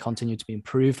always be continued to be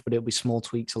improved, but it'll be small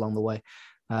tweaks along the way.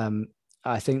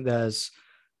 I think there's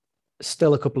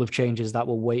still a couple of changes that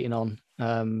we're waiting on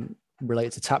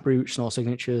related to Taproot, Schnorr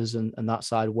signatures, and that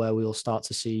side where we'll start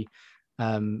to see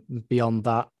beyond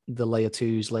that, the layer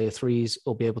 2s, layer 3s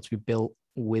will be able to be built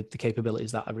with the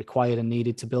capabilities that are required and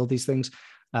needed to build these things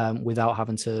without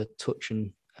having to touch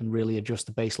and really adjust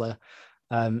the base layer.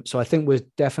 So I think we're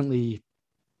definitely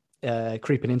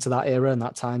creeping into that era and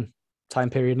that time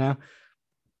period now.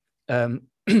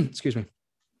 Excuse me.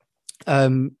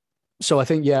 So I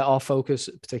think, yeah, our focus,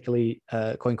 particularly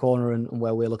Coin Corner and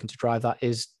where we're looking to drive that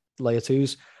is layer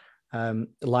 2s. The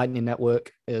Lightning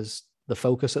Network is the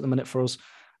focus at the minute for us,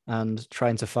 and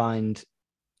trying to find,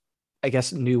 I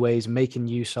guess, new ways, making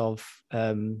use of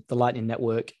the Lightning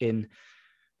Network in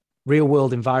real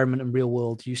world environment and real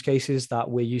world use cases that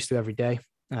we're used to every day.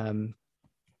 The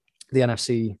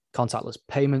NFC contactless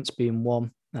payments being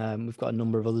one. We've got a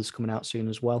number of others coming out soon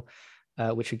as well,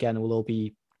 which again will all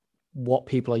be what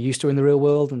people are used to in the real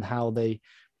world and how they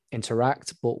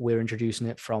interact, but we're introducing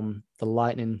it from the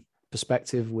Lightning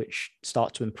perspective, which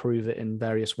start to improve it in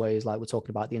various ways, like we're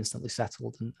talking about the instantly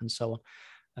settled and so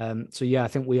on. So yeah, I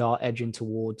think we are edging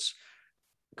towards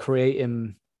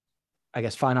creating, I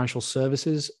guess, financial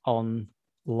services on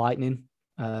Lightning,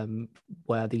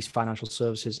 where these financial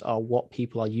services are what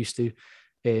people are used to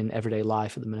in everyday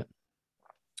life at the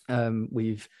minute.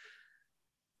 We've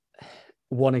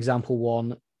one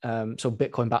example, so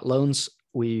Bitcoin-backed loans,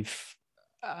 we've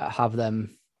have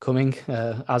them coming,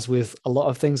 as with a lot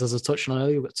of things, as I touched on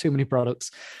earlier. We've got too many products,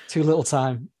 too little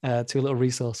time, too little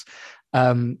resource.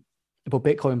 But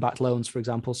Bitcoin-backed loans, for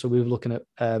example, so we were looking at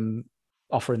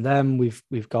offering them.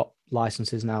 We've got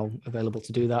licenses now available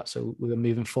to do that, so we're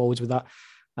moving forwards with that.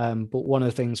 But one of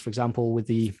the things, for example, with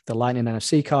the Lightning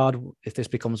NFC card, if this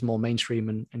becomes more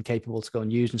mainstream and capable to go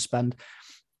and use and spend,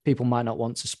 people might not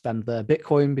want to spend their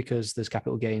Bitcoin because there's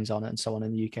capital gains on it and so on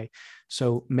in the UK.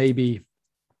 So maybe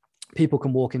people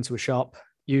can walk into a shop,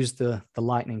 use the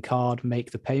Lightning card, make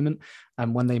the payment.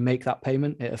 And when they make that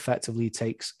payment, it effectively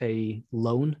takes a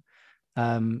loan,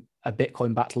 a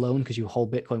Bitcoin-backed loan, because you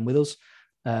hold Bitcoin with us,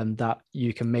 that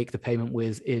you can make the payment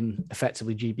with in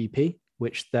effectively GBP,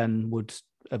 which then would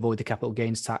avoid the capital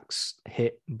gains tax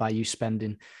hit by you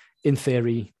spending, in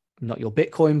theory, not your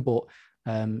Bitcoin, but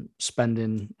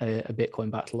spending a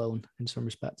Bitcoin-backed loan in some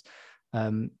respects.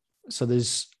 So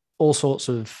there's all sorts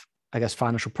of, I guess,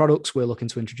 financial products we're looking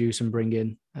to introduce and bring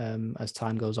in as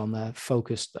time goes on there,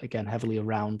 focused, again, heavily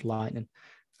around Lightning.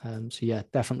 So yeah,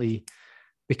 definitely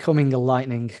becoming a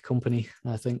Lightning company,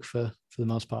 I think, for the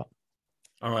most part.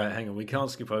 All right, hang on. We can't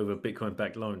skip over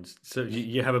Bitcoin-backed loans. So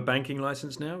you have a banking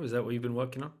license now? Is that what you've been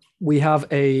working on? We have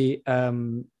a, I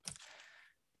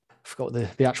forgot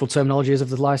what the actual terminology is of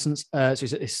the license. So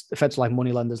it's effectively like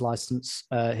money lender's license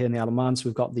here in the Isle of Man. So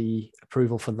we've got the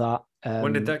approval for that.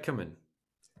 When did that come in?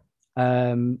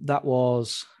 That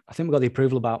was, I think we got the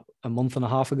approval about a month and a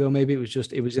half ago, maybe.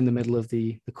 It was in the middle of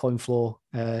the coin floor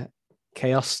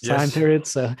chaos time period.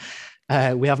 So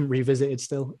we haven't revisited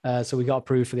still. So we got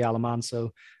approved for the Isle of Man.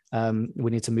 So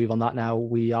we need to move on that now.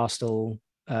 We are still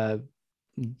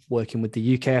working with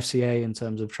the UK FCA in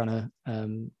terms of trying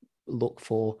to look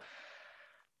for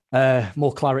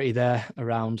more clarity there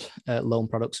around loan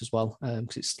products as well,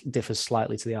 because it differs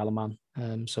slightly to the Isle of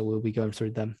Man. So we'll be going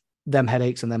through them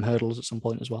headaches and them hurdles at some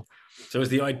point as well. So is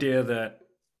the idea that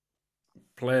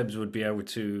plebs would be able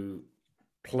to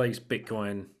place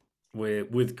Bitcoin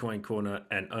with Coin Corner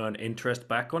and earn interest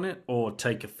back on it, or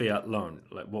take a fiat loan?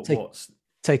 Like what's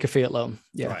take a fiat loan?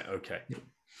 Yeah. Right. Okay.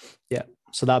 Yeah.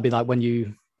 So that'd be like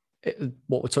when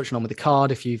what we're touching on with the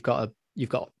card. If you've got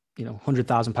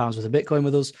 £100,000 worth of Bitcoin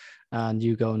with us, and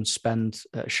you go and spend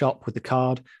at a shop with the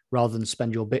card, rather than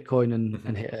spend your Bitcoin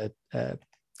and hit a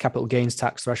capital gains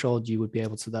tax threshold, you would be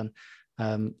able to then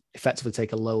effectively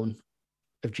take a loan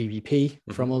of GBP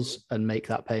from us and make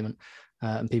that payment.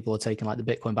 and people are taking like the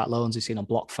Bitcoin backed loans you've seen on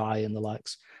BlockFi and the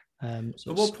likes. At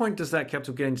what point does that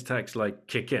capital gains tax like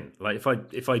kick in? Like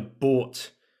if I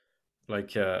bought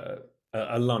like a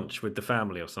lunch with the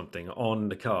family or something on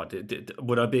the card,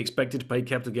 would I be expected to pay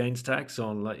capital gains tax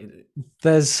on like?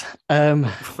 There's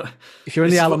if you're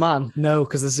in the Isle of Man, no,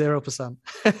 because there's 0%.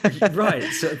 Right.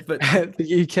 So, but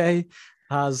the UK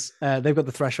has they've got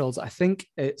the thresholds. I think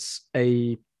it's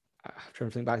I'm trying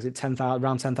to think back. Is it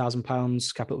around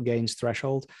 £10,000 capital gains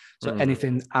threshold? So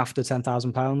anything after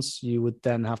 £10,000, you would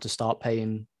then have to start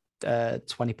paying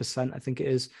 20%. I think it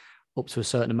is up to a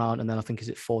certain amount, and then I think is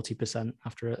it 40%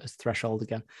 after a threshold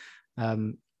again.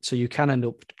 So you can end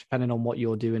up, depending on what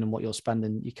you're doing and what you're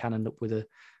spending, you can end up with a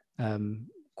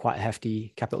quite a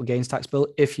hefty capital gains tax bill.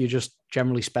 If you're just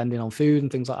generally spending on food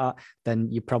and things like that, then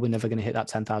you're probably never going to hit that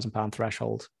 £10,000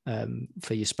 threshold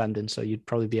for your spending. So you'd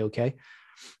probably be okay.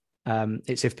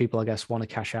 It's if people, I guess, want to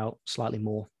cash out slightly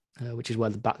more, which is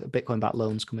where the Bitcoin-backed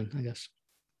loans come in, I guess.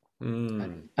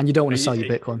 And you don't want to sell your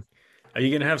Bitcoin. Are you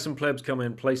going to have some plebs come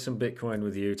in, place some Bitcoin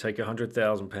with you, take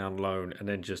 £100,000 loan, and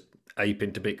then just ape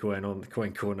into Bitcoin on the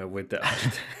coin corner with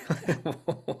that?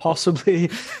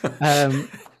 Possibly.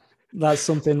 That's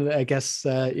something that I guess,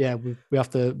 we have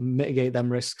to mitigate them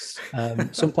risks.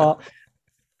 Some part,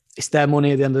 it's their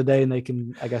money at the end of the day, and they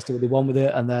can, I guess, do what they want with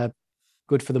it, and they're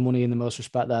good for the money in the most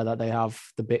respect there that they have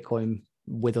the Bitcoin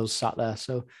with us sat there.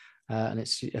 So, and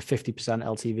it's a 50%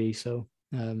 LTV. So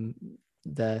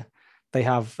they're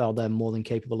more than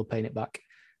capable of paying it back.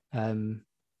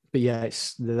 But yeah,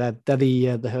 they're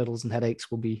the hurdles and headaches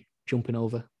we'll be jumping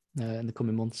over in the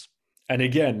coming months. And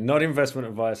again, not investment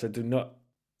advice. I do not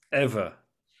ever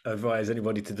advise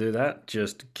anybody to do that.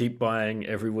 Just keep buying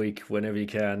every week whenever you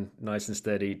can, nice and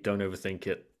steady. Don't overthink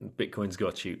it. Bitcoin's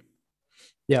got you.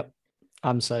 Yep.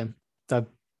 I'm saying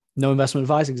no investment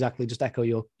advice. Exactly. Just echo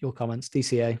your comments.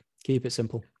 DCA. Keep it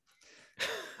simple.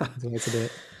 That's the way to do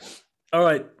it. All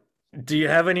right. Do you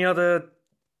have any other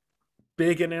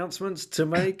big announcements to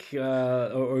make,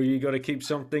 or you got to keep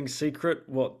something secret?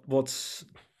 What's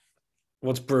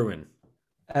brewing?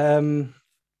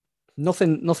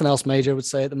 Nothing else major. I would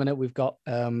say at the minute we've got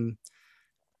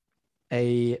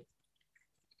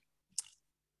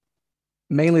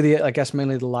mainly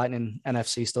the Lightning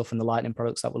NFC stuff and the Lightning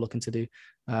products that we're looking to do.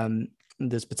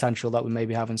 There's potential that we may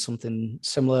be having something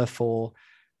similar for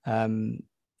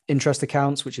interest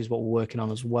accounts, which is what we're working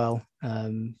on as well.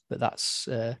 But that's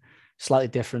slightly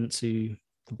different to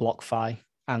the BlockFi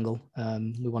angle.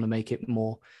 We want to make it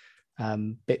more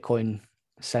Bitcoin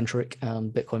centric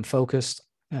and Bitcoin focused,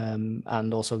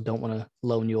 and also don't want to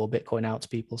loan your Bitcoin out to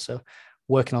people. So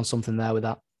working on something there with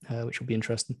that, which will be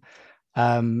interesting.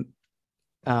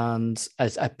 And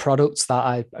a product that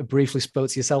I briefly spoke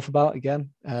to yourself about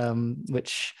again,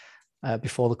 which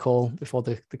before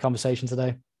the conversation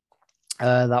today,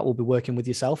 that we'll be working with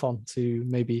yourself on to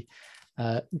maybe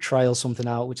trial something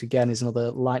out, which again is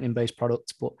another Lightning based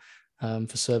product, but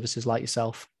for services like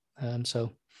yourself.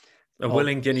 So a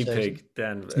willing guinea pig,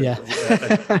 Dan. Yeah.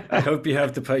 I hope you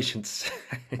have the patience.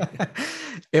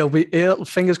 It'll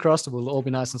fingers crossed, it will all be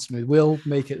nice and smooth. We'll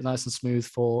make it nice and smooth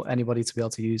for anybody to be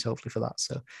able to use, hopefully, for that.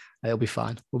 So it'll be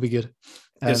fine. We'll be good.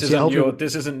 This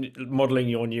isn't modeling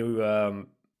your new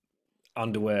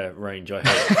underwear range, I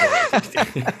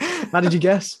hope. How did you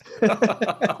guess?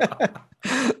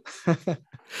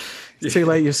 It's too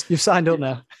late. You've signed up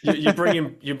now. you're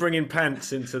bringing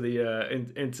pants into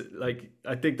the into like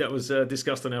I think that was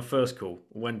discussed on our first call.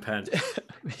 When pants?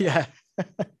 Yeah.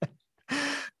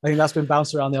 I think that's been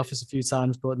bounced around the office a few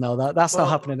times, but no, that's not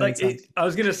happening. I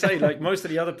was going to say, like most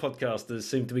of the other podcasters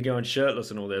seem to be going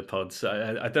shirtless in all their pods.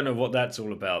 I don't know what that's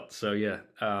all about. So yeah,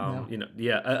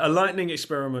 a Lightning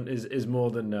experiment is more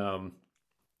than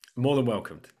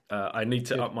welcomed. I need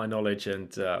to up my knowledge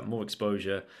and more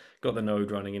exposure. Got the node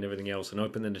running and everything else, and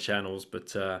opening the channels.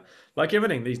 But like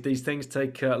everything, these things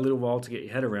take a little while to get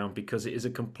your head around because it's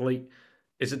a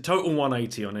total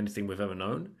 180 on anything we've ever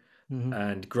known. Mm-hmm.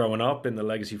 And growing up in the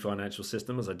legacy financial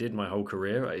system, as I did my whole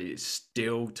career, it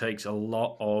still takes a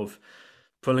lot of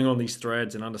pulling on these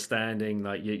threads and understanding.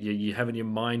 Like you having your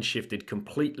mind shifted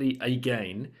completely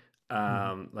again.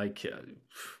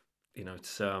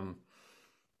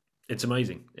 It's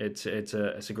amazing. It's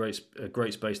a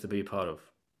great space to be a part of.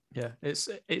 Yeah,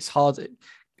 it's hard.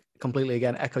 Completely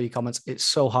again, echo your comments. It's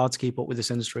so hard to keep up with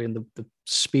this industry and the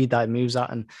speed that it moves at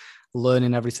and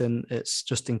learning everything. It's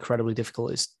just incredibly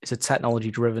difficult. It's a technology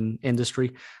driven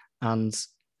industry, and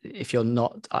if you're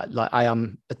not I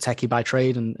am a techie by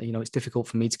trade, and it's difficult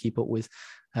for me to keep up with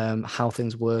how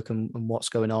things work and what's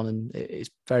going on, and it's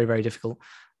very, very difficult.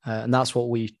 And that's what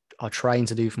we are trying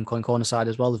to do from Coin Corner side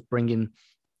as well, of bringing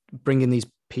bringing these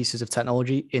pieces of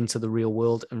technology into the real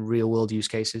world and real world use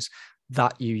cases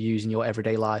that you use in your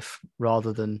everyday life,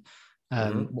 rather than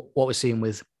what we're seeing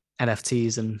with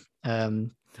NFTs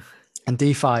and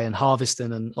DeFi and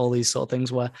harvesting and all these sort of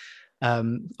things where,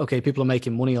 okay, people are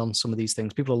making money on some of these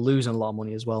things. People are losing a lot of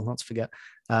money as well, not to forget.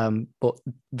 But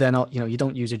they're not, you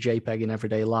don't use a JPEG in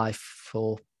everyday life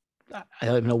for, I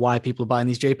don't even know why people are buying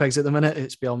these JPEGs at the minute.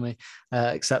 It's beyond me,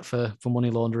 except for money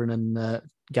laundering and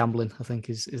gambling, I think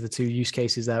is the two use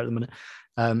cases there at the minute.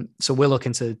 So we're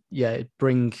looking to,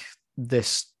 bring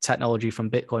this technology from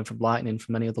Bitcoin, from Lightning,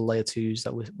 from any other layer twos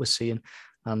that we're seeing,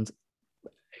 and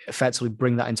effectively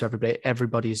bring that into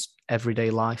everybody's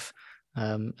everyday life.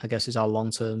 I guess is our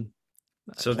long-term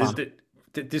So plan.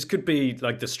 this could be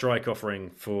like the Strike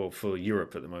offering for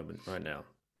Europe at the moment right now.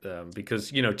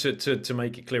 Because to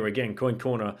make it clear again, Coin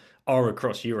Corner are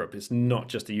across Europe. It's not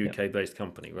just a UK-based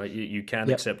company, right? You can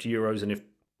accept euros, and if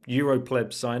Euro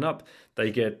plebs sign up, they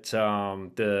get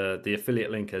the affiliate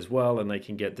link as well, and they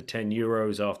can get the 10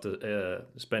 euros after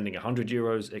spending 100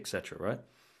 euros, etc. Right?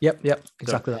 Yep,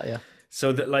 exactly that. Yeah.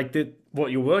 So that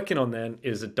what you're working on then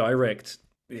is a direct.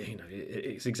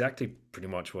 It's exactly pretty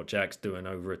much what Jack's doing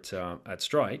over at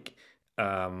Strike.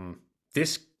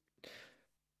 This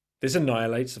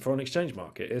annihilates the foreign exchange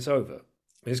market. It's over.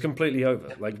 It's completely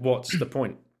over. Like, what's the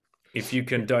point? If you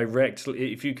can go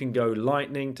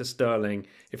Lightning to Sterling,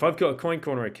 if I've got a Coin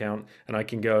Corner account and I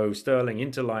can go Sterling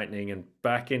into Lightning and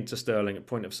back into Sterling at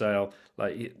point of sale,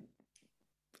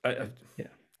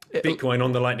 Bitcoin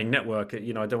on the Lightning network, I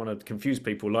don't want to confuse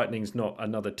people. Lightning's not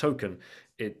another token.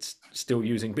 It's still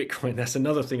using Bitcoin. That's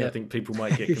another thing I think people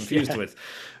might get confused with.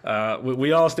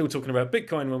 We are still talking about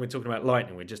Bitcoin when we're talking about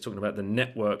Lightning. We're just talking about the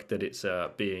network that it's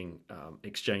being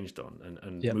exchanged on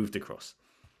and moved across.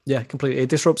 Yeah, completely. It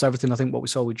disrupts everything. I think what we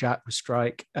saw with Jack, with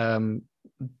Strike,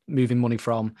 moving money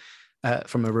from a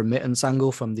remittance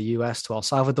angle from the US to El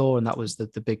Salvador, and that was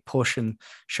the big push, and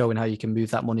showing how you can move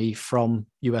that money from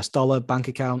US dollar bank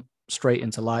account straight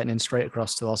into Lightning, straight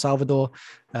across to El Salvador,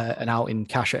 and out in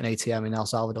cash at an ATM in El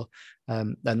Salvador.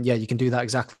 And you can do that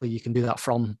exactly. You can do that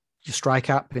from your Strike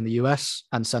app in the US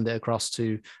and send it across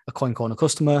to a Coin Corner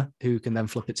customer who can then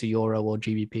flip it to Euro or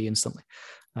GBP instantly.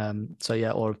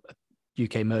 Or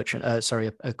UK merchant,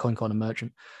 a Coin Corner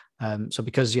merchant. So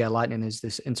because Lightning is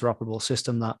this interoperable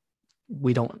system that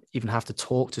we don't even have to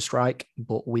talk to Strike,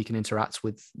 but we can interact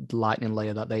with the Lightning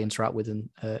layer that they interact with, and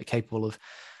capable of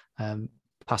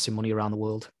passing money around the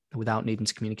world without needing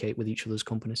to communicate with each other's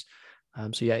companies.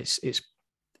 It's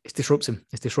disrupting.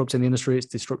 It's disrupting the industry. It's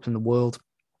disrupting the world.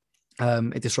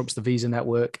 It disrupts the Visa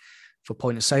network for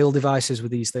point of sale devices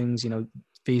with these things.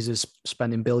 Visa's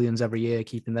spending billions every year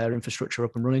keeping their infrastructure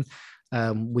up and running.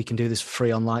 We can do this for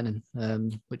free on Lightning,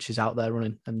 which is out there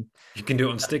running, and you can do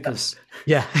it on stickers.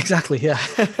 Yeah, exactly. Yeah,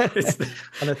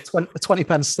 and a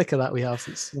 20p sticker that we have.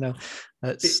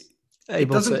 It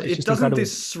doesn't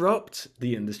disrupt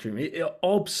the industry. It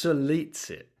obsoletes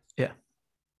it. Yeah,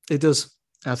 it does.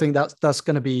 I think that's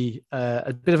going to be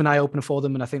a bit of an eye opener for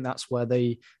them, and I think that's where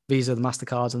Visa, the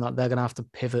Mastercards, and that they're going to have to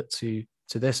pivot to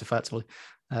this effectively.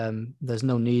 There's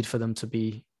no need for them to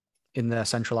be in their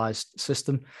centralized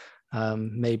system.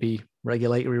 Maybe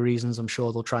regulatory reasons, I'm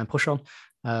sure they'll try and push on.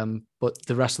 But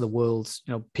the rest of the world,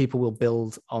 people will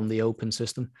build on the open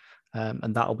system,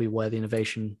 and that'll be where the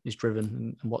innovation is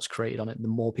driven and what's created on it. The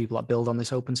more people that build on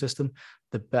this open system,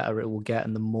 the better it will get,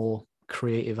 and the more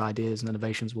creative ideas and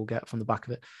innovations we'll get from the back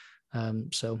of it.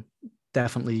 So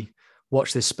definitely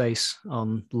watch this space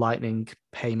on Lightning,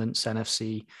 payments,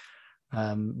 NFC,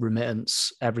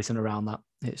 remittance, everything around that.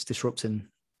 It's disrupting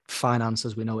finance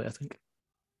as we know it, I think.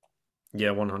 Yeah,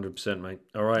 100%, mate.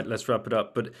 All right, let's wrap it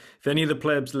up. But if any of the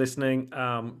plebs listening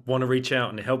want to reach out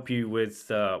and help you with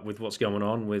what's going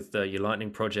on with your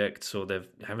Lightning projects, or they're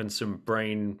having some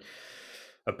brain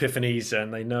epiphanies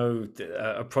and they know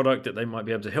a product that they might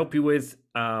be able to help you with,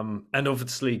 and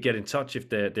obviously get in touch if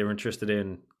they're interested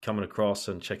in coming across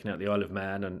and checking out the Isle of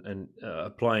Man and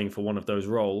applying for one of those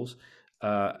roles,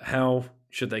 how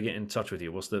should they get in touch with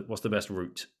you? What's the best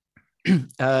route?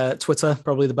 Twitter,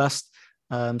 probably the best.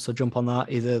 So jump on that,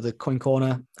 either the Coin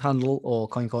Corner handle or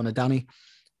Coin Corner Danny,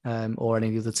 or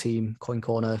any of the team, Coin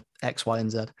Corner X, Y, and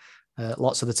Z.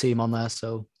 Lots of the team on there,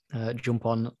 so jump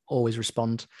on, always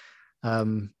respond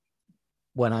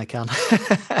when I can.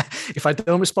 If I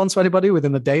don't respond to anybody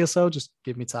within a day or so, just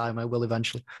give me time. I will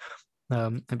eventually.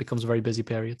 It becomes very busy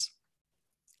periods.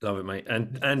 Love it, mate.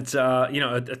 And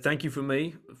thank you from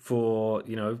me for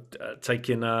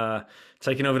taking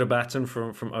over the baton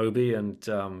from Obi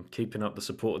and keeping up the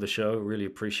support of the show. Really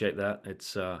appreciate that.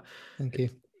 It's thank you.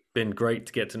 been great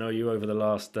to get to know you over the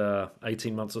last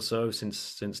 18 months or so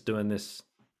since doing this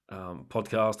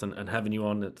podcast and having you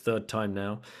on the third time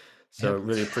now. So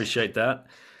really appreciate that.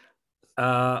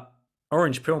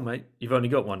 Orange pill, mate. You've only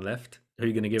got one left. Who are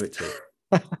you going to give it to?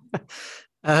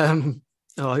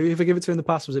 Who did I give it to in the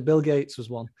past? Was it Bill Gates was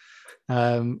one,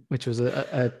 which was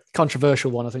a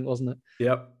controversial one, I think, wasn't it?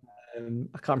 Yep. I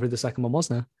can't remember who the second one was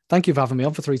now. Thank you for having me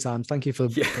on for 3 times. Thank you for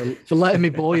letting me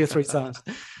bore you 3 times.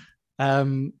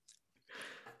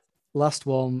 Last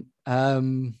one.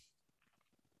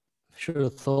 Should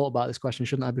have thought about this question,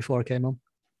 shouldn't I, before I came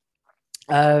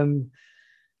on?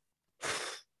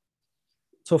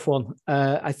 Tough one.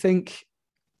 I think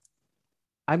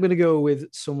I'm going to go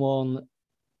with someone.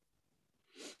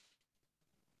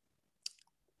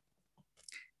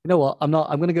 You know what? I'm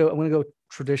going to go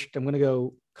tradition. I'm going to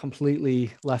go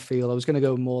completely left field. I was going to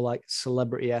go more like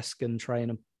celebrity-esque and try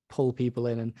and pull people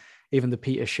in, and even the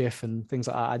Peter Schiff and things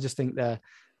like that. I just think they're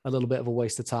a little bit of a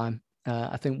waste of time.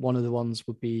 I think one of the ones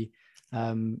would be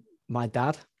my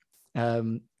dad,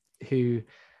 who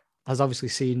has obviously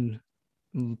seen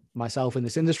myself in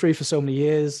this industry for so many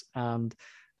years, and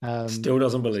still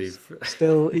doesn't believe.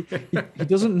 Still, he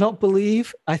doesn't not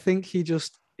believe. I think he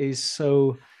just is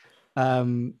so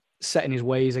set in his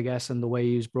ways, I guess, and the way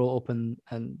he was brought up, and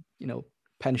you know,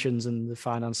 pensions and the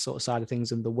finance sort of side of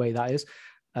things, and the way that is.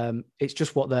 It's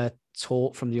just what they're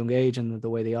taught from the young age and the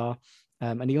way they are,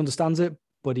 and he understands it,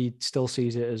 but he still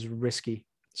sees it as risky.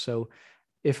 So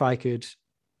if I could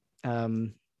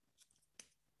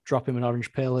drop him an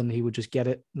orange pill and he would just get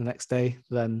it the next day,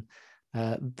 then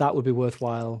that would be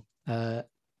worthwhile to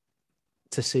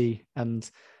see,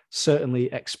 and certainly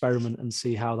experiment and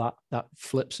see how that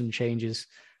flips and changes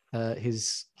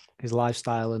his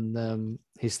lifestyle and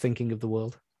his thinking of the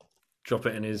world. Drop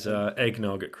it in his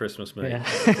eggnog at Christmas, mate.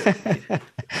 Yeah.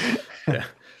 Yeah.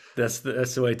 That's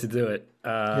the way to do it.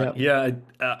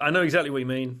 I know exactly what you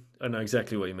mean. I know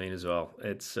exactly what you mean as well.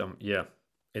 It's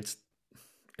it's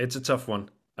a tough one.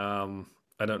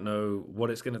 I don't know what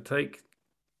it's going to take,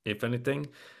 if anything,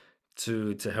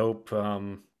 to help.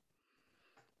 That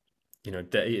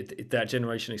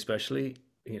generation especially.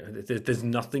 You know, there's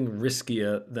nothing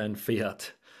riskier than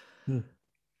fiat.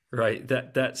 Right,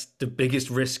 that's the biggest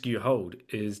risk you hold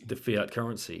is the fiat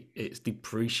currency. It's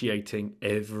depreciating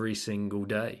every single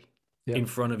day in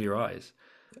front of your eyes.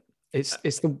 It's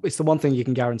the one thing you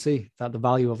can guarantee, that the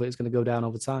value of it is going to go down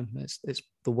over time. It's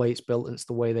the way it's built, and it's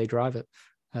the way they drive it,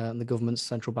 and the governments,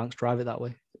 central banks drive it that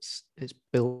way. It's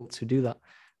built to do that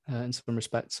in some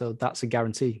respect. So that's a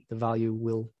guarantee. The value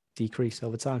will decrease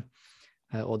over time,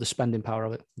 or the spending power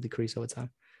of it will decrease over time.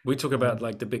 We talk about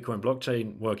like the Bitcoin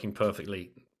blockchain working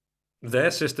perfectly.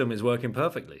 Their system is working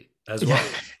perfectly as well.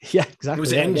 Yeah, exactly. It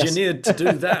was engineered to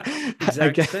do that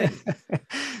exact thing.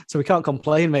 So we can't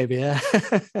complain, maybe. Yeah.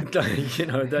 You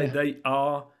know, they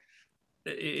are.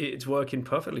 It's working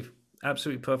perfectly,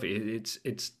 absolutely perfect.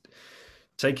 It's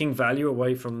taking value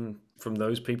away from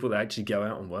those people that actually go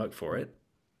out and work for it,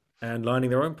 and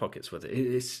lining their own pockets with it.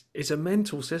 It's a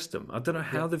mental system. I don't know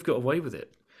how they've got away with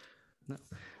it. No.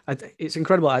 It's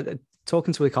incredible.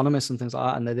 Talking to economists and things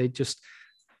like that, and they just.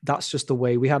 That's just the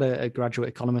way. We had a graduate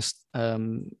economist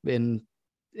in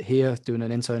here doing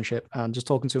an internship, and just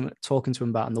talking to him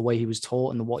about and the way he was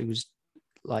taught and what he was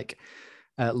like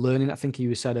learning. I think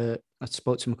he said I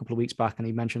spoke to him a couple of weeks back, and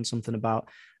he mentioned something about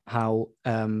how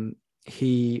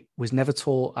he was never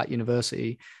taught at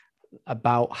university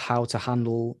about how to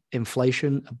handle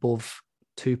inflation above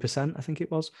 2%. I think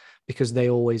it was, because they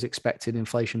always expected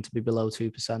inflation to be below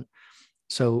 2%.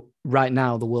 So right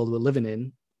now, the world we're living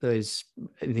in. There's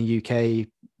in the UK,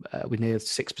 we're near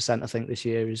 6%. I think this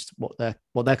year is what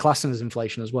they're classing as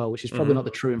inflation as well, which is probably not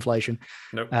the true inflation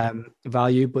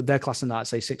value, but they're classing that at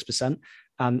say 6%.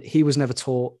 And he was never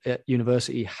taught at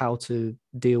university how to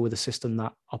deal with a system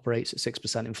that operates at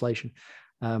 6% inflation.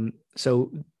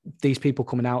 So these people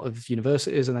coming out of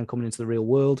universities and then coming into the real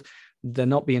world, they're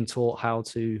not being taught how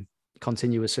to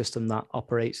continue a system that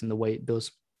operates in the way it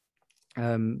does.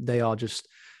 They are just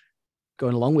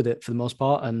going along with it for the most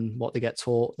part, and what they get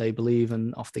taught, they believe,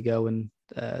 and off they go, and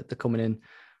they're coming in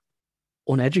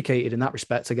uneducated in that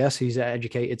respect. I guess he's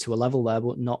educated to a level there,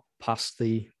 but not past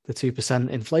the 2%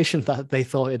 inflation that they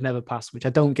thought it'd never pass, which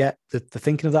I don't get the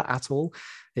thinking of that at all.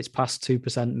 It's passed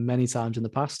 2% many times in the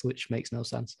past, which makes no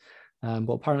sense.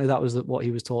 But apparently that was what he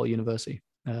was taught at university.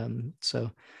 So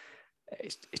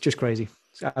it's just crazy.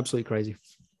 It's absolutely crazy.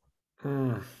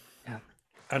 Yeah.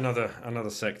 Another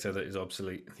sector that is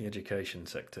obsolete, the education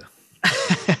sector.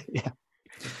 Yeah.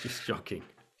 It's just shocking.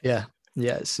 Yeah.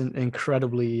 Yeah. It's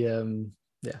incredibly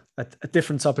Yeah, a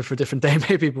different topic for a different day,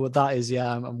 maybe. But that is,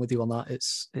 yeah, I'm with you on that.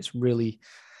 It's really,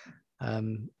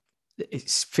 it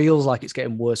feels like it's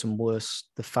getting worse and worse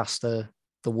the faster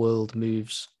the world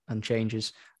moves and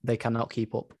changes. They cannot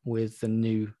keep up with the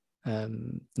new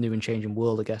and changing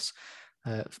world, I guess.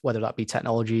 Whether that be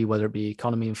technology, whether it be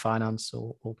economy and finance,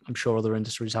 or I'm sure other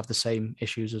industries have the same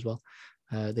issues as well.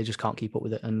 They just can't keep up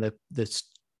with it, and the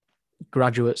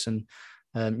graduates and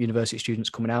university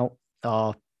students coming out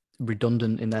are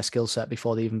redundant in their skill set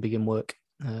before they even begin work.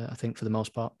 I think for the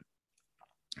most part,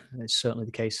 it's certainly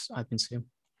the case I've been seeing.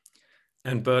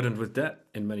 And burdened with debt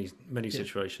in many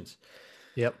situations.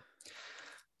 Yep,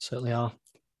 certainly are.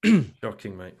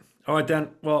 Shocking, mate. All right, Dan.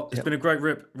 Well, it's been a great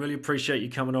rip. Really appreciate you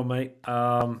coming on, mate.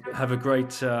 Have a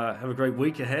great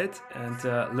week ahead, and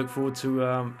look forward to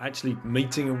actually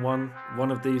meeting in one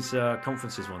of these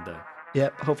conferences one day. Yeah,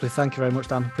 hopefully. Thank you very much,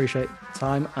 Dan. Appreciate the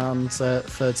time, and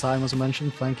third time, as I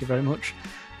mentioned. Thank you very much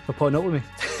for putting up with me.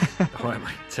 All right,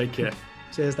 mate. Take care.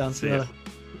 Cheers, Dan. See you.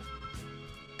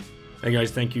 Hey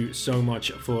guys, thank you so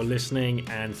much for listening,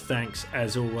 and thanks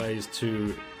as always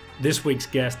to this week's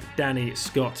guest, Danny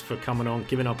Scott, for coming on,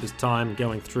 giving up his time,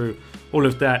 going through all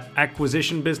of that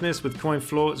acquisition business with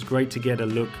CoinFloor. It's great to get a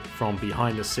look from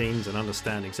behind the scenes and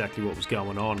understand exactly what was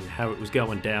going on and how it was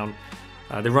going down.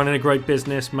 They're running a great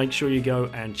business. Make sure you go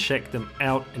and check them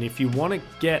out. And if you want to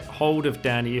get hold of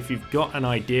Danny, if you've got an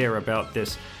idea about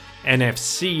this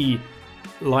NFC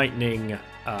Lightning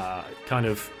kind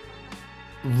of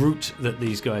route that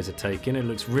these guys are taking, it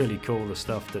looks really cool, the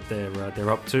stuff that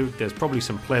they're up to. There's probably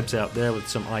some plebs out there with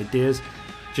some ideas.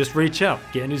 Just reach out,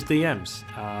 get in his DMs.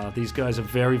 These guys are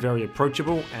very, very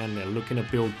approachable, and they're looking to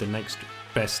build the next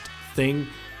best thing.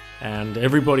 And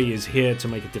everybody is here to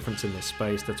make a difference in this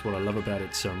space. That's what I love about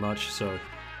it so much. So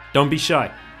don't be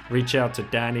shy. Reach out to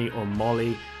Danny or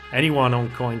Molly, anyone on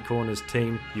Coin Corner's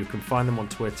team. You can find them on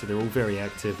Twitter. They're all very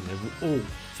active, and they're all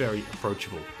very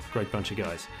approachable. Great bunch of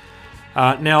guys.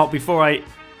 Now, before I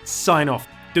sign off,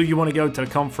 do you want to go to the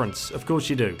conference? Of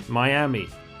course you do. Miami,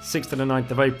 6th to the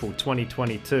 9th of April,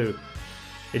 2022.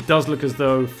 It does look as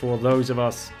though for those of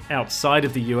us outside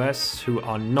of the US who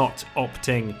are not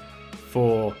opting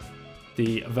for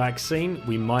the vaccine,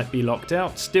 we might be locked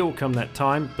out still come that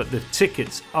time, but the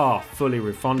tickets are fully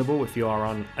refundable if you are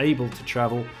unable to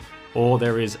travel, or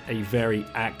there is a very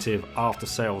active after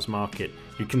sales market.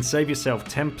 You can save yourself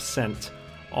 10%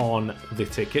 on the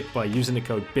ticket by using the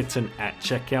code BITTEN at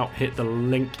checkout. Hit the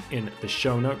link in the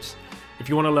show notes. If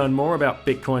you want to learn more about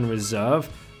Bitcoin Reserve,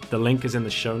 the link is in the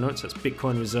show notes. That's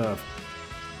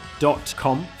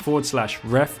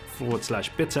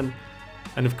bitcoinreserve.com/ref/bitten.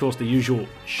 And of course, the usual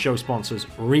show sponsors,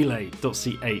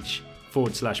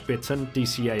 relay.ch/bitten,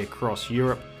 DCA across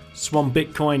Europe,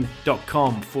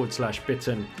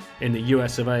 swanbitcoin.com/bitten in the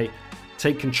US of A.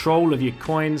 Take control of your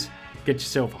coins, get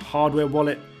yourself a hardware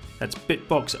wallet. That's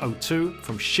Bitbox02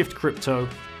 from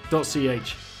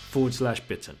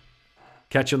shiftcrypto.ch/bitten.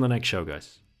 Catch you on the next show,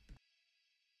 guys.